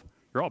yourself,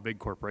 you're all big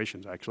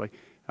corporations actually,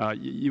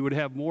 you would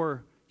have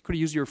more, you could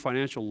use your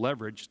financial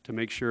leverage to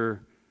make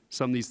sure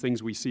some of these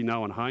things we see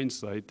now in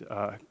hindsight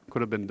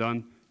could have been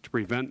done to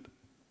prevent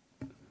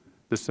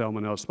the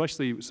salmonella,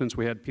 especially since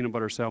we had peanut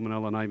butter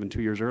salmonella not even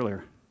 2 years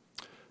earlier.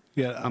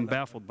 Yeah, I'm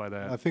baffled by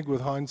that. I think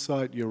with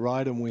hindsight, you're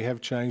right, and we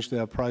have changed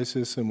our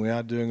process and we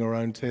are doing our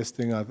own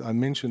testing. I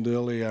mentioned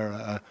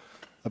earlier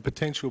a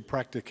potential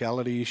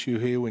practicality issue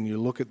here when you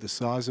look at the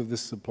size of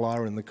this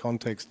supplier in the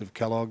context of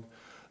Kellogg.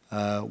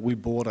 We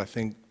bought, I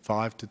think,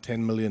 $5 to $10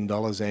 million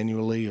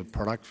annually of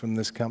product from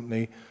this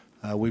company.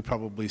 We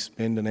probably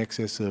spend in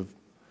excess of,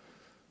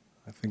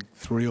 I think,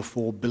 $3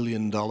 or $4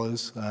 billion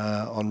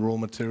on raw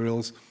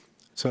materials.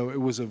 So it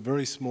was a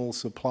very small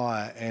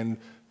supplier, and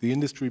the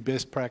industry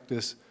best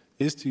practice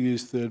is to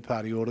use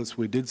third-party audits.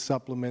 We did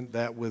supplement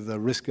that with a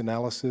risk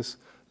analysis,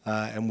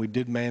 and we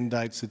did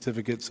mandate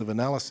certificates of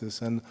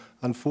analysis. And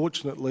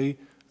unfortunately,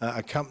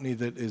 a company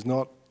that is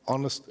not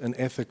honest and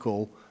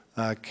ethical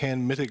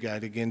can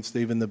mitigate against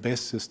even the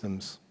best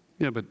systems.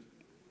 Yeah, but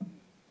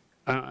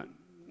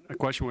a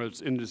question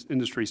was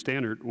industry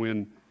standard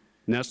when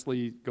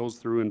Nestle goes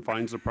through and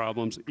finds the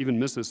problems, even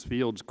Mrs.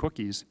 Fields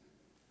cookies.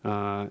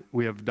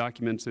 We have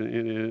documents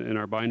in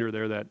our binder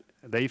there that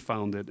they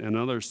found it.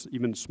 Another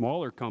even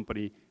smaller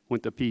company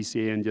went to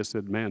PCA and just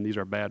said, man, these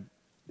are bad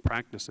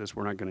practices.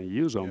 We're not going to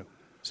use them. Yeah.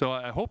 So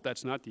I hope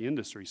that's not the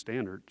industry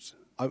standards.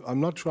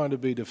 I'm not trying to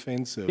be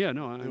defensive. Yeah,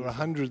 no. There are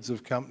hundreds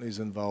of companies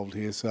involved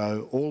here,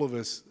 so all of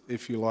us,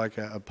 if you like,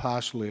 are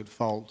partially at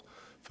fault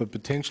for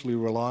potentially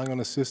relying on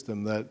a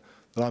system that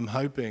I'm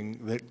hoping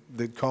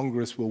that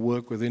Congress will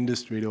work with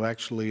industry to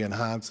actually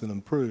enhance and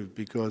improve,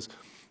 because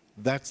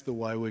that's the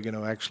way we're going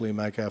to actually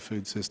make our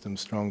food system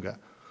stronger.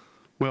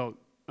 Well,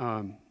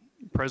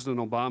 President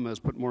Obama has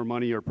put more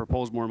money or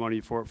proposed more money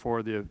for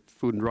the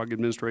Food and Drug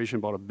Administration,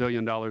 about $1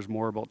 billion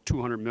more, about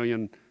 $200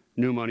 million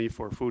new money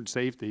for food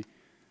safety.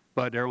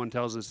 But everyone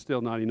tells us it's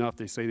still not enough.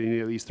 They say they need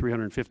at least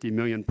 $350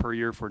 million per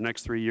year for the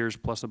next 3 years,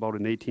 plus about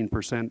an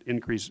 18%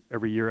 increase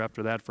every year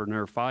after that for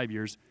another 5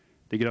 years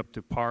to get up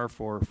to par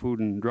for food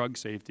and drug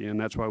safety. And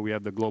that's why we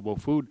have the global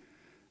food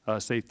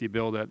safety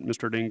bill that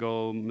Mr.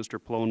 Dingell, Mr.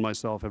 Plow, and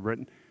myself have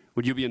written.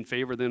 Would you be in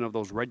favor then of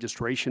those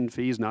registration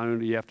fees? Not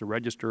only do you have to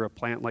register a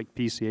plant like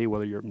PCA,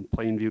 whether you're in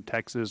Plainview,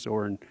 Texas,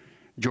 or in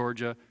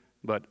Georgia,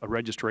 but a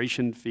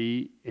registration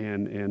fee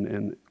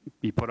and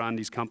be put on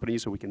these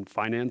companies so we can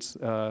finance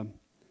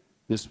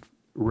this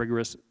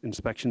rigorous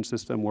inspection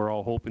system we're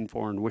all hoping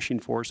for and wishing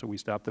for, so we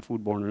stop the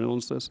foodborne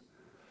illnesses?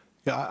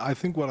 Yeah, I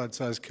think what I'd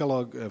say is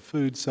Kellogg,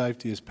 food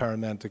safety is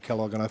paramount to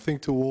Kellogg, and I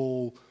think to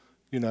all,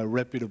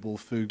 reputable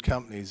food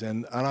companies.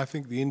 And I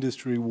think the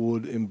industry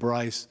would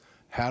embrace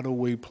how do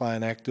we play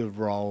an active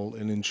role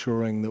in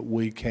ensuring that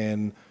we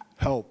can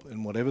help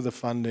in whatever the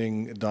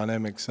funding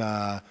dynamics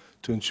are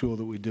to ensure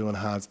that we do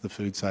enhance the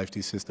food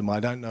safety system. I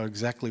don't know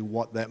exactly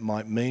what that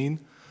might mean,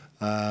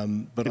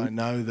 but I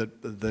know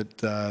that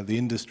the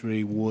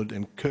industry would,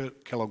 and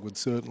Kellogg would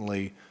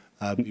certainly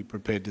be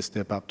prepared to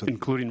step up to them.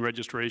 Including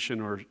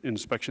registration or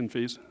inspection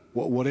fees?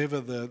 Whatever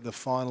the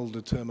final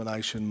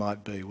determination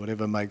might be,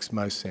 whatever makes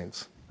most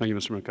sense. Thank you,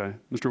 Mr. Mackay.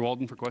 Mr.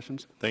 Walden for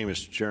questions. Thank you,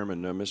 Mr.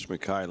 Chairman. Mr.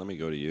 Mackay, let me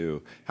go to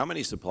you. How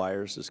many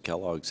suppliers does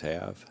Kellogg's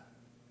have?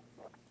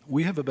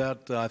 We have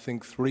about, I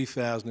think,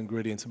 3,000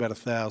 ingredients, about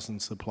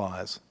 1,000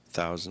 suppliers.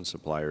 1,000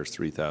 suppliers,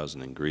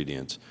 3,000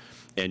 ingredients.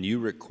 And you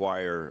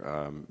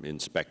require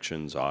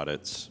inspections,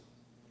 audits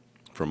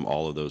from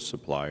all of those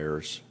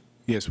suppliers?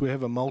 Yes, we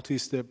have a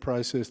multi-step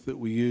process that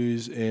we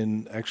use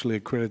in actually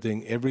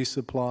accrediting every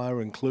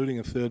supplier, including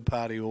a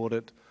third-party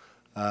audit,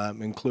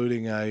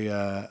 including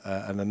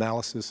an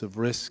analysis of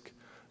risk,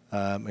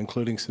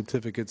 including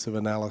certificates of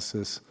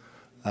analysis.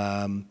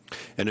 And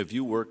have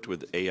you worked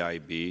with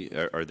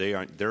AIB? Are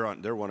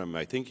they're one of them,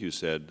 I think you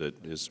said,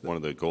 that is one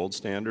of the gold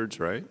standards,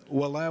 right?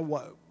 Well,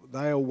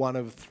 they are one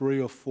of 3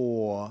 or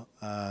 4,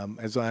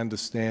 as I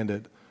understand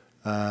it,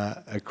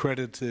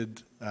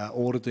 accredited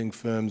auditing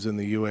firms in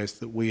the U.S.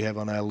 that we have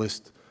on our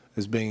list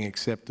as being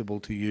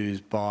acceptable to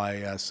use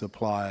by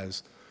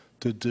suppliers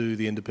to do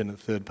the independent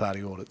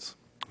third-party audits.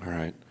 All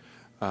right.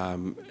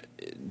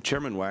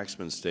 Chairman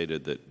Waxman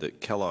stated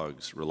that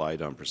Kellogg's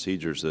relied on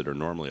procedures that are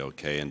normally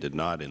okay and did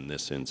not, in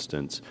this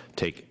instance,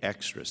 take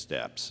extra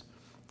steps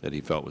that he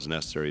felt was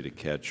necessary to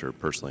catch or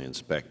personally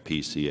inspect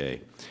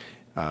PCA.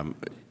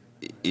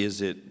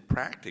 Is it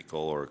practical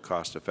or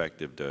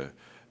cost-effective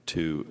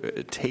to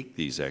take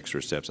these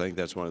extra steps? I think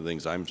that's one of the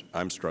things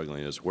I'm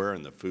struggling is where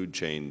in the food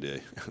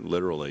chain,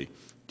 literally,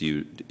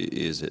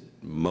 is it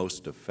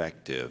most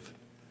effective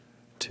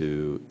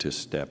to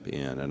step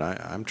in? And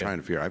I'm trying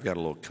to figure. I've got a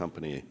little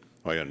company.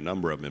 I got a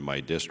number of them in my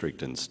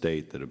district and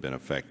state that have been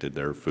affected.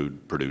 They're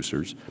food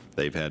producers.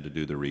 They've had to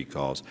do the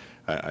recalls.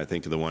 I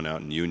think of the one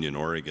out in Union,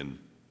 Oregon,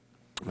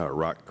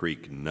 Rock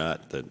Creek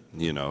nut that,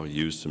 you know,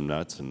 used some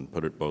nuts and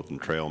put it both in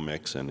trail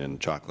mix and in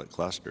chocolate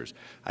clusters.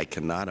 I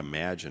cannot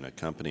imagine a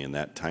company in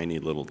that tiny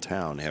little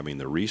town having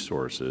the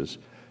resources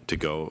to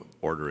go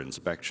order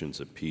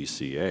inspections of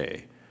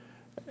PCA.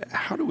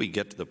 How do we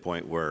get to the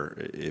point where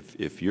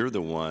if you're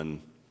the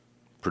one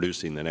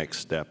producing the next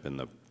step in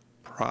the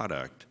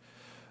product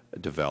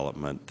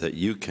development, that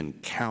you can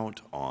count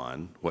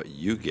on what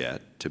you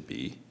get to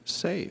be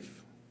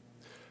safe?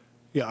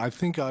 Yeah, I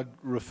think I'd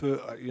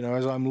refer, you know,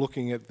 as I'm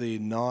looking at the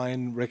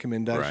 9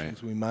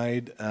 recommendations we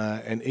made,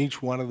 and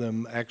each one of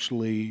them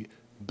actually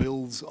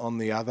builds on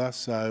the other,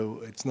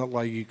 so it's not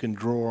like you can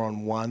draw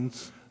on one.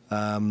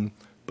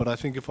 But I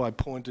think if I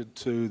pointed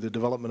to the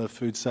development of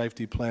food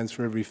safety plans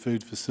for every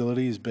food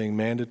facility as being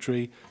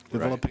mandatory,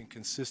 developing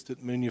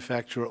consistent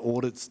manufacturer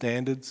audit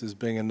standards as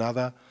being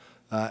another,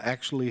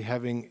 actually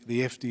having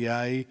the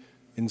FDA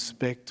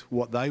inspect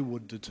what they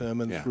would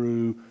determine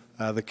through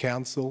the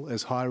Council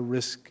as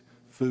high-risk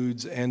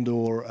foods and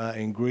or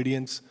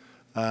ingredients,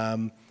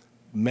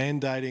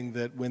 mandating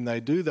that when they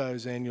do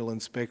those annual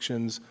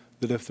inspections,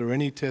 that if there are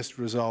any test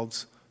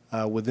results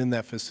within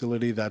that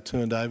facility, they're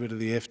turned over to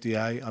the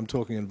FDA. I'm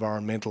talking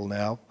environmental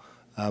now,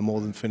 more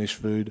than finished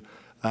food.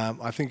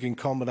 I think in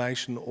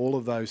combination, all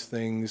of those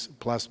things,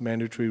 plus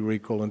mandatory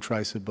recall and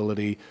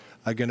traceability,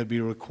 are going to be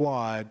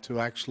required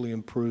to actually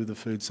improve the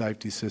food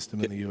safety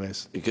system in the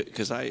U.S.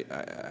 Because I'm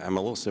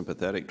a little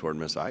sympathetic toward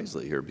Ms.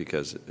 Isley here,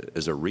 because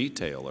as a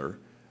retailer,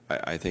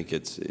 I think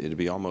it'd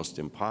be almost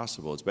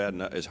impossible. It's bad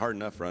enough, it's hard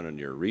enough running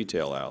your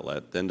retail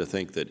outlet, then to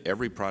think that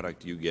every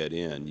product you get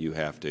in, you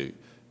have to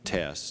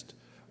test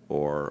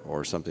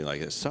or something like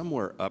that.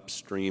 Somewhere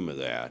upstream of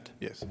that,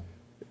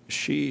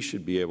 she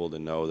should be able to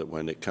know that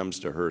when it comes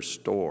to her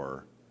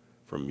store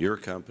from your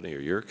company or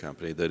your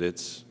company, that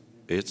it's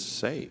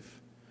safe.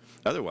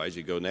 Otherwise,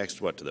 you go next,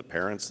 to the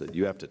parents, that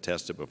you have to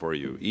test it before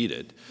you eat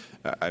it.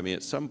 I mean,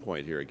 at some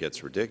point here, it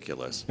gets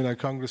ridiculous. You know,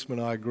 Congressman,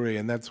 I agree,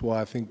 and that's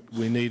why I think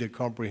we need a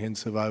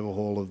comprehensive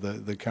overhaul of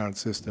the current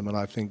system. And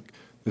I think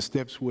the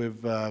steps we've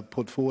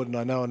put forward, and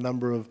I know a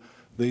number of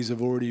these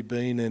have already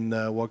been in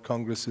what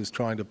Congress is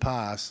trying to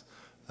pass,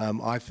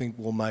 I think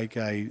will make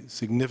a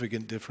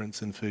significant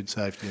difference in food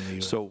safety in the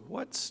U.S. So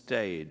what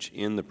stage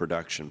in the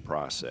production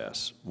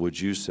process would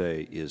you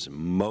say is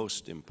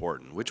most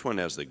important? Which one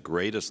has the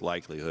greatest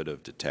likelihood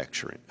of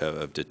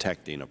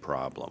detecting a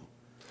problem?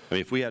 I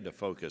mean, if we had to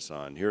focus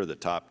on, here are the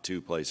top 2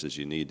 places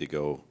you need to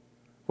go,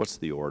 what's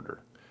the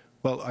order?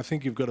 Well, I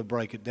think you've got to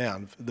break it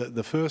down.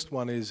 The first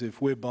one is,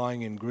 if we're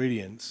buying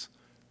ingredients,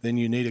 then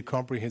you need a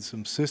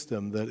comprehensive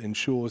system that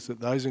ensures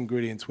that those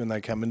ingredients, when they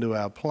come into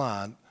our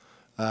plant,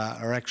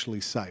 are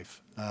actually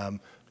safe.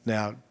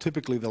 Now,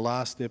 typically the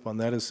last step on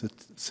that is a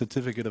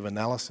certificate of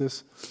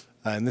analysis.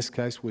 In this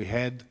case, we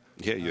had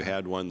you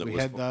had one that we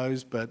had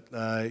those, but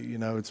you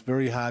know, it's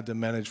very hard to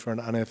manage for an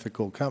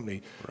unethical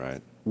company.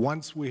 Right.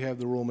 Once we have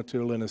the raw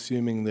material and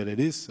assuming that it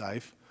is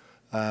safe,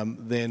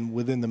 then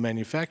within the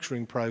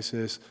manufacturing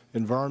process,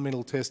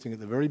 environmental testing at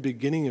the very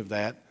beginning of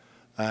that,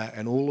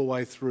 and all the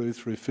way through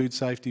food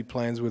safety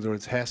plans, whether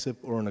it's HACCP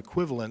or an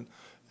equivalent,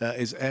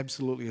 is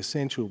absolutely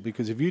essential,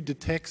 because if you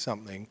detect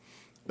something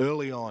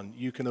early on,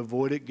 you can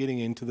avoid it getting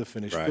into the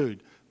finished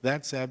food.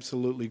 That's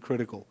absolutely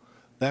critical.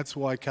 That's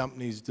why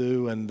companies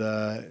do, and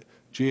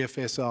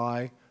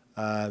GFSI.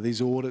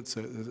 These audits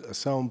are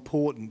so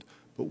important,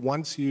 but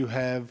once you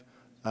have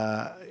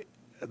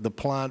the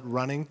plant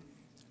running,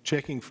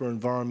 checking for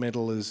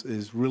environmental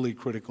is really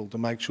critical to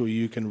make sure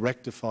you can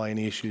rectify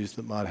any issues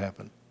that might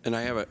happen. And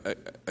I have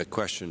a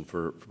question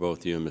for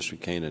both you and Mr.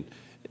 Keenan.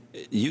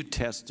 You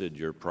tested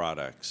your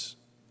products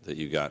that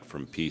you got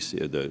from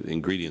PCA, the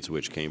ingredients of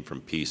which came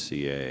from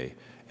PCA,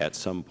 at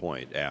some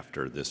point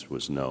after this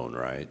was known,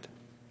 right?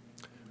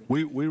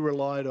 We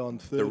relied on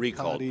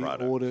third-party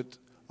audit.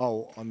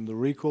 Oh, on the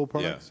recall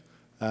products?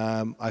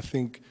 Yeah. I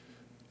think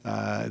the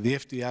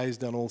FDA has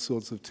done all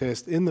sorts of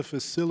tests. In the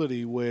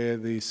facility where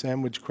the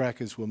sandwich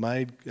crackers were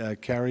made,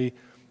 Carrie,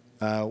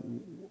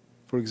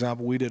 for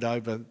example, we did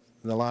in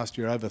the last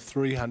year over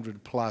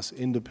 300 plus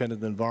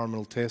independent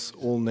environmental tests,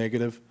 all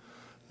negative.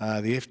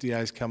 The FDA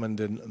has come and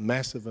done a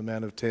massive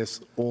amount of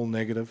tests, all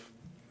negative.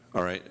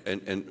 All right,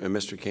 and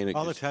Mr. Koenig.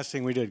 All the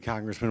testing we did,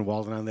 Congressman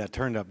Walden, on that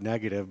turned up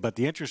negative. But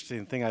the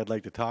interesting thing I'd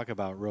like to talk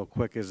about real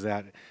quick is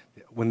that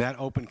when that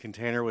open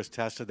container was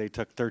tested, they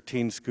took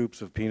 13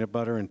 scoops of peanut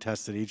butter and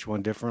tested each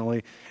one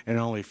differently, and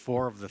only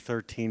 4 of the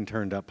 13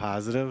 turned up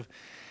positive.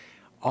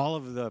 All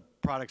of the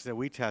products that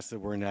we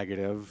tested were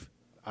negative.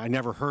 I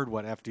never heard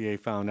what FDA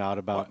found out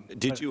about.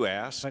 Did you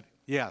ask?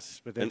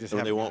 Yes, but they just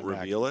they won't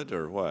reveal it,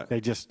 or what?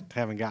 They just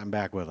haven't gotten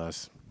back with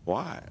us.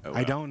 Why? Well,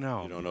 I don't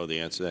know. You don't know the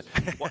answer to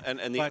that. Well,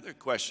 and the other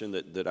question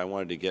that I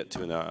wanted to get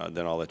to, and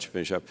then I'll let you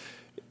finish up,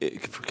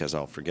 because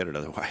I'll forget it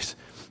otherwise.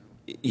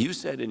 You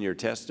said in your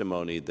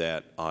testimony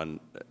that when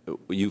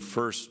you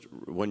first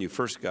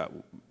got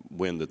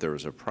wind that there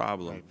was a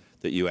problem, right,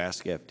 that you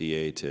asked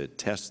FDA to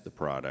test the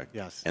product.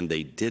 Yes. And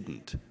they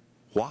didn't.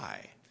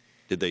 Why?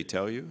 Did they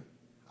tell you?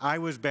 I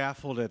was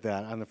baffled at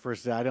that on the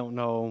first day. I don't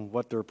know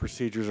what their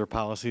procedures or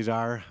policies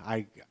are.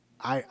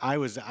 I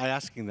was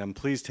asking them,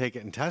 please take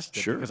it and test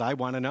it, because I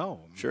want to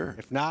know. Sure.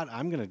 If not,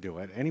 I'm going to do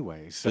it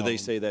anyway. So. Did they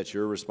say that's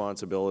your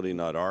responsibility,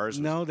 not ours?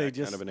 No, they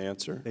just kind of an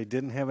answer. They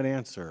didn't have an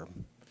answer.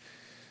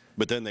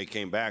 But then they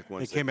came back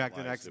once. They came back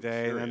the next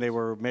day, and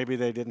then maybe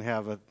they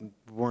didn't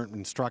weren't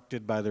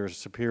instructed by their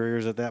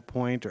superiors at that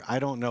point, or I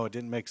don't know. It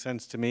didn't make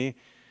sense to me,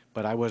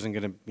 but I wasn't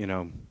going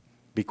to,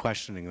 be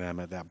questioning them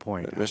at that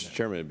point. Mr.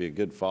 Chairman, it'd be a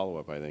good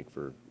follow-up, I think,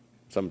 for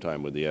some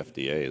time with the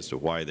FDA as to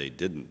why they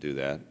didn't do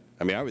that.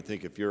 I mean, I would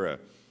think if you're a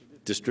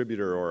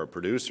distributor or a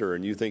producer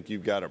and you think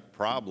you've got a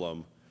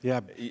problem,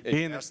 ask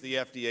the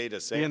FDA to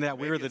say. Being that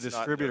we were the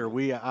distributor,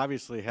 we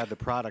obviously had the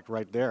product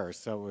right there,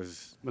 so it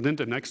was. But then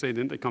the next day,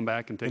 didn't they come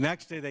back and take? The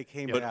next day they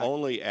came back. But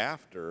only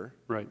after.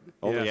 Right.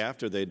 Only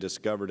after they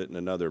discovered it in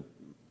another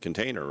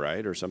container,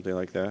 right, or something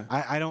like that.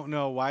 I don't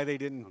know why they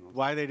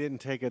didn't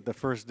take it the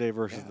first day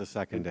versus the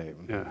second day.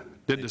 Yeah.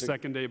 Did the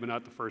second day, but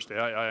not the first day.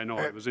 I know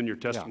it was in your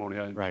testimony.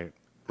 Yeah. Right.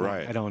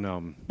 Right. I don't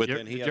know. But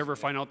did you ever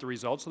find out the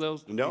results of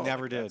those? No, he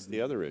never did. That's the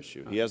other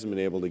issue. He hasn't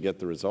been able to get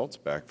the results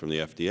back from the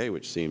FDA,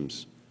 which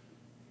seems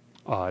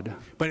odd.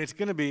 But it's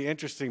going to be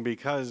interesting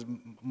because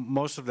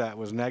most of that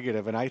was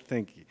negative, and I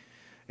think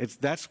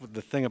that's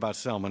the thing about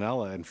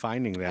salmonella and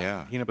finding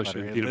that peanut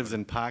butter. It lives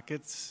in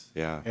pockets.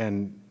 Yeah.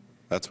 And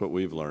that's what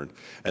we've learned.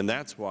 And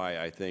that's why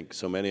I think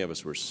so many of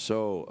us were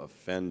so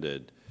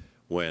offended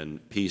when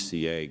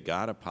PCA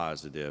got a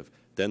positive,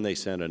 then they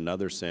sent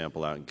another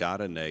sample out and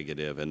got a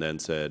negative, and then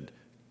said,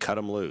 cut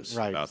them loose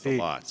about the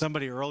lots.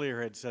 Somebody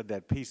earlier had said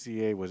that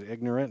PCA was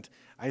ignorant.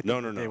 I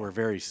think they were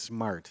very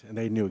smart, and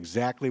they knew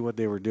exactly what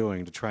they were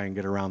doing to try and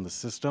get around the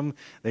system.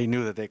 They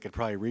knew that they could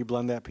probably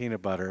reblend that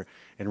peanut butter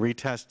and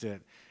retest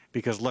it,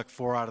 because, look,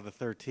 4 out of the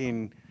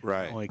 13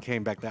 only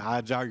came back. The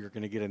odds are you're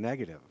going to get a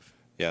negative.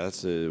 Yeah,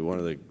 that's one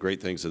of the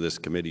great things of this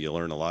committee. You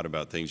learn a lot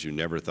about things you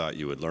never thought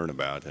you would learn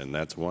about, and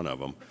that's one of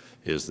them,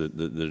 is that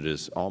it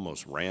is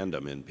almost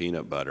random in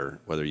peanut butter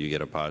whether you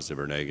get a positive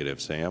or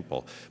negative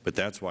sample. But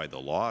that's why the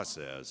law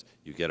says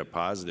you get a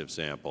positive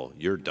sample,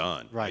 you're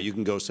done. Right. Now, you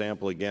can go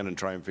sample again and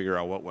try and figure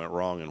out what went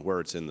wrong and where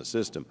it's in the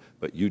system,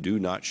 but you do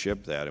not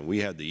ship that. And we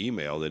had the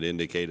email that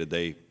indicated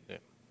they,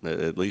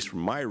 at least from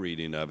my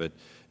reading of it,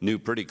 knew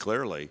pretty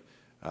clearly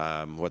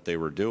what they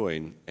were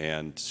doing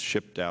and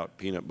shipped out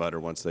peanut butter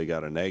once they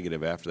got a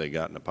negative after they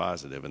got a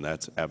positive, and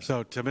that's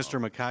absolutely so. To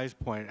Mr. Mackay's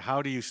point,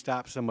 how do you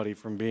stop somebody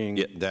from being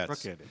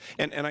crooked?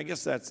 And I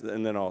guess that's,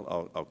 and then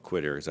I'll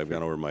quit here because I've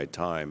gone over my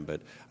time,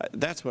 but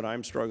that's what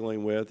I'm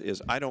struggling with,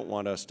 is I don't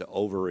want us to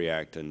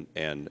overreact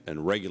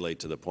and regulate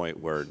to the point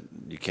where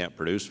you can't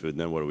produce food, and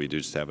then what do?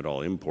 Just have it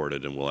all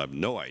imported and we'll have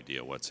no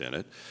idea what's in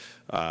it.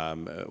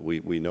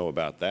 We know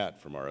about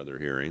that from our other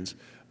hearings.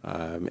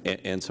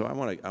 And so I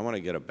want to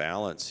get a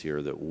balance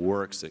here that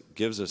works, that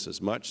gives us as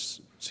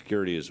much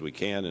security as we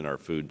can in our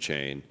food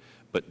chain,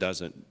 but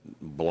doesn't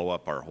blow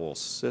up our whole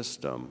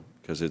system,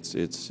 because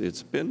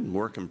it's been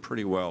working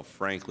pretty well,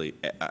 frankly.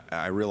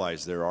 I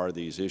realize there are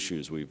these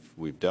issues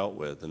we've dealt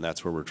with, and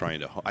that's where we're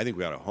trying to. I think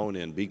we ought to hone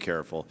in, be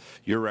careful.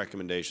 Your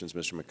recommendations,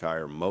 Mr. Mackay,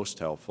 are most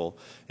helpful,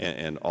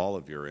 and all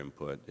of your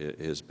input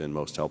has been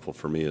most helpful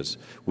for me. Is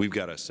we've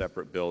got a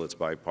separate bill that's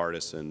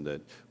bipartisan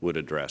that would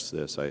address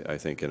this, I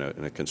think, in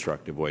a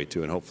constructive way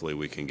too, and hopefully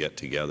we can get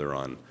together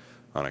on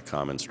a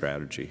common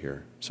strategy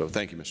here. So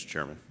thank you, Mr.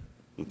 Chairman.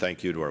 And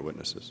thank you to our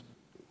witnesses.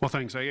 Well,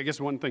 thanks. I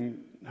guess one thing,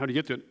 how do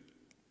you get to it?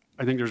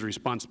 I think there's a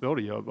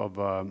responsibility of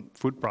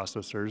food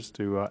processors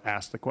to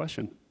ask the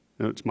question.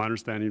 It's my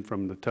understanding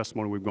from the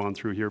testimony we've gone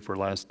through here for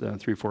the last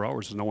 3 or 4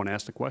 hours is no one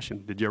asked the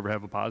question. Did you ever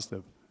have a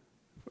positive?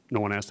 No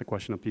one asked the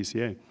question of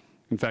PCA.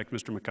 In fact,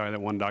 Mr. Mackay, that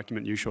one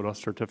document you showed us,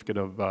 a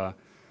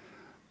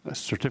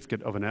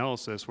certificate of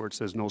analysis where it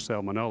says no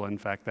salmonella. In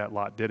fact, that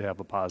lot did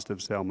have a positive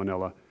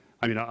salmonella.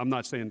 I mean, I'm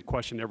not saying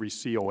question every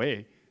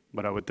COA,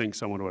 but I would think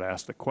someone would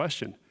ask the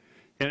question.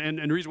 And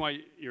the reason why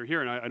you're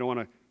here, and I don't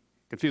want to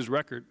confuse the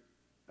record,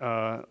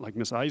 like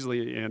Ms.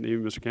 Isley and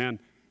even Mr. Can,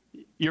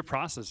 you're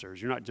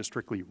processors. You're not just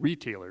strictly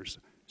retailers.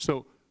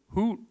 So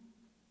who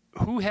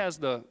has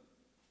the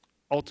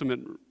ultimate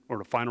or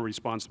the final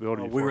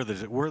responsibility? Well,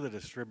 we're the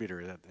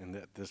distributor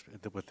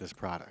with this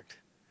product.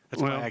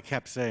 That's why I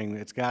kept saying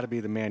it's got to be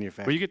the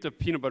manufacturer. Well, you get the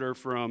peanut butter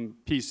from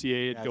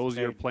PCA. It goes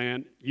to your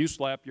plant. You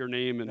slap your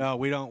name. And no,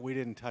 we don't. We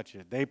didn't touch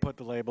it. They put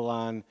the label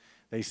on.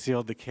 They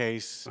sealed the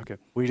case. Okay.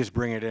 We just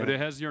bring it in. But it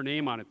has your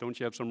name on it. Don't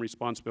you have some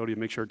responsibility to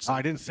make sure it's...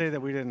 I didn't say that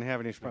we didn't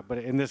have any, but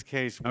in this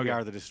case, we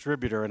are the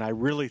distributor, and I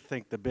really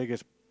think the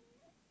biggest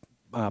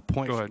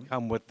point should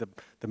come with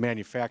the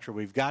manufacturer.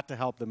 We've got to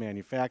help the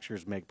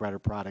manufacturers make better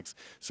products,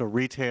 so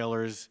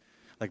retailers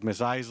like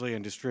Ms. Isley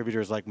and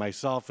distributors like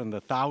myself and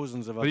the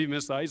thousands of others. But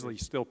Ms. Isley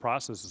still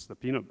processes the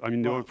peanut. I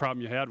mean, the only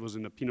problem you had was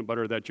in the peanut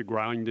butter that you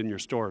grind in your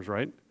stores,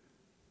 right?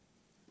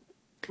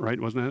 Right,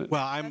 wasn't it?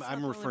 Well,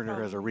 I'm referring to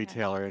her as a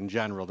retailer in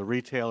general. The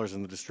retailers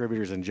and the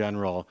distributors in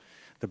general,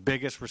 the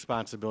biggest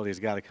responsibility has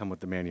got to come with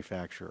the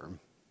manufacturer.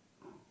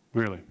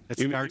 Really? It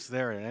starts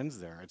there and ends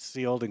there. It's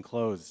sealed and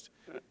closed.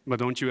 But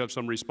don't you have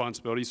some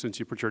responsibility since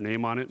you put your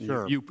name on it?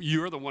 Sure.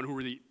 You're the one who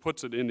really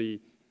puts it in the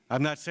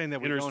I'm not saying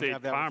that we don't interstate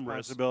have that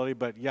responsibility,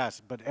 but yes,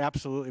 but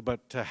absolutely.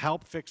 But to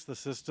help fix the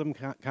system,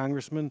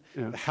 Congressman,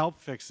 to help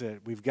fix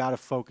it, we've got to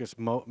focus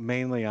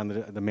mainly on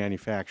the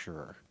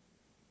manufacturer.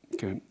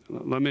 Okay,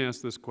 let me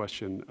ask this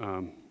question.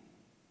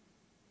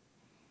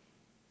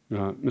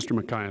 Mr.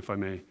 Mackay, if I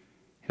may.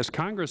 Has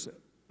Congress,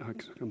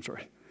 I'm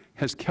sorry,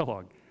 has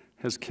Kellogg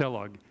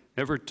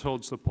ever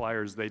told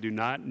suppliers they do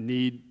not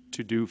need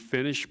to do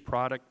finished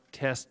product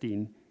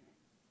testing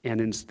and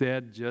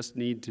instead just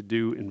need to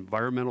do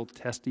environmental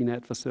testing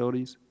at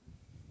facilities?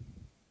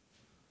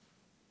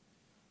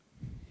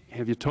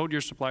 Have you told your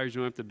suppliers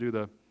you don't have to do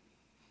the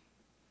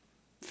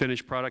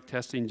finished product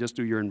testing, just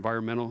do your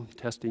environmental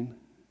testing?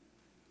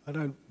 I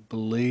don't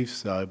believe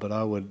so, but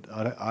I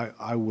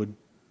would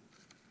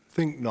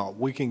think not.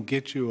 We can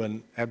get you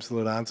an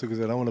absolute answer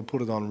because I don't want to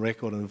put it on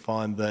record and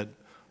find that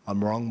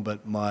I'm wrong,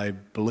 but my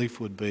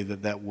belief would be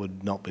that that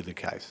would not be the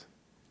case.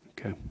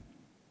 Okay.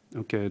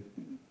 Okay.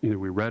 Either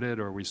we read it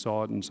or we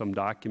saw it in some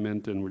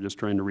document and we're just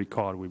trying to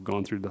recall it. We've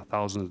gone through the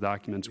thousands of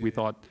documents. We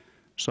thought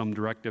some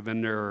directive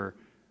in there or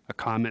a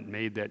comment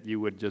made that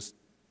you would just,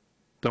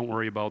 don't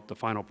worry about the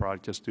final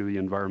product, just do the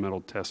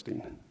environmental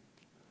testing.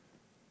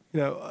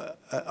 You know,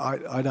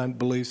 I don't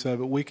believe so,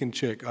 but we can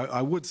check.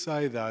 I would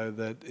say, though,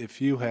 that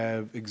if you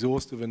have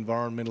exhaustive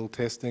environmental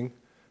testing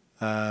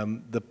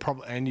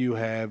and you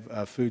have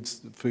a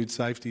food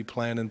safety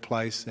plan in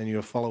place and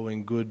you're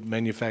following good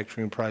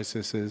manufacturing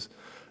processes,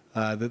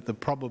 that the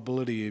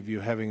probability of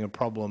you having a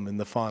problem in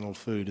the final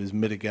food is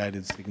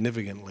mitigated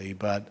significantly.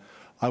 But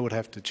I would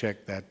have to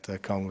check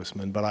that,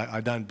 Congressman, but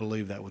I don't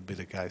believe that would be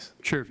the case.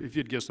 Sure. If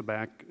you'd give us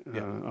back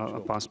a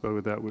possibility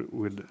with that,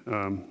 would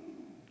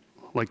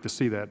like to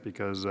see that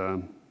because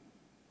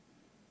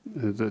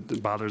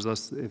it bothers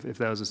us if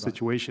that was a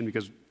situation,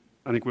 because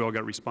I think we all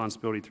got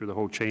responsibility through the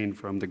whole chain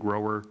from the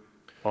grower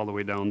all the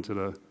way down to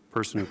the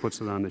person who puts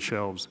it on the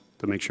shelves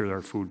to make sure that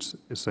our food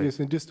is safe. Yes,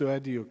 and just to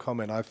add to your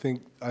comment, I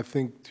think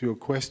to your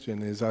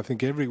question is I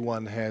think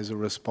everyone has a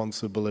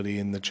responsibility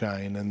in the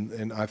chain,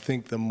 and I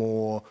think the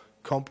more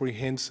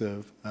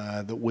comprehensive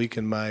that we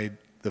can make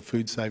the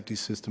food safety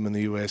system in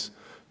the U.S.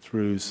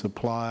 through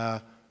supplier,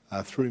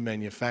 through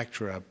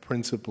manufacturer,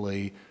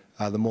 principally,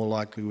 the more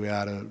likely we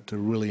are to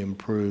really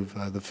improve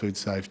the food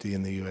safety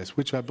in the U.S.,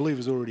 which I believe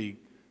is already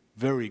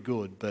very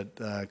good, but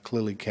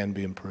clearly can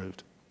be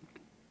improved.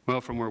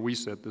 Well, from where we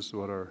sit, this is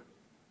what our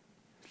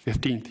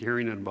 15th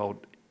hearing in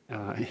about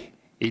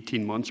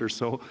 18 months or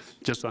so,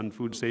 just on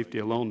food safety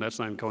alone. That's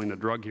not even counting the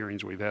drug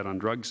hearings we've had on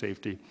drug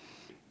safety.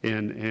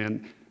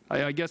 And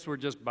I guess we're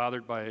just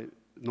bothered by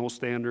no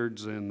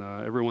standards, and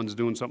everyone's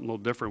doing something a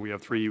little different. We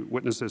have 3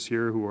 witnesses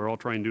here who are all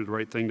trying to do the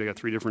right thing. They got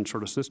 3 different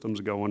sort of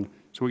systems going,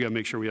 so we got to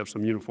make sure we have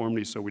some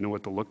uniformity so we know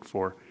what to look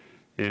for.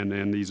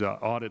 And these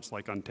audits,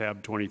 like on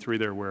tab 23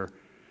 there, where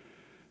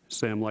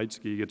Sam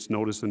Leitsky gets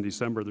notice in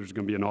December there's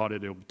going to be an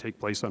audit. It will take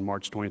place on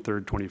March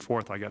 23rd,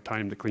 24th. I got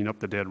time to clean up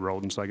the dead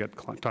rodents. I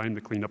got time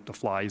to clean up the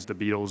flies, the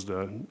beetles,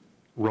 the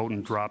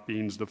rodent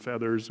droppings, the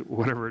feathers,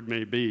 whatever it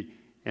may be.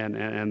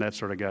 And that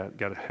sort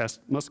of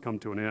must come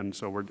to an end.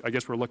 So I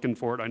guess we're looking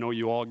for it. I know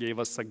you all gave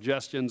us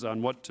suggestions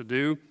on what to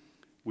do.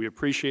 We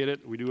appreciate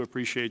it. We do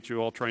appreciate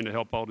you all trying to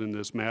help out in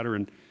this matter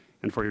and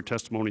for your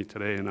testimony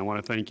today. And I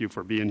want to thank you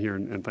for being here,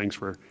 and thanks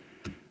for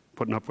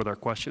putting up with our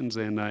questions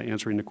and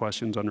answering the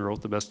questions under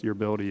oath the best of your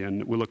ability.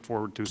 And we look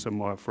forward to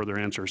some further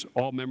answers.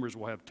 All members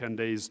will have 10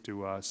 days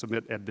to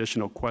submit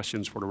additional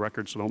questions for the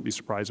record, so don't be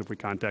surprised if we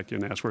contact you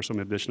and ask for some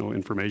additional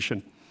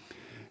information.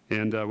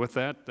 And with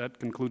that, that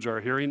concludes our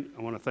hearing.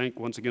 I want to thank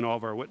once again all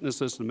of our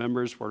witnesses and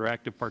members for their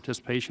active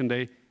participation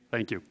today.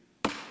 Thank you.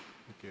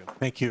 Thank you.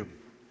 Thank you.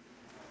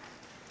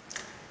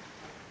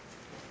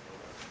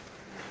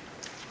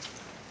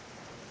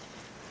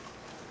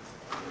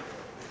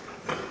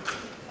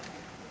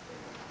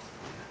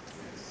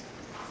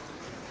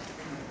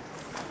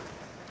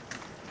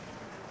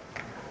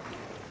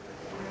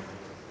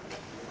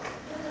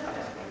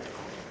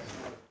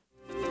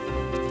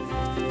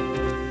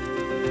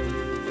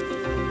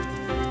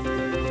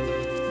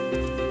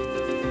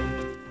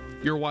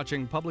 You're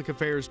watching Public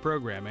Affairs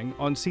programming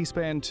on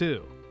C-SPAN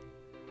 2.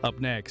 Up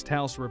next,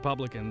 House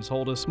Republicans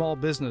hold a small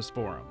business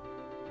forum.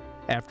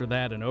 After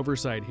that, an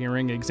oversight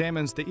hearing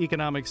examines the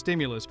economic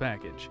stimulus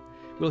package.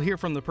 We'll hear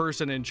from the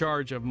person in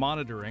charge of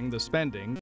monitoring the spending